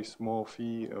a very small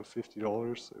fee of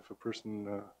 $50 if a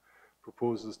person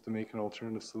proposes to make an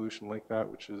alternative solution like that,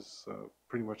 which is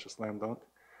pretty much a slam dunk.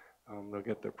 They'll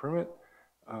get their permit.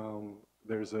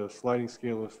 There's a sliding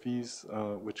scale of fees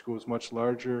which goes much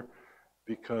larger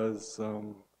because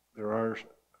there are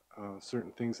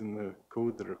certain things in the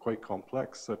code that are quite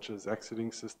complex, such as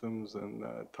exiting systems and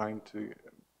time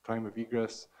of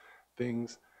egress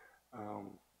things.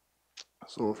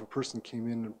 So if a person came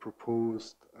in and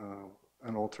proposed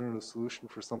an alternative solution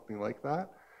for something like that,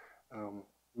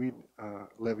 we'd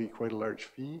levy quite a large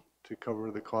fee to cover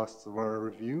the costs of our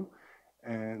review.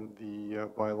 And the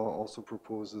bylaw also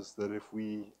proposes that if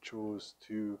we chose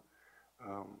to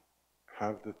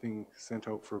have the thing sent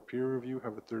out for a peer review,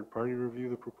 have a third party review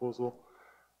the proposal,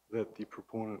 that the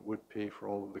proponent would pay for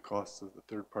all of the costs of the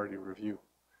third party review.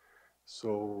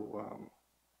 So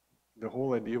the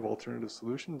whole idea of alternative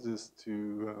solutions is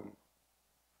to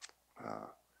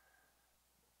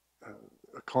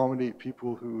accommodate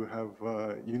people who have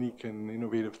unique and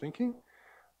innovative thinking,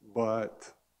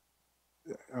 but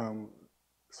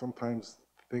sometimes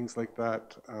things like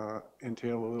that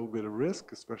entail a little bit of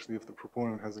risk, especially if the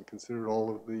proponent hasn't considered all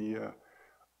of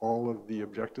the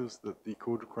objectives that the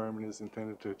code requirement is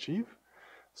intended to achieve.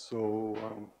 So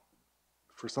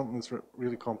for something that's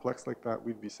really complex like that,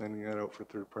 we'd be sending that out for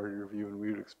third-party review, and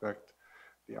we would expect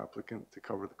the applicant to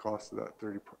cover the cost of that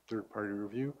third-party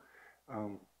review,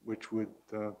 which would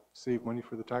save money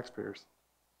for the taxpayers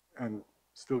and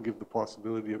still give the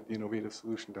possibility of the innovative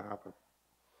solution to happen.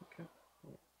 Okay.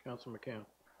 Councilor McCann.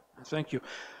 Thank you.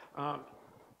 I'm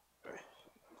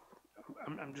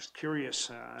just curious.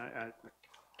 I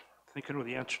think I know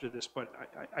the answer to this, but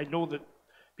I know that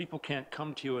people can't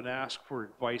come to you and ask for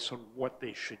advice on what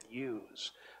they should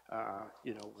use,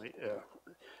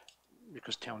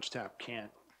 because town staff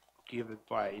can't give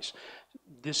advice.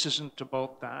 This isn't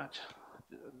about that,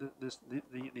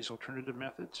 these alternative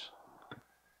methods?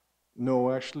 No,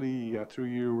 actually, through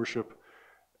your worship,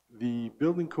 the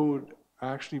building code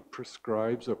actually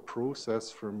prescribes a process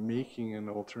for making an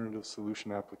alternative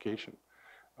solution application.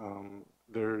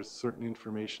 There's certain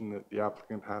information that the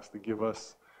applicant has to give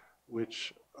us,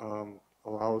 which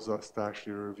allows us to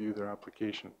actually review their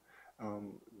application.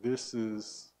 This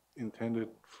is intended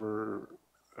for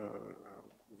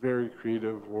very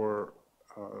creative or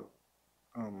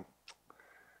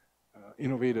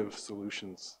innovative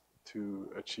solutions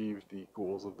to achieve the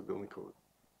goals of the building code,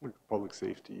 like public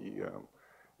safety,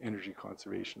 energy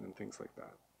conservation, and things like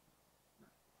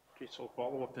that. Okay, so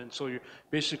follow up then. So you're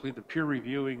basically the peer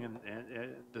reviewing and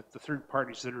the third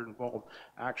parties that are involved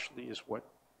actually is what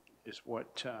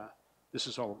this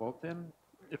is all about then,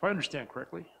 if I understand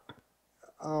correctly?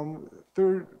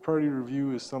 Third-party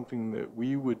review is something that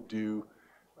we would do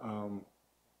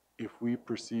if we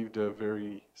perceived a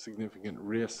very significant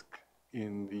risk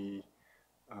in the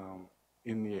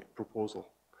proposal.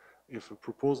 If a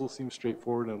proposal seems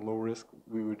straightforward and low risk,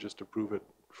 we would just approve it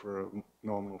for a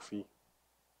nominal fee.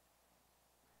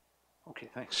 Okay,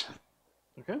 thanks.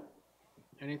 Okay.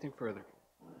 Anything further?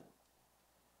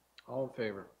 All in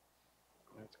favor?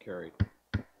 That's carried.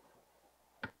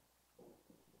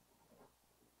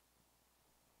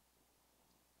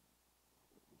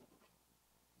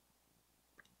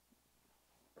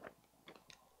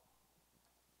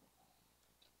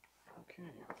 Okay.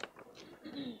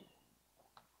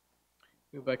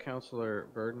 Moved by Councillor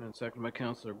Burden and seconded by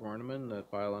Councillor Borneman that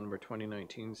bylaw number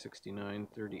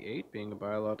 2019-6938 being a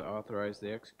bylaw to authorize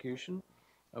the execution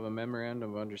of a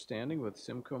memorandum of understanding with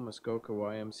Simcoe Muskoka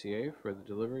YMCA for the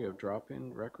delivery of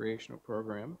drop-in recreational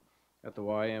program at the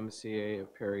YMCA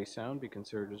of Parry Sound be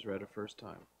considered as read a first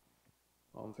time.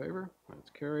 All in favor? That's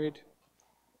carried.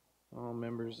 All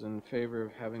members in favor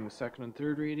of having the second and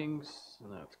third readings,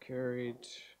 and that's carried.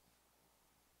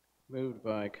 Moved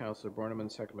by Councillor Borneman,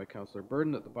 seconded by Councillor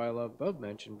Burden that the bylaw above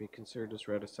mentioned be considered as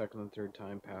read a second and third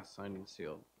time, passed, signed, and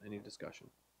sealed. Any discussion?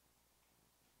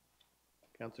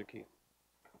 Councillor Keith.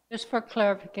 Just for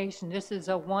clarification, this is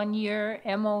a one-year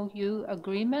MOU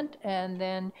agreement, and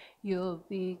then you'll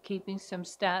be keeping some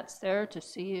stats there to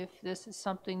see if this is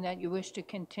something that you wish to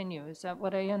continue. Is that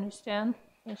what I understand,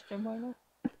 Mr. Moynihan?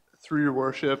 Through your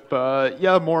worship,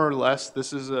 yeah, more or less.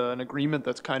 This is an agreement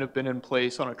that's kind of been in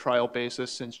place on a trial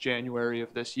basis since January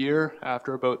of this year.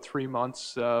 After about 3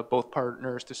 months, both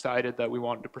partners decided that we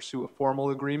wanted to pursue a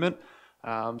formal agreement.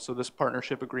 So this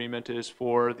partnership agreement is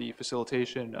for the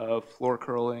facilitation of floor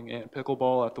curling and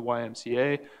pickleball at the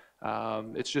YMCA.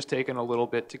 It's just taken a little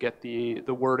bit to get the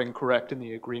wording correct in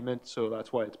the agreement, so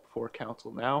that's why it's before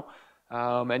council now.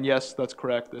 And yes, that's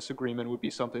correct. This agreement would be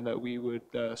something that we would,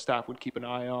 staff would keep an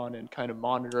eye on and kind of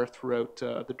monitor throughout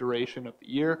the duration of the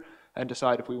year and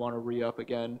decide if we want to re-up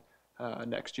again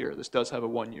next year. This does have a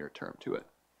 1-year term to it.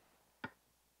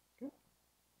 Okay.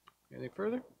 Anything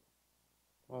further?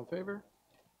 All in favor?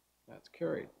 That's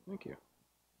carried. Thank you.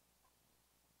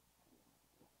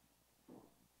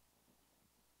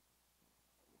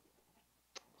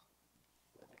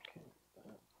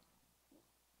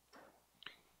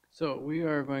 So we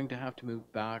are going to have to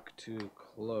move back to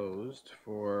closed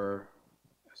for,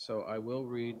 so I will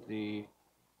read the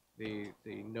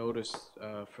notice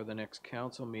for the next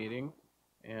council meeting,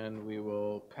 and we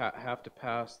will have to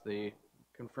pass the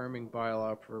confirming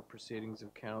bylaw for proceedings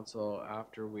of council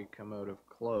after we come out of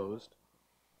closed.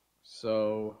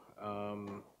 So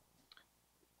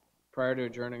prior to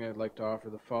adjourning, I'd like to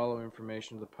offer the following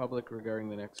information to the public regarding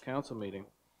the next council meeting.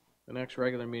 The next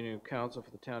regular meeting of council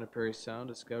for the town of Parry Sound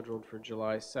is scheduled for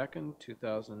July 2nd,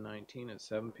 2019 at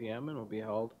 7 p.m. and will be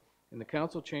held in the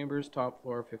council chambers, top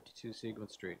floor, 52 Seguin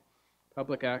Street.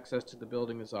 Public access to the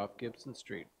building is off Gibson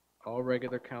Street. All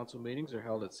regular council meetings are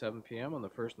held at 7 p.m. on the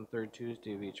first and third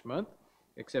Tuesday of each month,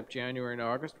 except January and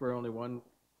August, where only one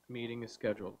meeting is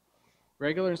scheduled.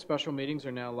 Regular and special meetings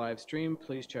are now live streamed.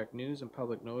 Please check news and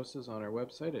public notices on our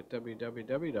website at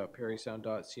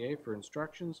www.parrysound.ca for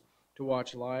instructions to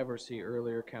watch live or see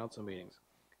earlier council meetings.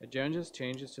 Agendas,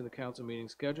 changes to the council meeting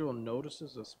schedule, and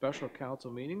notices of special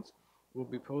council meetings will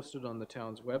be posted on the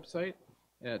town's website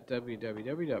at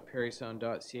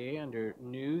www.parrysound.ca under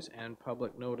news and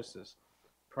public notices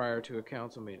prior to a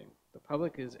council meeting. The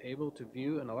public is able to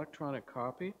view an electronic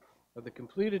copy of the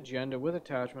complete agenda with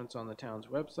attachments on the town's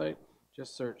website.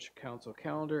 Just search council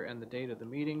calendar and the date of the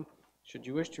meeting. Should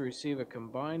you wish to receive a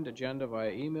combined agenda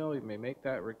via email, you may make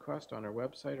that request on our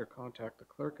website or contact the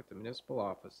clerk at the municipal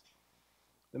office.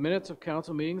 The minutes of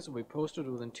council meetings will be posted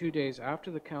within 2 days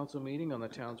after the council meeting on the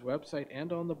town's website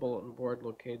and on the bulletin board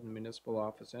located in the municipal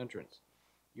office entrance.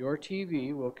 Your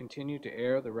TV will continue to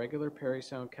air the regular Parry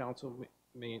Sound Council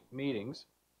meetings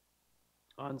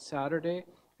on Saturday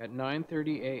at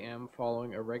 9:30 a.m.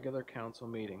 following a regular council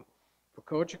meeting. For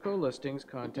Cogeco listings,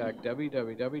 contact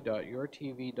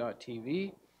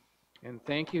www.yourtv.tv. And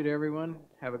thank you to everyone.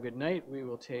 Have a good night. We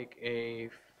will take a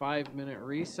 5-minute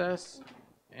recess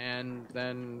and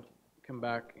then come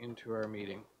back into our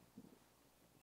meeting.